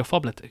telefonok, még hogy a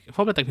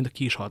fabletek mint a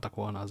ki is haltak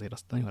volna, azért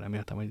azt nagyon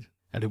reméltem, hogy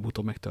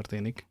előbb-utóbb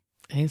megtörténik.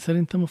 Én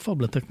szerintem a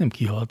fabletek nem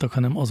kihaltak,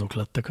 hanem azok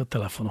lettek a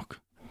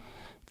telefonok.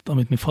 Tehát,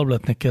 amit mi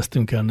fabletnek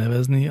kezdtünk el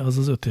nevezni,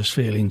 az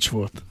 5,5 inch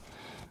volt,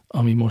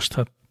 ami most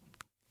hát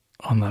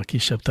annál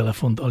kisebb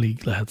telefont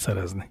alig lehet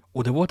szerezni.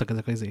 Ó, de voltak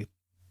ezek az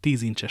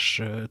 10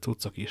 incses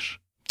cuccok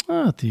is.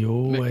 Hát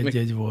jó,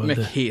 egy-egy volt.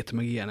 Meg 7,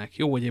 meg ilyenek.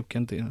 Jó,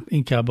 egyébként én.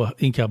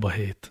 Inkább a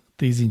 7.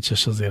 10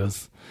 incses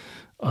azért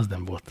az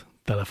nem volt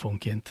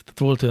telefonként. Tehát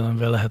volt olyan,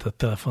 amivel lehetett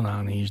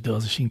telefonálni is, de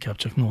az is inkább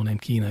csak no-name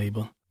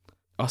kínaiban.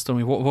 Azt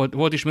tudom, hogy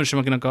volt ismerősöm,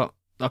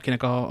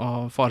 akinek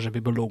a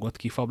farzsebéből lógott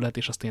ki fablet,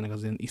 és az tényleg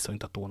az ilyen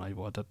iszonytató nagy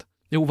volt. Tehát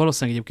jó,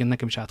 valószínűleg egyébként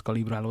nekem is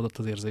átkalibrálódott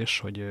az érzés,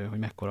 hogy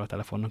mekkora a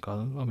telefonnak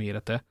a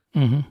mérete.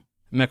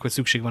 Meg hogy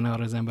szükség van arra,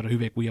 hogy az ember a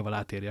hüvelyk ujjával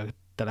átérje a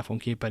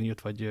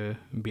telefonképernyőt, vagy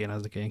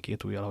bénázni ilyen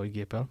két ujjal, ahogy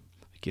gépel,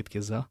 vagy két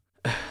kézzel.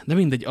 De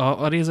mindegy,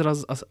 a Razer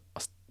az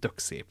tök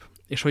szép.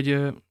 És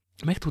hogy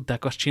meg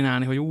tudták azt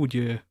csinálni, hogy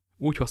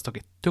úgy hoztak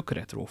egy tök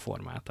retro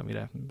formát,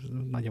 amire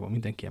nagyjából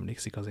mindenki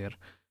emlékszik azért.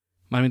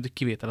 Mármint, hogy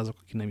kivétel azok,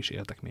 akik nem is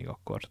éltek még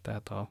akkor,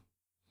 tehát a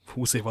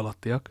 20 év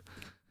alattiak,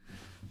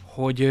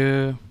 hogy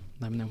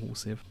nem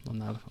 20 év,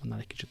 annál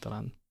egy kicsit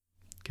talán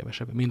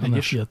kevesebb, mindegy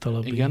is.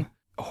 Igen,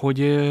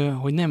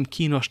 hogy nem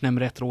kínos, nem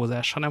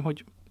retrózás, hanem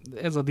hogy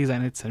ez a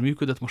dizájn egyszer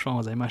működött, most van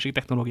hozzá egy másik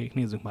technológiák,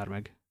 nézzük már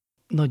meg.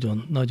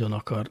 Nagyon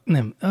akar.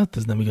 Nem, hát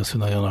ez nem igaz, hogy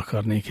nagyon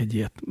akarnék egy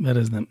ilyet, mert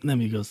ez nem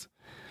igaz.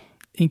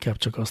 Inkább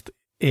csak azt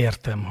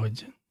értem,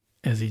 hogy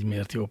ez így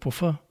miért jó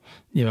pofa.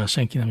 Nyilván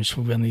senki nem is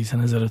fog venni,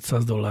 hiszen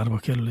 $1500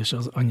 kerül, és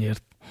az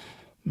annyiért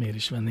miért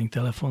is vennénk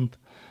telefont.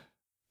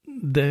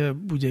 De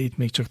ugye itt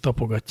még csak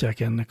tapogatják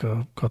ennek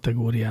a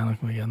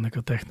kategóriának, meg ennek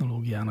a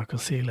technológiának a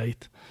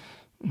széleit.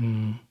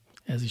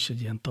 Ez is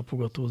egy ilyen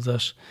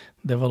tapogatózás,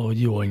 de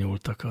valahogy jól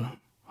nyúltak a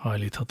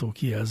hajlítható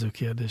kijelző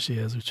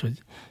kérdéséhez,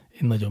 úgyhogy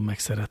én nagyon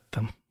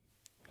megszerettem.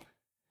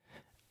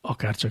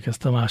 Akárcsak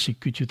ezt a másik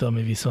kütyüt,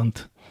 ami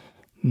viszont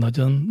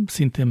nagyon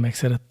szintén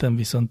megszerettem,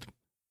 viszont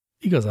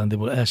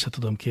igazándiból el se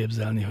tudom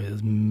képzelni, hogy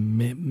ez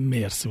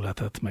miért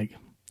született meg.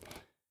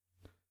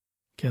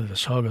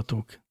 Kedves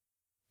hallgatók,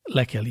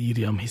 le kell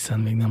írjam, hiszen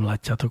még nem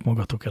látjátok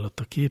magatok előtt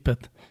a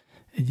képet.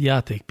 egy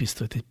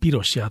játékpisztolyt, egy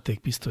piros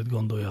játékpisztolyt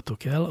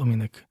gondoljatok el,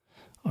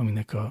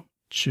 aminek a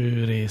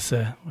cső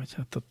része, vagy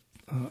hát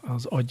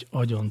az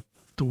agyon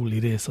túli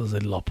része az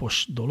egy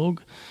lapos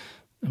dolog,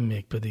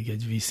 mégpedig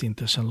egy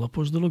vízszintesen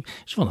lapos dolog,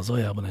 és van az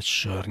aljában egy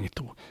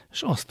sörnyitó.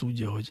 És azt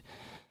tudja, hogy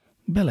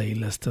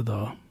beleilleszted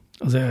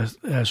az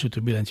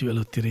elsütő billentyű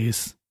előtti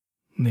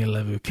résznél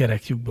levő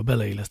kereklyukba,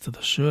 beleilleszted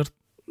a sört,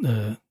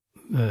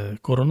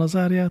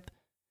 koronazárját,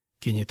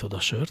 kinyitod a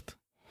sört,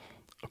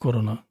 a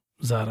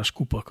koronazáras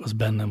kupak az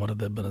benne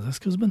marad ebben az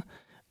eszközben,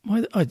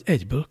 majd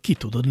egyből ki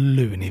tudod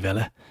lőni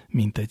vele,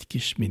 mint egy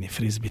kis mini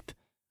frisbit,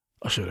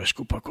 a sörös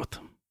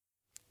kupakot.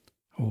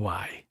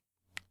 Why?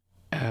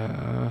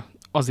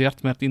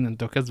 Azért, mert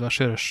innentől kezdve a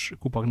sörös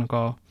kupaknak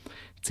a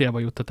célba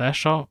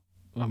juttatása,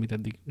 amit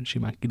eddig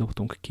simán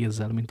kidobtunk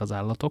kézzel, mint az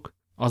állatok,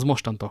 az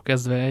mostantól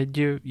kezdve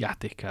egy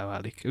játékká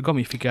válik.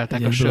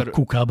 Gamifikálták a sör...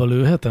 kukába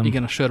lőhetem?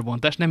 Igen, a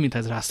sörbontás. Nem mintha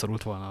ez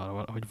rászorult volna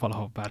arra, hogy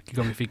valaha bárki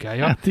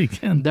gamifikálja. Hát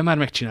igen. De már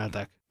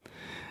megcsinálták.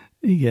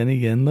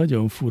 Igen,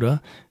 nagyon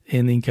fura.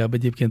 Én inkább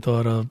egyébként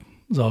arra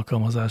az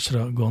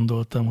alkalmazásra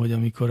gondoltam, hogy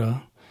amikor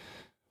a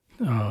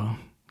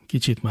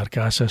kicsit már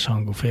kásás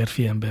hangú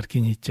férfi ember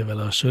kinyitja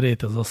vele a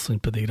sörét, az asszony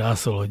pedig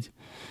rászól, hogy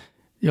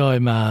jaj,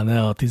 már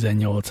ne a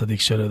 18.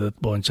 sörödet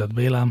bontsad,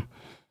 Bélám,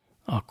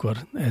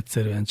 akkor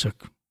egyszerűen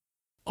csak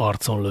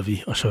arcon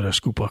lövi a sörös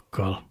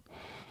kupakkal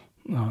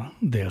a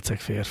délceg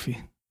férfi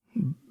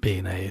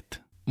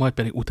bénejét. Majd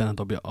pedig utána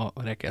dobja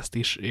a rekeszt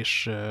is,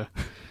 és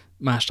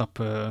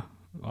másnap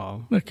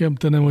nekem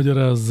te nem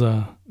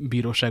magyarázzál.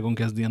 Bíróságon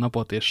kezdi a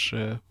napot, és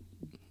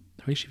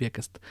hogy is hívják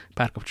ezt?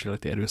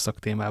 Párkapcsolati erőszak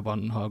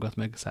témában hallgat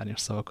meg szárnyas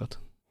szavakat.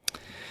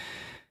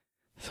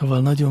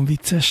 Szóval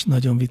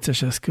nagyon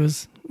vicces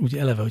eszköz. Úgy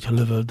eleve, hogyha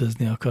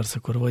lövöldözni akarsz,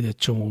 akkor vagy egy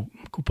csomó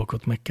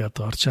kupakot meg kell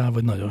tartsál,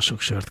 vagy nagyon sok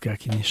sört kell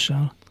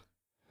kinyissál.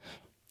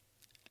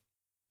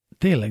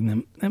 Tényleg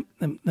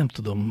nem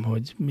tudom,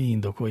 hogy mi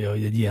indokolja,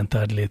 hogy egy ilyen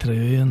tárgy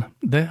létrejöjjön,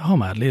 de ha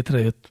már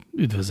létrejött,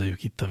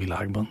 üdvözöljük itt a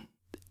világban.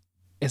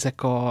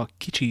 Ezek a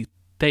kicsi,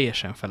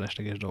 teljesen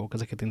felesleges dolgok,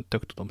 ezeket én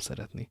tök tudom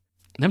szeretni.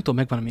 Nem tudom,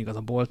 megvan még az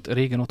a bolt,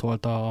 régen ott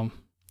volt a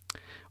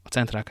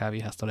Centrál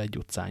Kávéháztól egy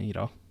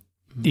utcányira.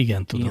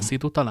 Igen, tudom.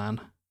 In-situ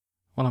talán?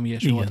 Valami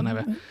ilyesmi volt a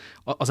neve.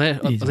 Az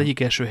egyik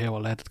első hely,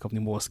 ahol lehetett kapni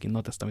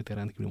Moleskine-not, ezt, amit én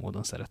rendkívül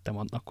módon szerettem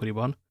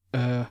akkoriban,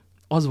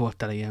 az volt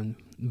tele ilyen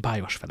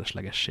bájos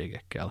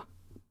feleslegességekkel.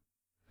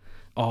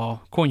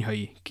 A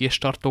konyhai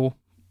késtartó,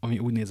 ami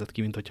úgy nézett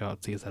ki, mintha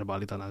Cézárba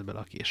állítanád bele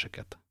a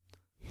késeket.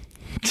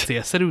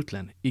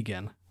 Célszerűtlen?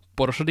 Igen.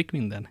 Porosodik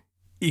minden?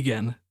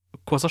 Igen.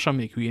 Kozosan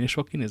még hülyén is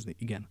fog kinézni?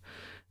 Igen.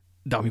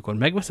 De amikor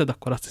megveszed,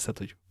 akkor azt hiszed,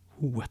 hogy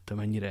hú, ettől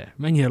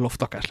mennyire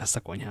loftakás lesz a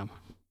konyhám.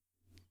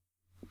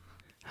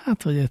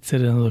 Hát, hogy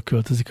egyszerűen oda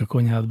költözik a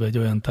konyhádba egy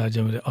olyan tárgy,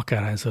 amire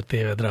akárhányszor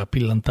téved rá a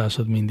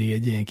pillantásod, mindig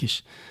egy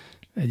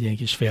ilyen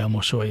kis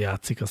félmosoly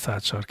játszik a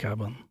szád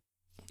sarkában.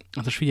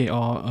 Hát most figyelj,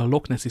 a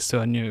Loch Nessi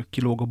szörny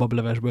kilógó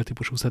bablevesből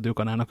típusú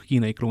szedőkanának a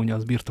kínai klónja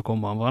az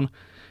birtokomban van,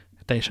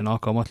 teljesen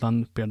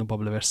alkalmatlan például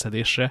bableves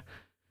szedésre,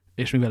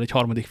 és mivel egy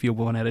harmadik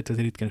fiókban van erre, ezért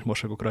ritkán is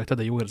mosolygok rajta,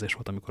 de jó érzés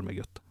volt, amikor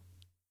megjött.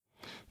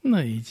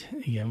 Na így,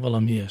 igen,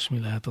 valami ilyesmi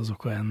lehet az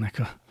oka ennek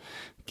a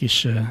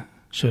kis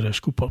sörös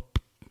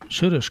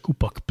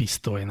kupak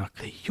pisztolynak.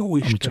 De jó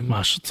Isten! Amit csak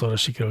másodszorra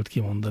sikerült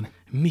kimondani.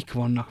 Mik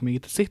vannak még?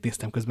 Itt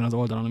szétnéztem közben az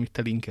oldalon, amit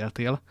te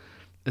linkeltél.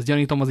 Ez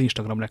gyanítom az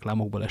Instagram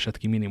reklámokból esett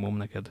ki minimum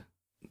neked.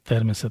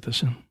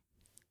 Természetesen.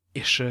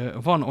 És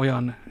van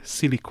olyan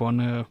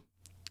szilikon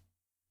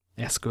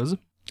eszköz,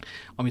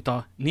 amit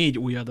a 4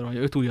 ujjadra, vagy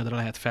 5 ujjadra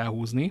lehet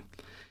felhúzni.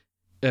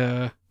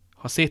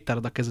 Ha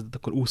széttárod a kezedet,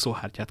 akkor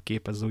úszóhártyát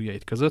képez az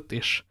ujjaid között,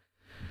 és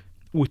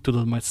úgy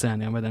tudod majd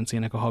szelni a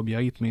medencének a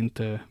habjait,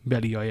 mint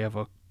Beliajev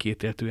a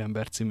Kétéltő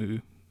ember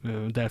című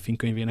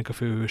delfinkönyvének a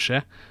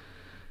főhőse.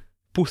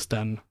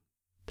 Pusztán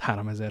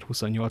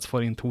 3028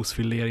 forint 20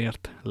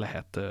 fillérért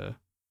lehet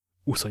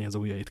úszony az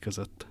ujjaid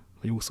között,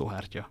 vagy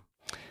úszóhártya.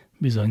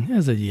 Bizony,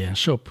 ez egy ilyen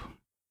shop.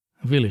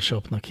 Willy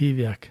Shopnak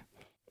hívják.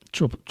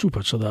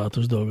 Csupa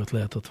csodálatos dolgot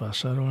lehet ott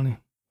vásárolni.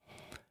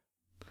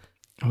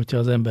 Hogyha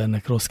az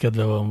embernek rossz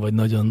kedve van, vagy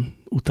nagyon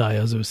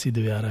utálja az őszi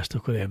időjárást,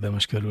 akkor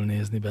érdemes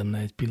körülnézni benne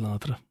egy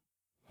pillanatra.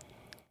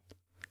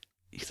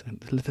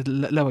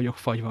 Le vagyok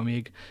fagyva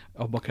még,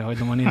 abba kell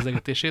hagynom a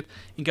nézegetését.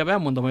 Inkább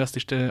elmondom, hogy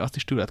azt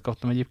is tőled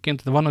kaptam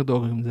egyébként, de vannak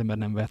dolgok, amit az ember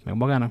nem vehet meg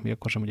magának, még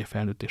akkor sem, hogy a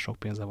felnőtt és sok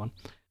pénze van.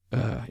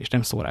 És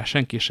nem szól rá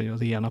senki, és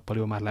az ilyen-nappal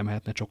jól már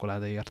lemehetne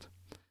csokoládéért.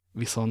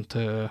 Viszont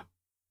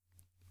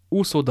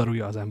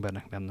úszódarúja az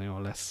embernek nem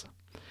nagyon lesz.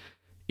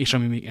 És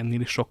ami még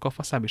ennél is sokkal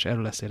faszább, és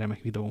erről lesz egy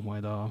remek videó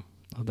majd a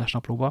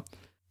adásnaplóba,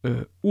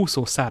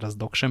 úszó száraz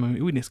dog sem, ami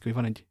úgy néz ki, hogy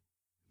van egy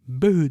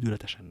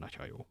bődületesen nagy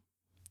hajó.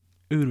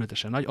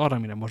 Őrületesen nagy, arra,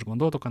 amire most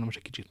gondoltok, hanem most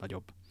egy kicsit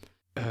nagyobb.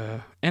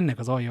 Ennek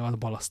az alja az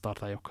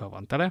balasztartályokkal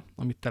van tele,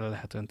 amit tele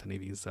lehet önteni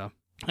vízzel.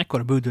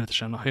 Ekkor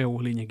bődületesen a hajó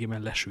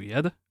lényegében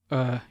lesüllyed,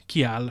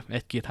 kiáll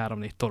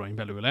 1-2-3-4 torony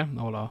belőle,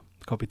 ahol a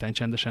kapitány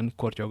csendesen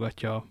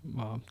kortyolgatja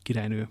a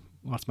királynő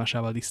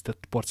arcmásával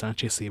díszített porcelán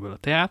csészéből a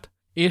teát,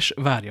 és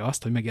várja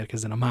azt, hogy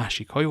megérkezzen a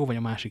másik hajó, vagy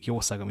a másik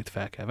jószág, amit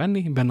fel kell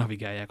venni,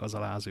 benavigálják az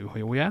alá az ő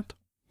hajóját.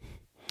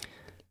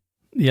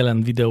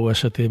 Jelen videó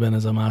esetében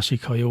ez a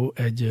másik hajó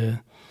egy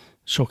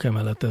sok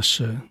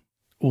emeletes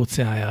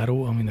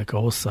óceánjáró, aminek a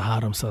hossza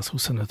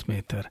 325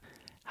 méter.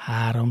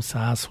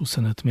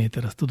 325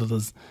 méter, ezt tudod,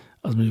 az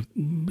mondjuk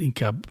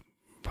inkább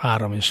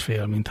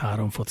 3,5, mint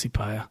 3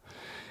 focipálya.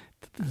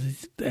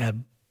 Ez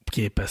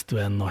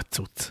elképesztően nagy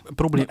cucc.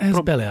 Problémák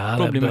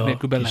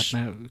nélkül be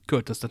lehetne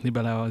költöztetni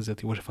bele az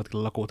József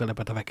Attila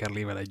lakótelepet a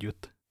Vekerlével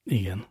együtt.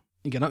 Igen.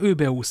 Igen, ő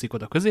beúszik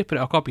oda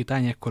középre, a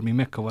kapitány ekkor még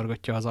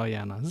megkavargatja az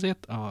alján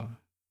azért a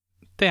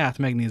teát,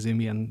 megnézi,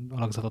 milyen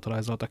alakzatot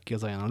rajzoltak ki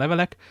az alján a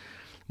levelek,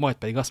 majd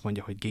pedig azt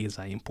mondja, hogy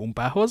Gézáim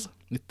pumpához.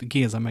 Itt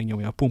Géza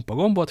megnyomja a pumpa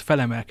gombot,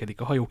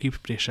 felemelkedik a hajó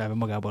kipréselve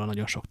magából a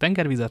nagyon sok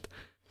tengervizet,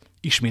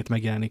 ismét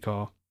megjelenik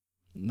a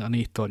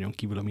 4 tornyon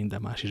kívül a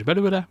minden más is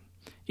belőle,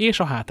 és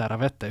a hátára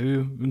vette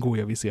ő,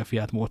 gólya viszi a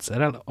fiát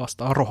módszerrel,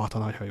 azt a rohadt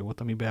nagy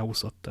hajót, ami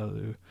beúszott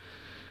ő,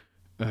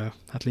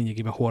 hát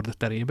lényegében hord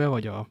terébe,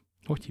 vagy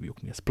hogy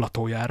hívjuk mi ez,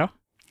 platójára.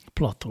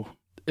 Plató.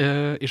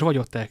 És vagy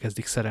ott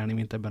elkezdik szerelni,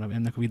 mint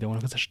ennek a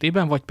videónak az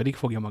esetében, vagy pedig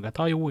fogja magát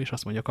a hajó, és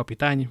azt mondja a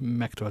kapitány,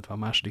 megtöltve a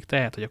második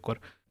tejet, hogy akkor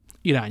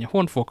irány a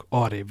honfok,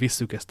 arrébb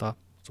visszük ezt a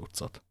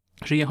cuccot.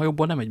 És ilyen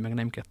hajóból nem egy, meg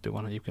nem 2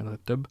 van egyébként,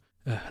 több.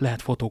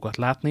 Lehet fotókat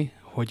látni,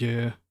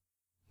 hogy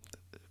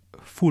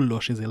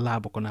fullos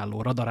lábokon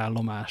álló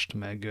radarállomást,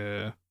 meg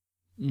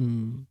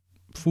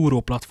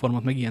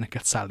fúróplatformot, meg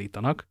ilyeneket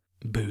szállítanak.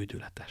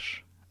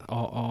 Bődületes.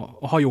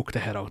 A hajók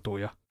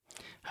teherautója.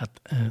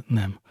 Hát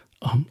nem.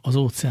 Az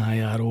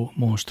óceánjáró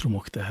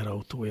monstrumok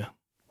teherautója.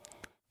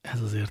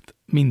 Ez azért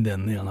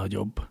mindennél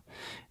nagyobb.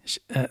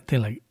 És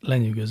tényleg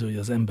lenyűgöző, hogy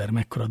az ember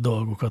mekkora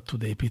dolgokat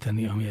tud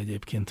építeni, ami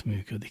egyébként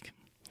működik.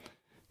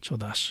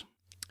 Csodás.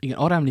 Igen,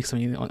 arra emlékszem,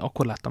 hogy én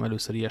akkor láttam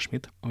először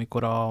ilyesmit,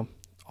 amikor a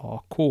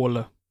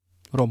Cole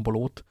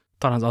rombolót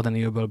talán az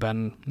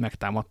Adeni-öbölben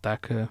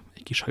megtámadták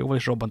egy kis hajóval,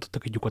 és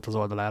robbantottak egy lyukat az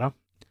oldalára.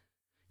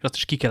 És azt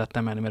is ki kellett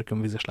emelni, mert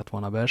kömvízes lett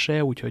volna a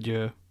belseje,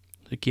 úgyhogy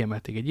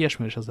kiemelték egy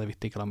ilyesmit, és azzal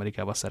vitték el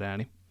Amerikába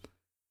szerelni.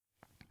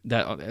 De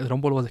a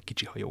romboló az egy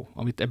kicsi hajó.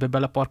 Amit ebbe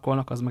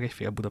beleparkolnak, az meg egy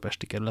fél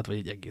budapesti kerület, vagy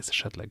egy egész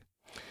esetleg.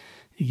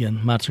 Igen,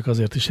 már csak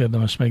azért is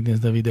érdemes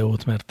megnézni a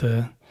videót, mert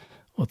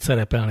ott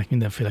szerepelnek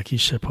mindenféle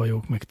kisebb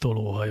hajók, meg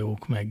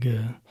tolóhajók,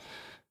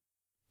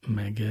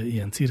 meg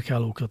ilyen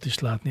cirkálókat is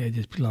látni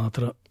egy-egy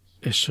pillanatra,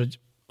 és hogy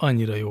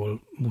annyira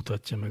jól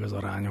mutatja meg az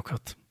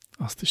arányokat.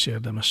 Azt is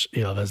érdemes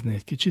élvezni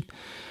egy kicsit.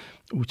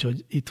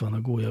 Úgyhogy itt van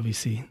a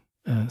gólyaviszi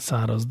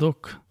száraz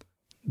dok,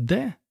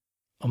 de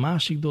a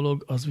másik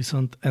dolog az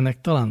viszont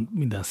ennek talán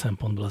minden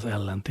szempontból az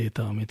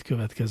ellentéte, amit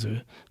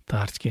következő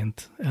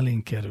tárgyként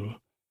elénk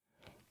kerül.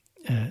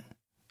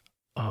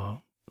 A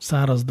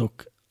száraz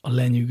dok a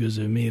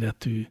lenyűgöző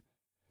méretű,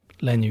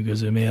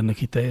 lenyűgöző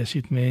mérnöki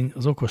teljesítmény,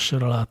 az okos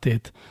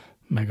söralátét,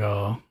 meg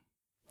a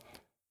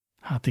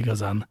hát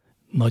igazán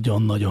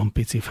nagyon-nagyon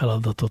pici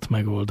feladatot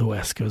megoldó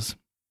eszköz.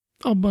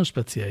 Abban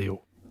speciál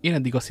jó. Én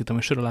eddig azt hittem,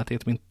 hogy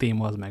söralátét, mint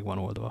téma, az meg van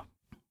oldva.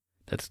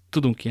 Tehát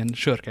tudunk ilyen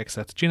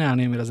sörkekszet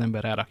csinálni, amire az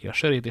ember rárakja a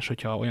sörét, és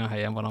hogyha olyan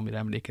helyen van, amire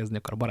emlékezni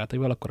akar a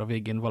barátaival, akkor a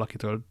végén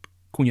valakitől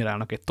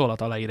kunyarálnak egy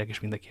tollat, aláírek, és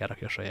mindenki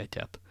elrakja a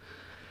sajátját.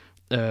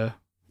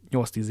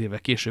 8-10 évvel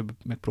később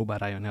megpróbál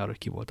rájönni arra, hogy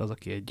ki volt az,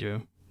 aki egy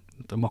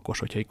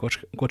Makoshogyai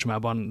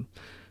kocsmában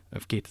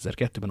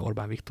 2002-ben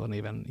Orbán Viktor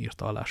néven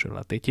írta alá a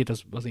söralatétjét.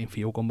 Ez az én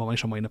fiókomban van,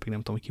 és a mai napig nem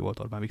tudom, hogy ki volt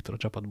Orbán Viktor a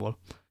csapatból.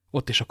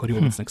 Ott is akkor jó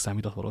viccnek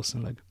számított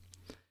valószínűleg.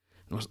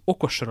 Az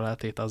okos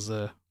söralátét az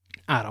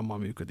árammal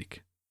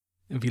működik.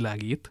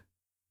 Világít,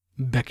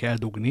 be kell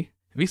dugni,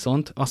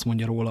 viszont azt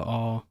mondja róla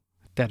a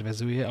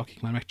tervezője,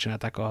 akik már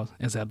megcsinálták az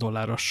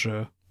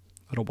 $1000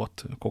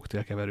 robot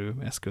koktélkeverő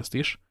eszközt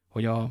is,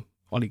 hogy a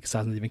alig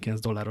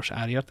 $149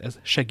 árért ez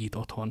segít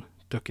otthon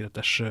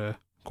tökéletes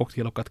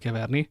koktélokat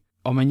keverni,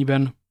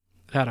 amennyiben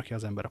rárakja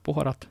az ember a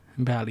poharat,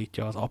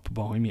 beállítja az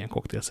appban, hogy milyen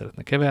koktél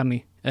szeretne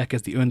keverni,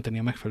 elkezdi önteni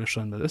a megfelelő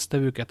sorrendben az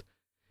összetevőket,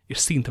 és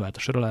szint vált a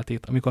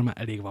söralátét, amikor már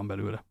elég van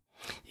belőle.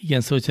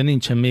 Igen, szóval, hogyha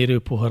nincsen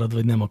mérőpoharad,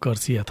 vagy nem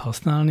akarsz ilyet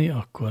használni,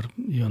 akkor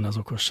jön az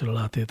okos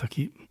söralátét,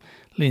 aki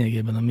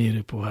lényegében a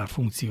mérőpohár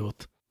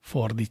funkciót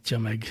fordítja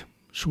meg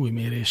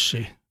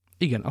súlyméréssé.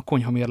 Igen, a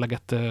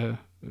konyhamérleget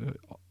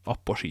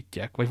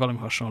apposítják, vagy valami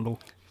hasonló.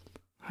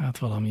 Hát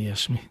valami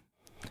ilyesmi.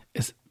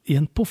 Ez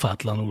ilyen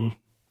pofátlanul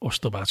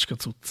ostobácska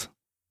cucc.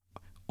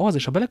 Az,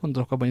 és ha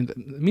belegondolok abban, hogy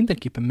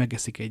mindenképpen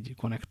megeszik egy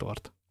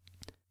konnektort.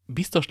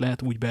 Biztos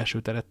lehet úgy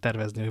belső teret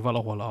tervezni, hogy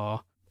valahol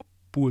a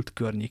pult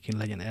környékén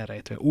legyen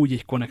elrejtve. Úgy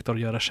egy konnektor,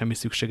 hogy arra semmi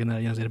szüksége ne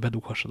legyen, azért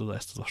bedughassad oda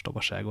ezt az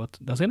ostobaságot.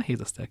 De azért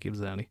nehéz ezt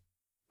elképzelni.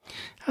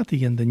 Hát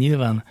igen, de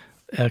nyilván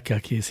el kell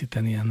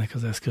készíteni ennek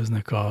az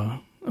eszköznek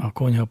a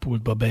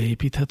konyhapultba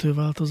beépíthető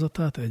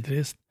változatát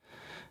egyrészt,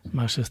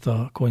 másrészt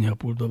a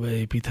konyhapultba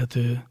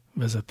beépíthető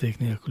vezeték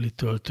nélküli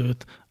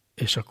töltőt,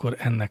 és akkor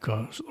ennek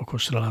az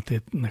okos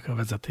söralatétnek a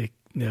vezeték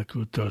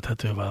nélkül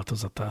tölthető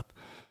változatát,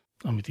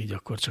 amit így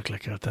akkor csak le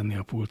kell tenni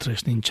a pultra,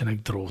 és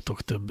nincsenek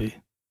drótok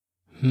többé.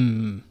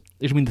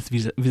 És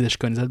mindezt vizes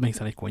környezetben,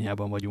 hiszen egy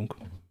konyhában vagyunk.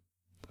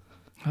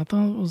 Hát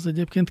az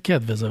egyébként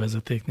kedvez a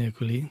vezeték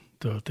nélküli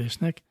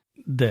töltésnek,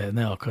 de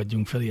ne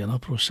akadjunk fel ilyen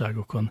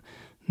apróságokon.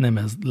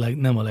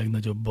 Nem a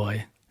legnagyobb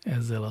baj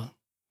ezzel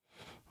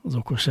az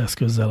okos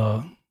eszközzel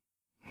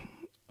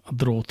a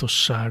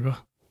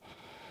drótossága.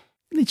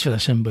 Nincs vele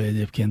sem baj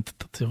egyébként.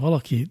 Tehát, ha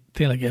valaki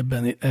tényleg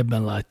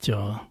ebben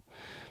látja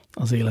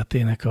az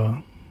életének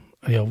a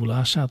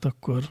javulását,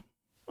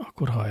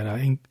 akkor hajrá.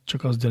 Én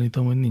csak azt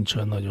gyanítom, hogy nincs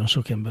olyan nagyon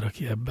sok ember,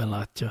 aki ebben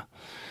látja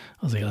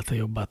az élete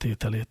jobbá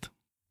tételét.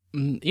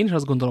 Én is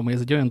azt gondolom, hogy ez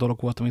egy olyan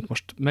dolog volt, amit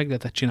most meg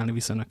lehetett csinálni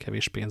viszonylag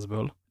kevés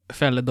pénzből.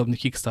 Fel lehet dobni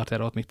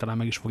Kickstarterre, ott még talán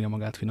meg is fogja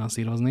magát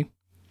finanszírozni.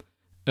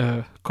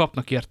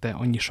 Kapnak érte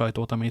annyi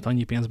sajtót, amelyet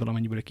annyi pénzből,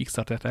 amennyiből a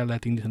Kickstartert el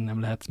lehet indítani, nem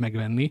lehet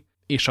megvenni,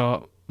 és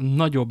a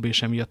nagyobb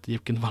és emiatt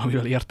egyébként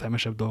valamivel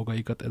értelmesebb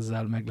dolgaikat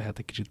ezzel meg lehet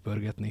egy kicsit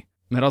pörgetni.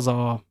 Mert az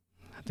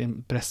hát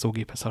én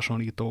presszógéphez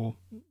hasonlító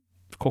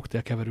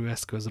koktélkeverő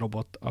eszköz,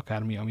 robot,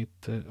 akármi,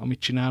 amit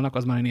csinálnak,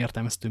 az már egy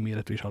értelmezhető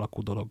méretű és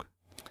alakú dolog.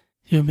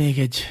 Jön még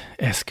egy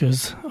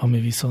eszköz, ami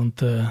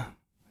viszont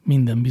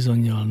minden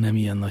bizonnyal nem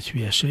ilyen nagy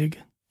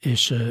hülyeség,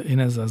 és én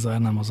ezzel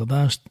zárnám az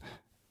adást.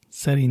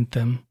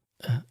 Szerintem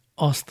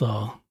azt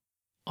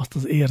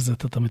az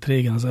érzetet, amit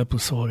régen az Apple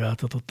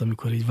szolgáltatott,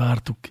 amikor így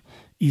vártuk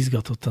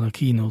izgatottan a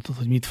keynote-ot,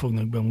 hogy mit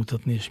fognak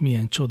bemutatni, és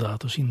milyen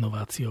csodálatos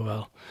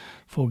innovációval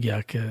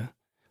fogják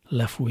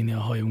lefújni a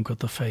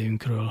hajunkat a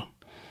fejünkről.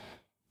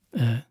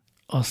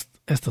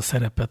 Ezt a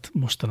szerepet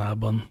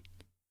mostanában,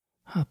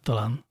 hát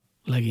talán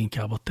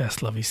leginkább a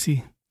Tesla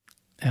viszi,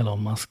 Elon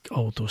Musk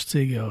autós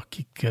cége,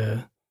 akik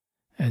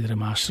egyre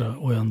másra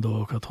olyan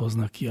dolgokat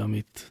hoznak ki,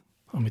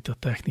 amit a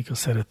technika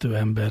szerető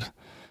ember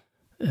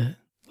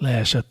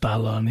leesett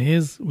állal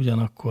néz,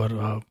 ugyanakkor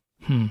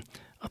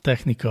a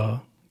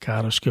technika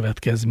káros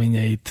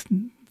következményeit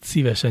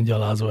szívesen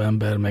gyalázó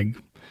ember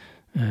meg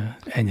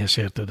enyhes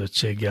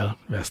értődöttséggel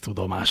vesz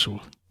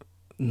tudomásul.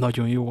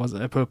 Nagyon jó az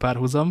Apple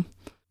párhuzam.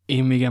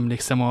 Én még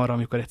emlékszem arra,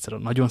 amikor egyszer a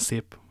nagyon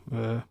szép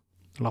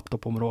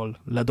laptopomról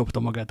ledobta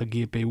magát a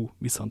GPU,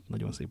 viszont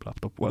nagyon szép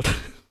laptop volt.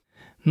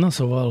 Na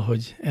szóval,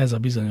 hogy ez a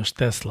bizonyos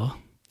Tesla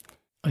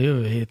a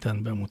jövő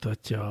héten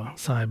bemutatja a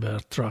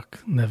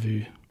Cybertruck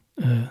nevű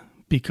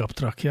pickup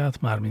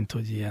truckját, mármint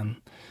hogy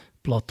ilyen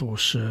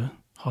platós,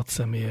 6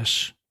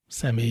 személyes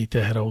személyi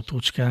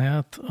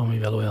teherautócskáját,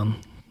 amivel olyan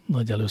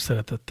nagy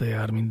előszeretettel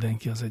jár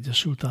mindenki az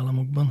Egyesült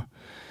Államokban.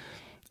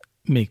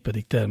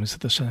 Mégpedig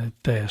természetesen egy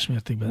teljes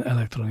mértékben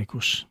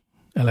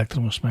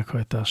elektromos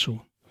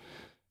meghajtású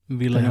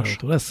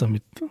teherauto lesz,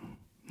 amit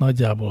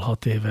nagyjából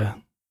 6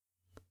 éve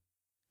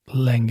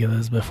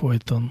lengedez be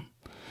folyton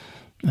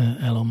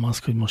Elon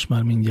Musk, hogy most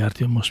már mindjárt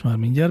jön, most már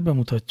mindjárt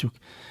bemutatjuk.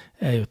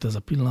 Eljött ez a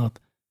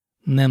pillanat.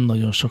 Nem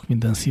nagyon sok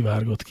minden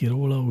szivárgott ki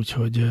róla,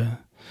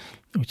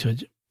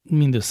 úgyhogy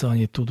mindössze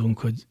annyit tudunk,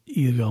 hogy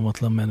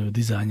irgalmatlan menő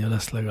dizájnja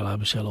lesz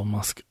legalábbis Elon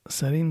Musk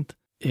szerint,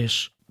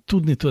 és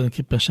tudni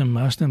tulajdonképpen sem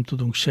más nem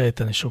tudunk,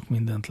 sejteni sok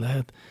mindent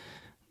lehet.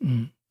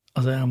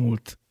 Az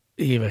elmúlt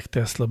évek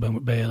Tesla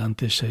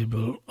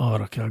bejelentéseiből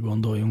arra kell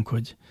gondoljunk,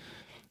 hogy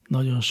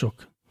nagyon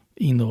sok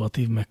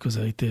innovatív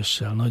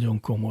megközelítéssel, nagyon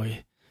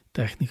komoly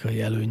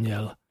technikai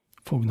előnnyel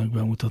fognak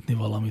bemutatni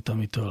valamit,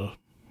 amitől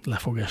le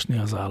fog esni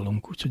az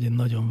állunk. Úgyhogy én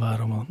nagyon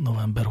várom a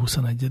november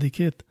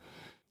 21-ét,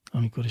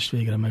 amikor is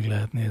végre meg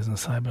lehet nézni a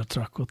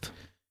Cybertruckot.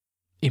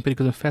 Én pedig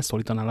közben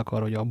felszólítanálak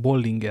arra, hogy a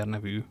Bollinger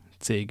nevű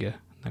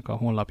cégnek a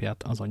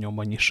honlapját azon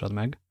nyomban nyissad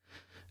meg.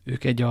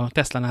 Ők egy a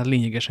Teslánál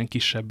lényegesen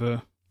kisebb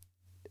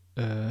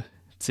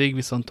cég,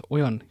 viszont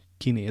olyan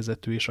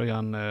kinézetű és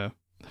olyan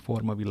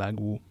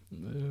formavilágú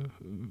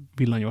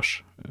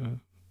villanyos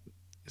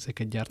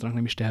ezeket gyártanak,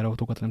 nem is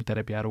teherautókat, hanem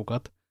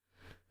terepjárókat,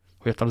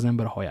 hogy az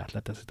ember a haját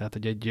leteszi. Tehát,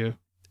 hogy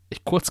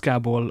egy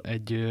kockából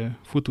egy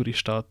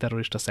futurista,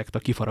 terrorista szekta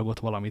kifaragott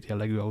valamit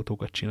jellegű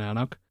autókat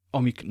csinálnak,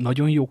 amik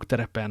nagyon jók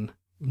terepen,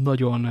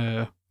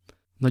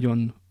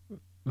 nagyon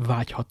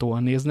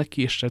vágyhatóan néznek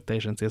ki, és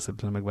teljesen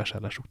célszerűtlen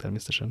megvásárlásuk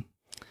természetesen.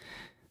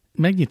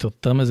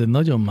 Megnyitottam, ez egy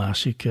nagyon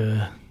másik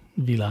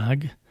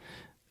világ,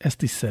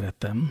 ezt is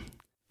szeretem.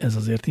 Ez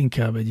azért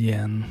inkább egy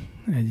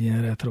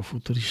ilyen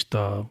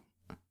retrofuturista,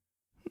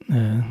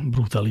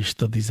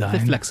 brutalista dizájn.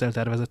 Egy flexel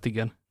tervezett,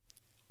 igen.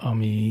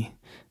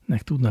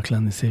 Aminek tudnak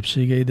lenni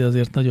szépségei, de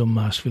azért nagyon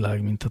más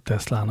világ, mint a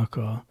Teslának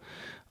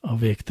a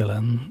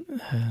végtelen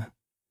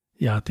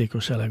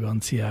játékos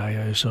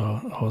eleganciája, és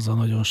ahhoz a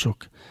nagyon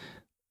sok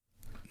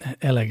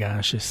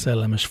elegáns és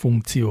szellemes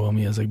funkció,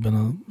 ami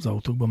ezekben az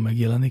autókban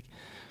megjelenik.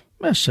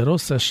 Ez se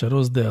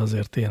rossz, de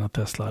azért én a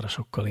Teslára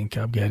sokkal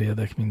inkább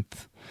gerjedek,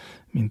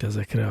 mint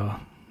ezekre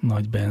a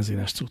nagy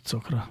benzines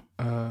cuccokra.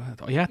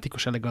 A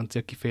játékos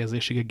elegancia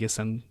kifejezésig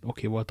egészen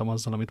oké voltam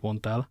azzal, amit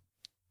mondtál,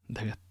 de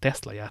hogy a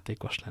Tesla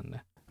játékos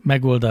lenne.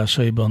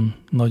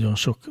 Megoldásaiban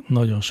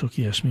nagyon sok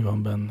ilyesmi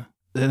van benne.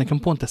 De nekem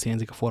pont ez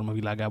hiányzik a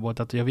formavilágából,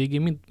 tehát hogy a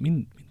végén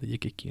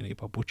mindegyik egy kínai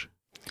papucs.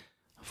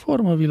 A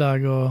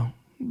formavilága,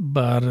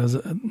 bár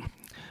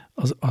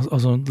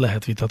azon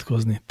lehet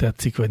vitatkozni,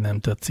 tetszik vagy nem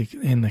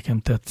tetszik. Nekem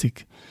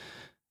tetszik,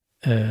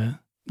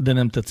 de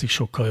nem tetszik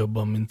sokkal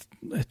jobban, mint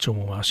egy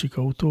csomó másik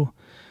autó.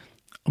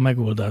 a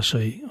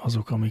megoldásai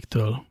azok,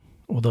 amiktől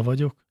oda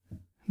vagyok.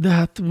 De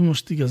hát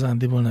most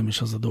igazándiból nem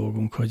is az a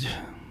dolgunk, hogy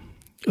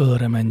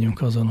ölre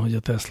menjünk azon, hogy a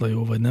Tesla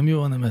jó vagy nem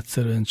jó, hanem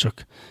egyszerűen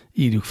csak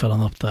írjuk fel a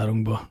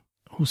naptárunkba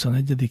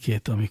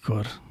 21-ét,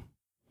 amikor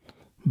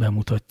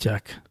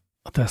bemutatják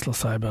a Tesla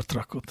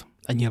Cybertruckot.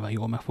 Nyilván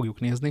jól meg fogjuk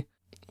nézni.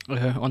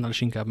 Annál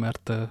is inkább,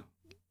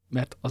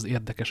 mert az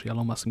érdekes, hogy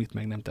Elon Musk mit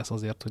meg nem tesz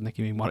azért, hogy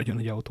neki még maradjon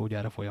egy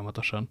autógyára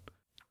folyamatosan.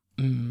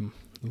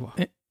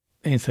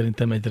 Én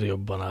szerintem egyre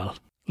jobban áll.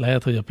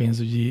 Lehet, hogy a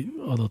pénzügyi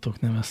adatok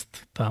nem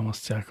ezt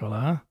támasztják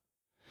alá,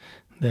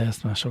 de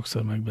ezt már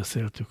sokszor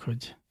megbeszéltük,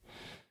 hogy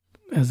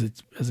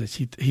ez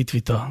egy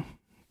hitvita,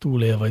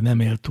 túlél vagy nem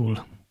él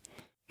túl.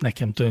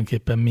 Nekem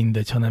tulajdonképpen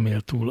mindegy, ha nem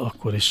él túl,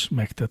 akkor is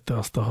megtette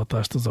azt a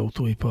hatást az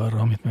autóiparra,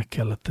 amit meg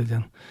kellett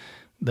tegyen.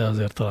 De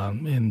azért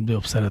talán én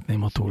jobb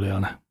szeretném, ha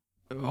túlélne.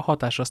 A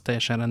hatás az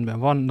teljesen rendben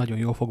van, nagyon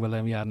jól fog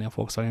velem járni a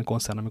Volkswagen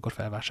koncern, amikor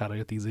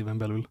felvásárolja 10 éven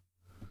belül.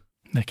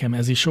 Nekem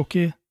ez is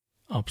oké,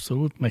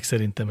 abszolút, meg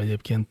szerintem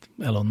egyébként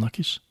Elonnak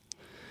is.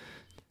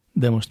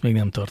 De most még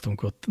nem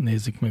tartunk ott,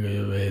 nézzük meg a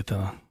jövő héten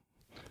a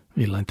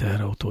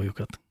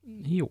villanyteherautójukat.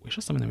 Jó, és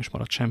azt hiszem, nem is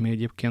maradt semmi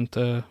egyébként,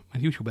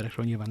 mert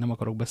youtuberekről nyilván nem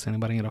akarok beszélni,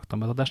 bár én raktam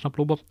be az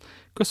adásnaplóba.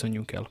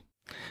 Köszönjünk el!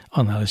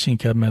 Annál is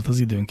inkább, mert az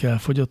időnk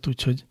elfogyott,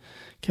 úgyhogy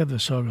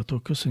kedves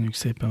hallgatók, köszönjük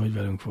szépen, hogy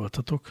velünk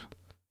voltatok.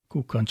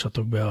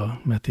 Kukkantsatok be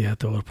a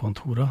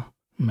metiheteor.hu-ra,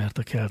 mert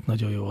a Kelt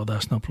nagyon jó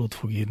adásnaplót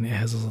fog írni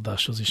ehhez az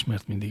adáshoz is,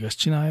 mert mindig ezt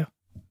csinálja.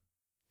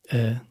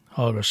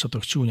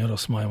 Hallgassatok csúnya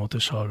rossz majmot,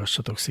 és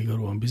hallgassatok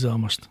szigorúan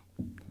bizalmast.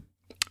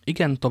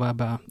 Igen,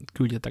 továbbá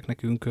küldjetek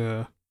nekünk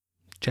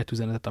chat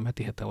üzenetet a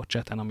Metiheteor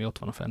chaten, ami ott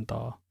van fent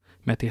a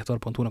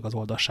metiheteor.hu-nak az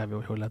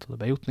oldalsávja, hogy lehet oda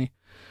bejutni.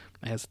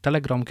 Ehhez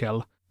Telegram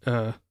kell,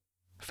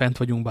 fent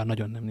vagyunk, bár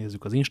nagyon nem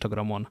nézzük az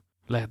Instagramon,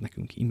 lehet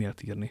nekünk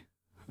e-mailt írni,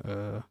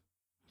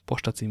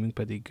 postacímünk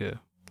pedig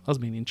az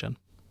még nincsen.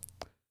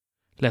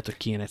 Lehet, hogy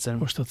kéne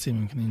egyszerűen.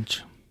 Postacímünk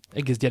nincs.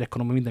 Egész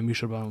gyerekkoromban minden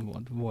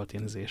műsorban volt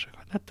ilyen izések.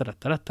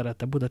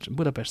 Letterette,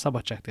 Budapest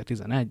Szabadságtér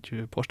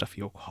 11,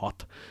 postafiók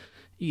 6.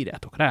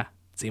 Írjátok rá,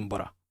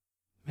 cimbora.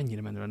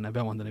 Mennyire menő lenne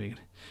bemondani végül.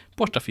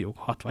 Postafiók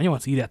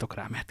 68, írjátok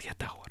rá,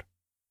 Metiheteor.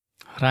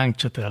 Ránk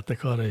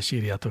cseteltek arra, és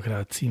írjátok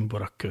rá,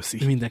 cimbora,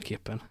 köszi.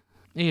 Mindenképpen.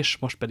 És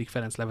most pedig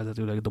Ferenc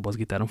levezetőleg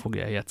dobozgitáron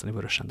fogja eljátszani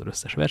Vörös Sándor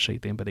összes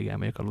verseit, én pedig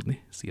elmegyek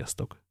aludni.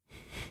 Sziasztok!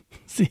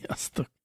 Sziasztok!